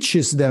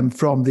reaches them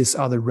from this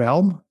other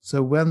realm.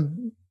 So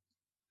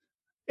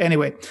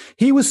anyway,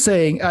 he was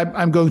saying,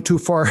 I'm going too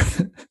far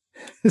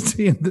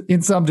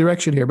in some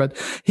direction here, but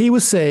he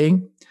was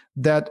saying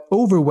that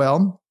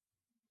overwhelm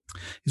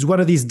is one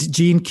of these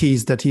gene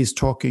keys that he's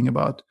talking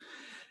about.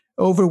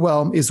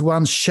 Overwhelm is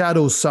one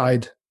shadow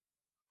side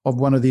of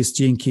one of these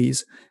gene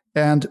keys.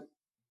 And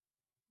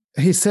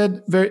he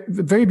said very,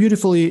 very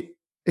beautifully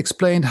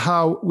explained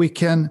how we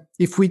can,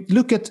 if we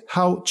look at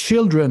how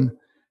children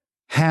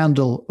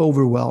handle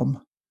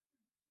overwhelm,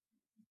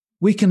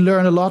 we can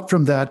learn a lot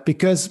from that,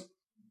 because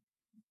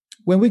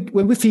when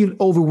we feel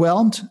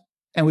overwhelmed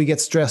and we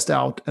get stressed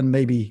out, and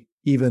maybe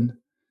even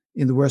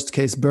in the worst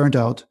case burnt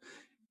out,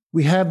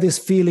 we have this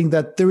feeling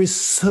that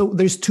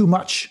there's too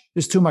much,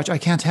 I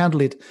can't handle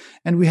it.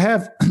 And we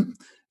have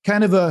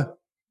kind of a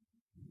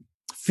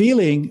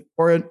feeling,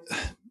 a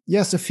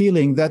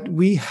feeling that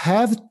we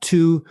have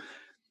to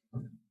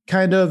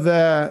kind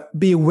of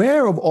be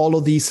aware of all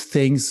of these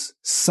things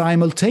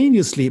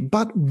simultaneously.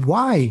 But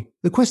why?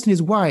 The question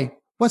is why?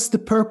 What's the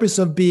purpose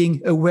of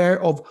being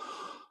aware of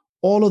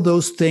all of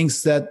those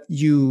things that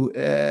you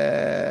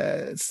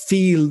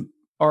feel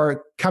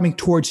are coming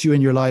towards you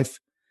in your life?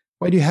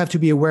 Why do you have to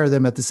be aware of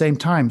them at the same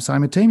time,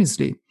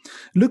 simultaneously?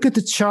 Look at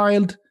the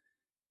child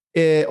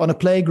on a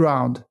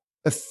playground,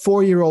 a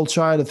 4-year-old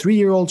child, a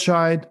 3-year-old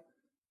child,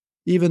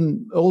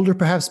 even older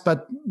perhaps,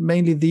 but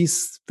mainly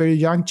these very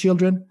young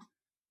children.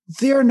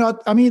 they're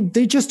not, I mean,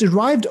 they just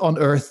arrived on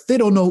Earth. They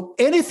don't know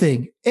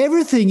anything.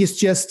 Everything is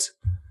just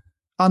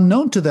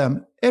unknown to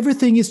them.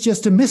 Everything is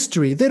just a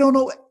mystery. They don't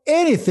know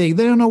anything.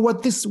 They don't know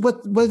what is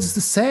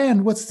the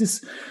sand? What's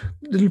this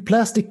little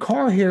plastic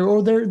car here?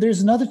 Or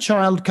there's another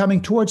child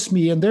coming towards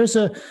me, and there's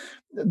a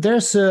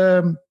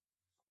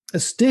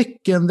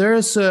stick, and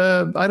there's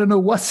I don't know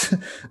what,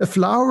 a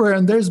flower,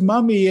 and there's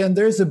mommy, and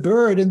there's a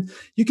bird, and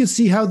you can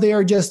see how they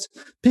are just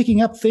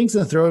picking up things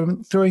and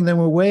throwing them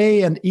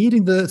away and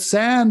eating the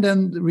sand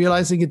and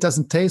realizing it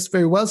doesn't taste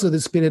very well, so they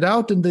spit it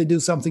out and they do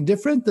something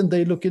different, and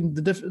they look in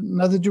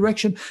another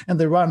direction, and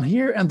they run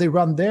here and they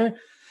run there.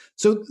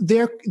 So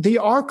they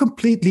are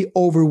completely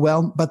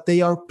overwhelmed, but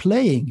they are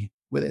playing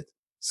with it.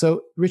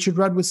 So Richard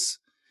Rudd was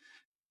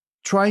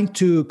trying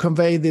to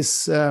convey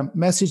this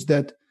message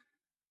that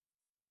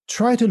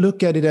try to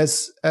look at it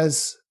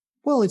as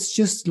well, it's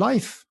just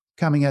life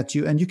coming at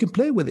you, and you can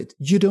play with it.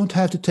 You don't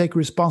have to take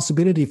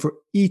responsibility for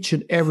each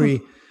and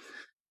every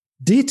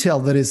detail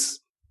that is,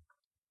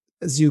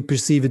 as you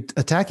perceive it,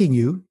 attacking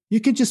you.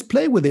 You can just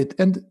play with it.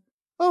 And,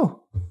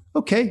 oh,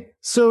 okay,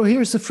 so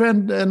here's a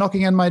friend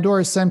knocking on my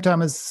door same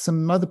time as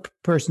some other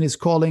person is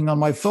calling on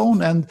my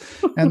phone, and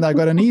I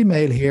got an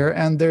email here,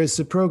 and there's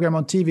a program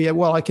on TV.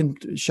 Well, I can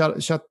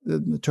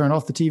turn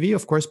off the TV,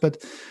 of course,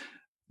 but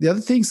the other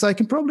things I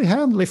can probably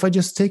handle if I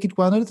just take it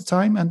one at a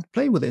time and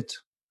play with it.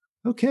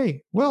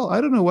 Okay, well,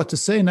 I don't know what to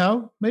say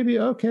now. Maybe,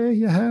 okay,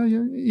 yeah,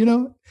 you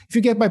know, if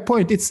you get my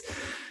point, it's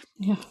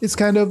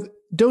kind of,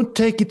 don't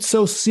take it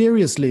so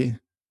seriously.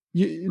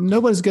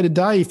 Nobody's going to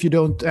die if you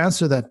don't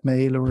answer that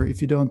mail, or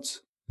if you don't,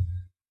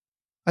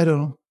 I don't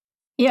know.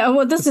 Yeah,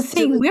 well, that's the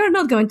thing. We are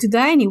not going to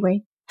die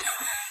anyway.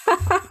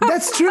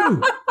 That's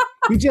true.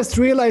 We just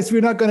realized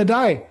we're not going to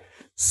die.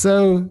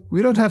 So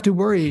we don't have to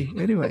worry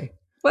anyway.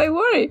 Why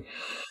worry?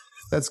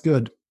 That's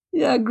good.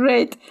 Yeah,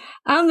 great.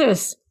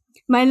 Anders,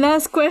 my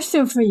last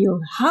question for you.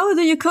 How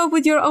do you cope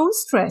with your own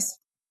stress?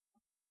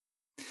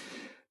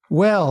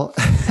 Well,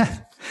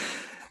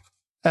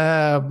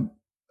 I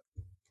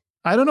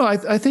don't know.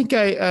 I think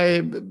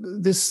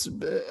this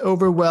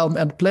overwhelm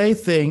and play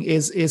thing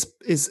is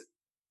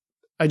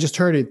I just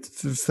heard it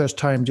for the first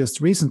time just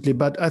recently,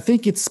 but I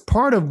think it's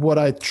part of what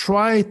I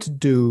try to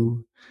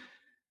do,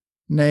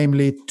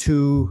 namely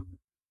to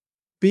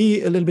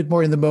be a little bit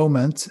more in the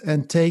moment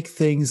and take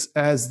things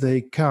as they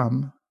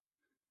come.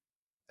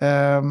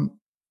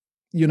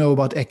 You know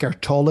about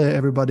Eckhart Tolle,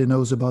 everybody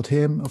knows about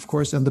him, of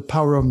course, and The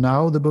Power of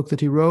Now, the book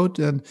that he wrote.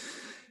 And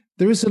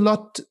there is a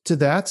lot to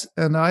that.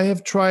 And I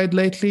have tried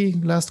lately,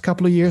 last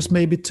couple of years,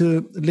 maybe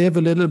to live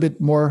a little bit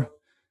more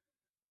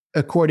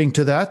according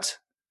to that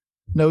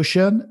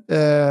notion,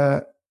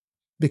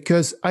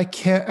 because I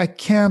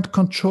can't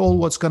control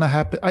what's going to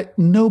happen.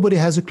 Nobody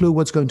has a clue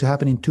what's going to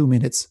happen in 2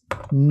 minutes.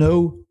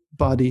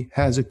 Nobody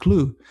has a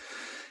clue.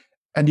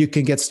 And you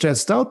can get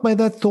stressed out by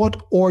that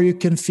thought, or you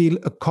can feel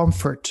a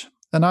comfort.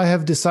 And I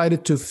have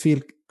decided to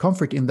feel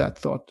comfort in that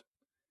thought.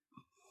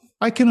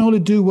 I can only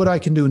do what I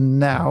can do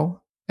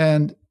now.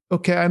 And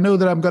okay, I know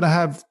that I'm going to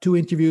have 2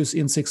 interviews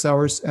in 6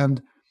 hours,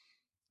 and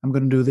I'm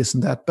going to do this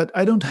and that. But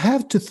I don't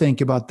have to think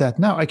about that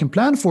now. I can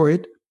plan for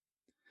it.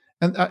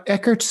 And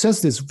Eckhart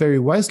says this very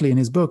wisely in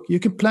his book. You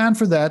can plan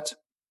for that.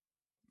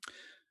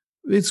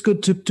 It's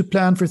good to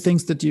plan for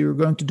things that you're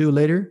going to do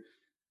later.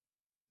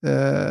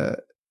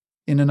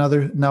 In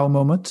another now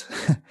moment.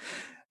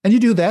 And you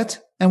do that.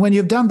 And when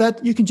you've done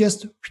that, you can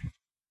just,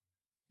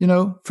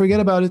 forget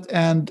about it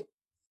and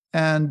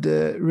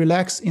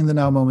relax in the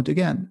now moment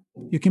again.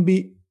 You can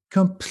be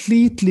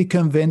completely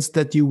convinced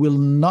that you will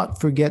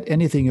not forget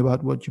anything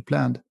about what you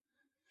planned.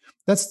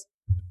 That's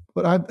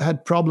what I've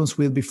had problems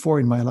with before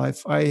in my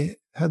life. I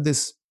had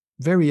this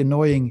very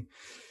annoying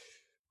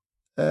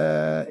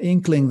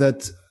inkling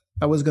that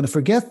I was going to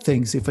forget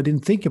things if I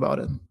didn't think about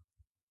it.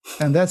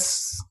 And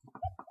that's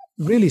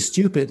really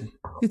stupid.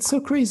 It's so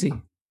crazy.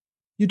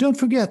 You don't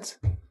forget.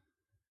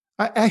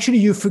 Actually,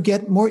 you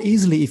forget more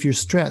easily if you're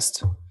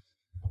stressed.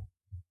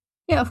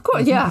 Yeah, of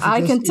course. Yeah,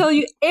 I can tell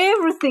you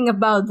everything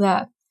about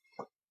that.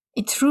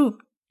 It's true.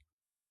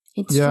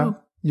 It's true.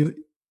 You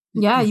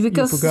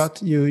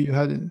forgot. You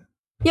had.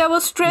 Yeah,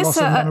 well, stress. Loss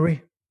of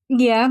memory.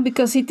 Yeah,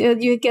 because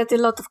you get a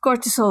lot of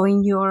cortisol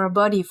in your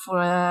body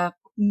for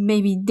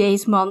maybe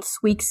days, months,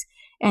 weeks,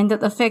 and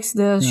that affects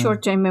the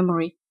short-term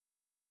memory.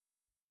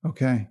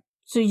 Okay.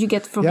 So you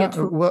get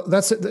forgetful. Yeah, well,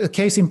 that's a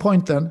case in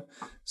point then.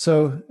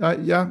 So,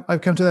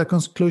 I've come to that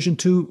conclusion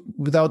too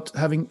without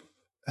having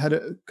had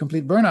a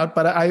complete burnout.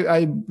 But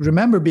I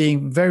remember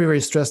being very,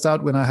 very stressed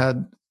out when I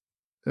had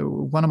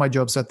one of my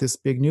jobs at this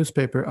big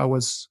newspaper. I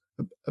was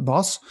a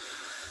boss,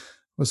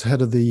 was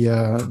head of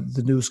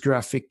the news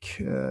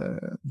graphic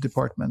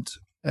department.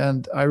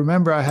 And I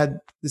remember I had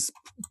this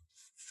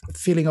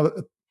feeling of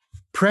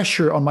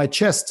pressure on my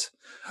chest.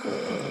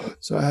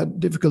 So I had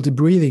difficulty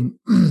breathing,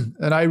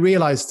 and I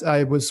realized,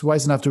 I was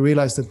wise enough to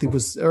realize that it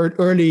was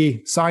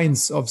early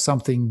signs of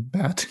something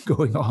bad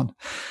going on.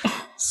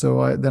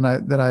 So then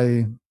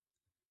I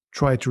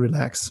try to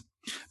relax,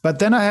 but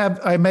then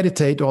I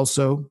meditate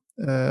also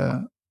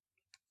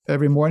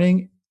every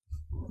morning,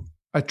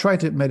 I try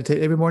to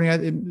meditate every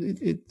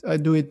morning. I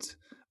do it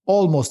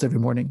almost every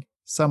morning.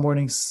 Some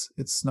mornings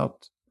it's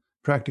not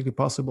practically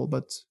possible,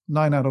 but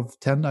 9 out of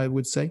 10, I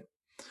would say.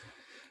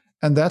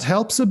 And that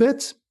helps a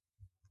bit,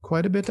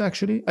 quite a bit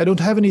actually. I don't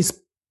have any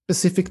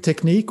specific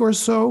technique or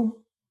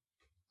so.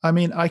 I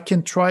mean, I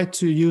can try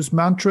to use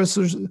mantras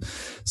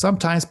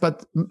sometimes,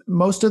 but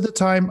most of the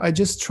time I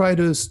just try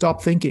to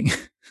stop thinking.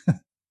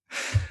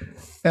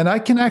 And I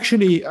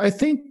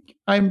think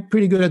I'm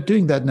pretty good at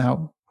doing that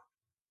now.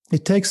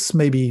 It takes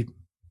maybe,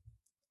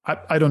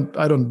 I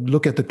don't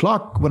look at the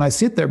clock when I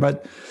sit there,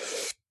 but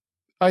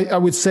I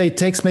would say it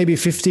takes maybe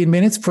 15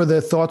 minutes for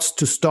the thoughts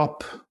to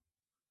stop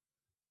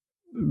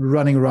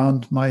running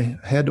around my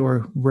head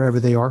or wherever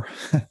they are,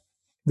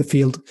 the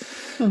field.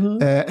 Mm-hmm.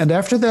 And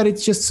after that, it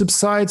just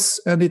subsides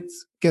and it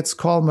gets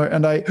calmer,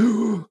 and I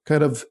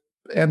kind of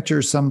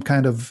enter some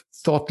kind of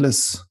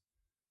thoughtless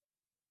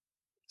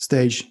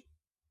stage.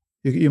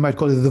 You might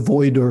call it the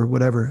void or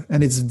whatever.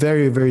 And it's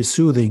very, very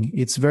soothing.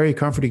 It's very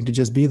comforting to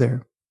just be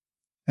there.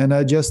 And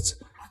I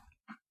just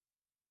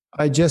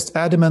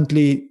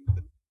adamantly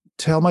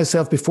tell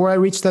myself before I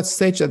reach that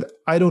stage that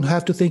I don't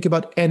have to think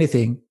about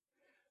anything.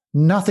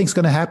 Nothing's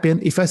going to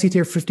happen. If I sit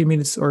here 50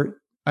 minutes, or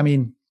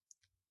in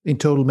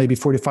total, maybe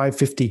 45,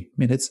 50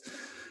 minutes,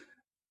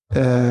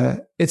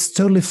 it's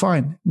totally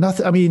fine.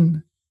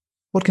 Nothing.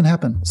 What can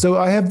happen? So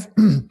I have,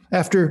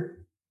 after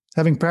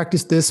having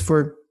practiced this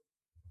for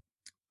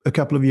a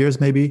couple of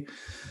years, maybe,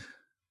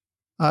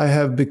 I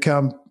have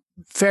become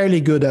fairly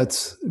good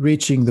at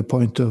reaching the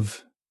point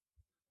of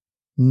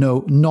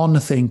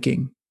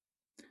non-thinking.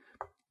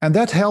 And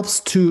that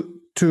helps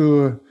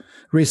to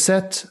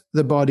reset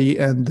the body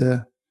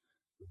and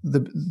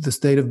the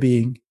state of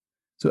being.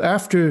 So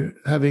after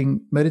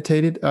having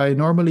meditated, I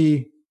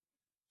normally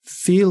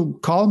feel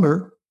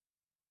calmer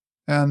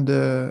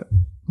and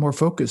more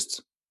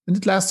focused. And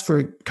it lasts for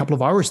a couple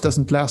of hours,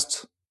 doesn't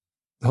last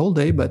the whole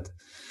day, but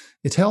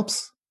it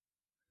helps.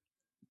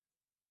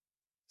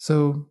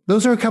 So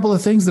those are a couple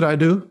of things that I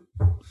do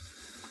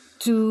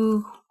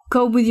to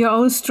cope with your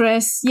own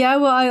stress. Yeah,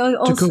 well, I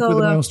also to cope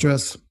with my own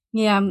stress.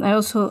 Yeah, I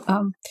also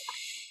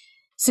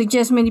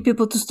suggest many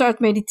people to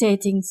start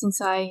meditating, since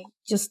I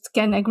just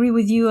can agree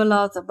with you a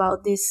lot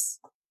about this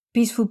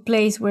peaceful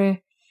place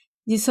where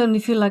you suddenly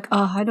feel like,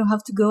 I don't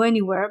have to go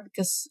anywhere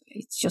because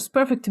it's just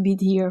perfect to be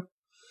here.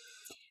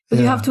 But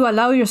you have to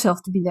allow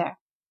yourself to be there.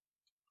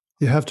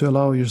 You have to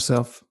allow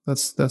yourself.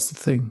 That's the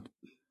thing.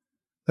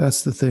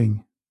 That's the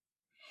thing.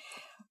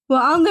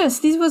 Well, Anders,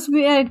 this was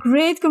a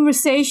great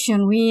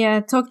conversation. We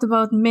talked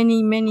about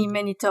many, many,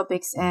 many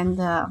topics,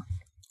 and I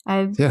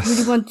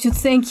really want to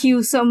thank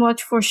you so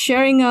much for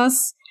sharing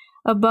us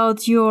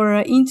about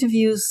your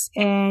interviews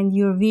and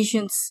your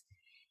visions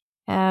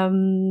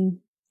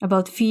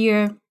about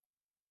fear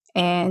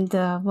and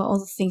all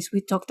the things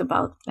we talked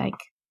about, like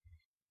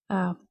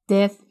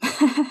death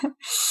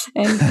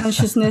and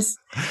consciousness.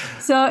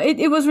 So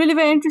it was really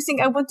very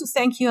interesting. I want to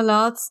thank you a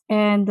lot,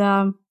 and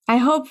I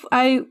hope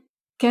I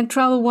can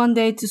travel one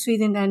day to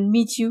Sweden and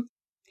meet you.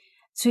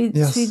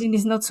 Sweden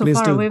is not so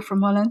far away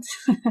from Holland.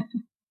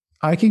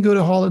 I can go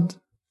to Holland.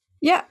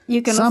 Yeah,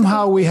 you can.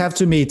 Somehow we have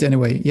to meet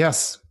anyway.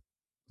 Yes.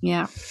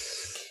 Yeah.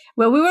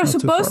 Well, we were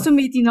supposed to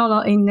meet in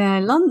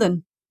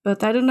London,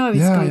 but I don't know if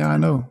it's going to. I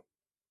know.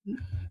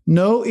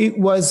 No, it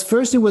was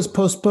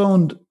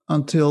postponed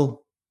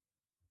until,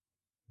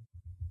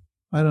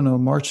 I don't know,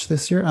 March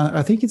this year.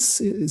 I think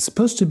it's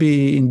supposed to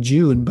be in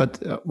June,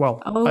 but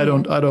I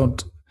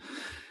don't.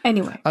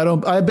 Anyway,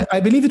 I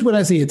believe it when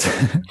I see it.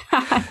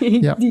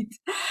 Indeed.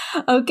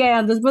 Okay,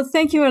 Anders, but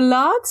thank you a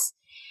lot.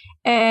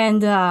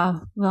 And, I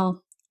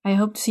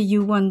hope to see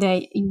you one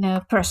day in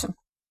person.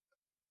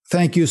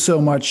 Thank you so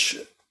much,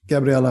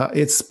 Gabriella.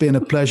 It's been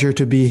a pleasure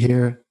to be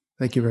here.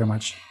 Thank you very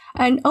much.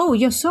 And,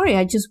 sorry,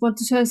 I just want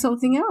to say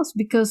something else,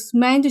 because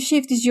Mind the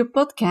Shift is your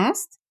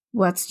podcast.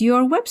 What's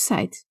your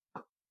website?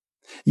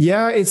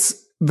 Yeah, it's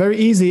very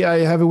easy.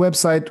 I have a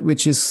website,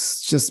 which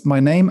is just my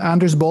name,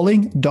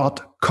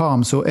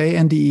 andersbolling.com. So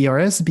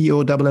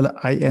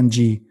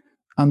ANDERSBOLLING,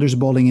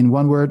 Andersbolling in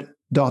one word,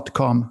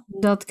 .com.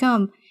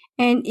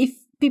 And if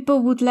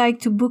people would like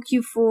to book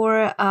you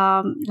for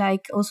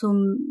also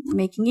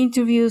making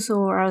interviews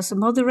or as a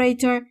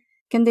moderator,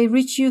 can they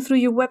reach you through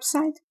your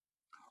website?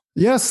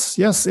 Yes,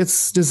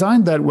 it's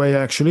designed that way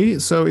actually.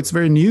 So it's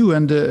very new,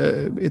 and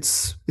it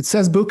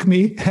says book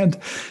me,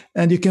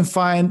 and you can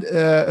find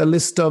a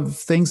list of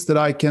things that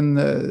I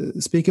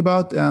can speak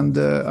about, and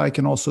I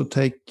can also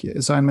take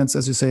assignments,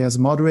 as you say, as a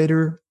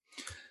moderator,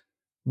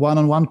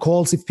 one-on-one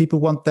calls if people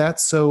want that.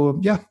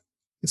 So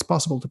it's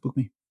possible to book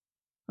me.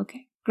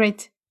 Okay,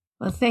 great.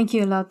 Well, thank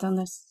you a lot,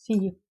 Anders. See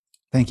you.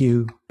 Thank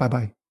you.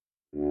 Bye-bye.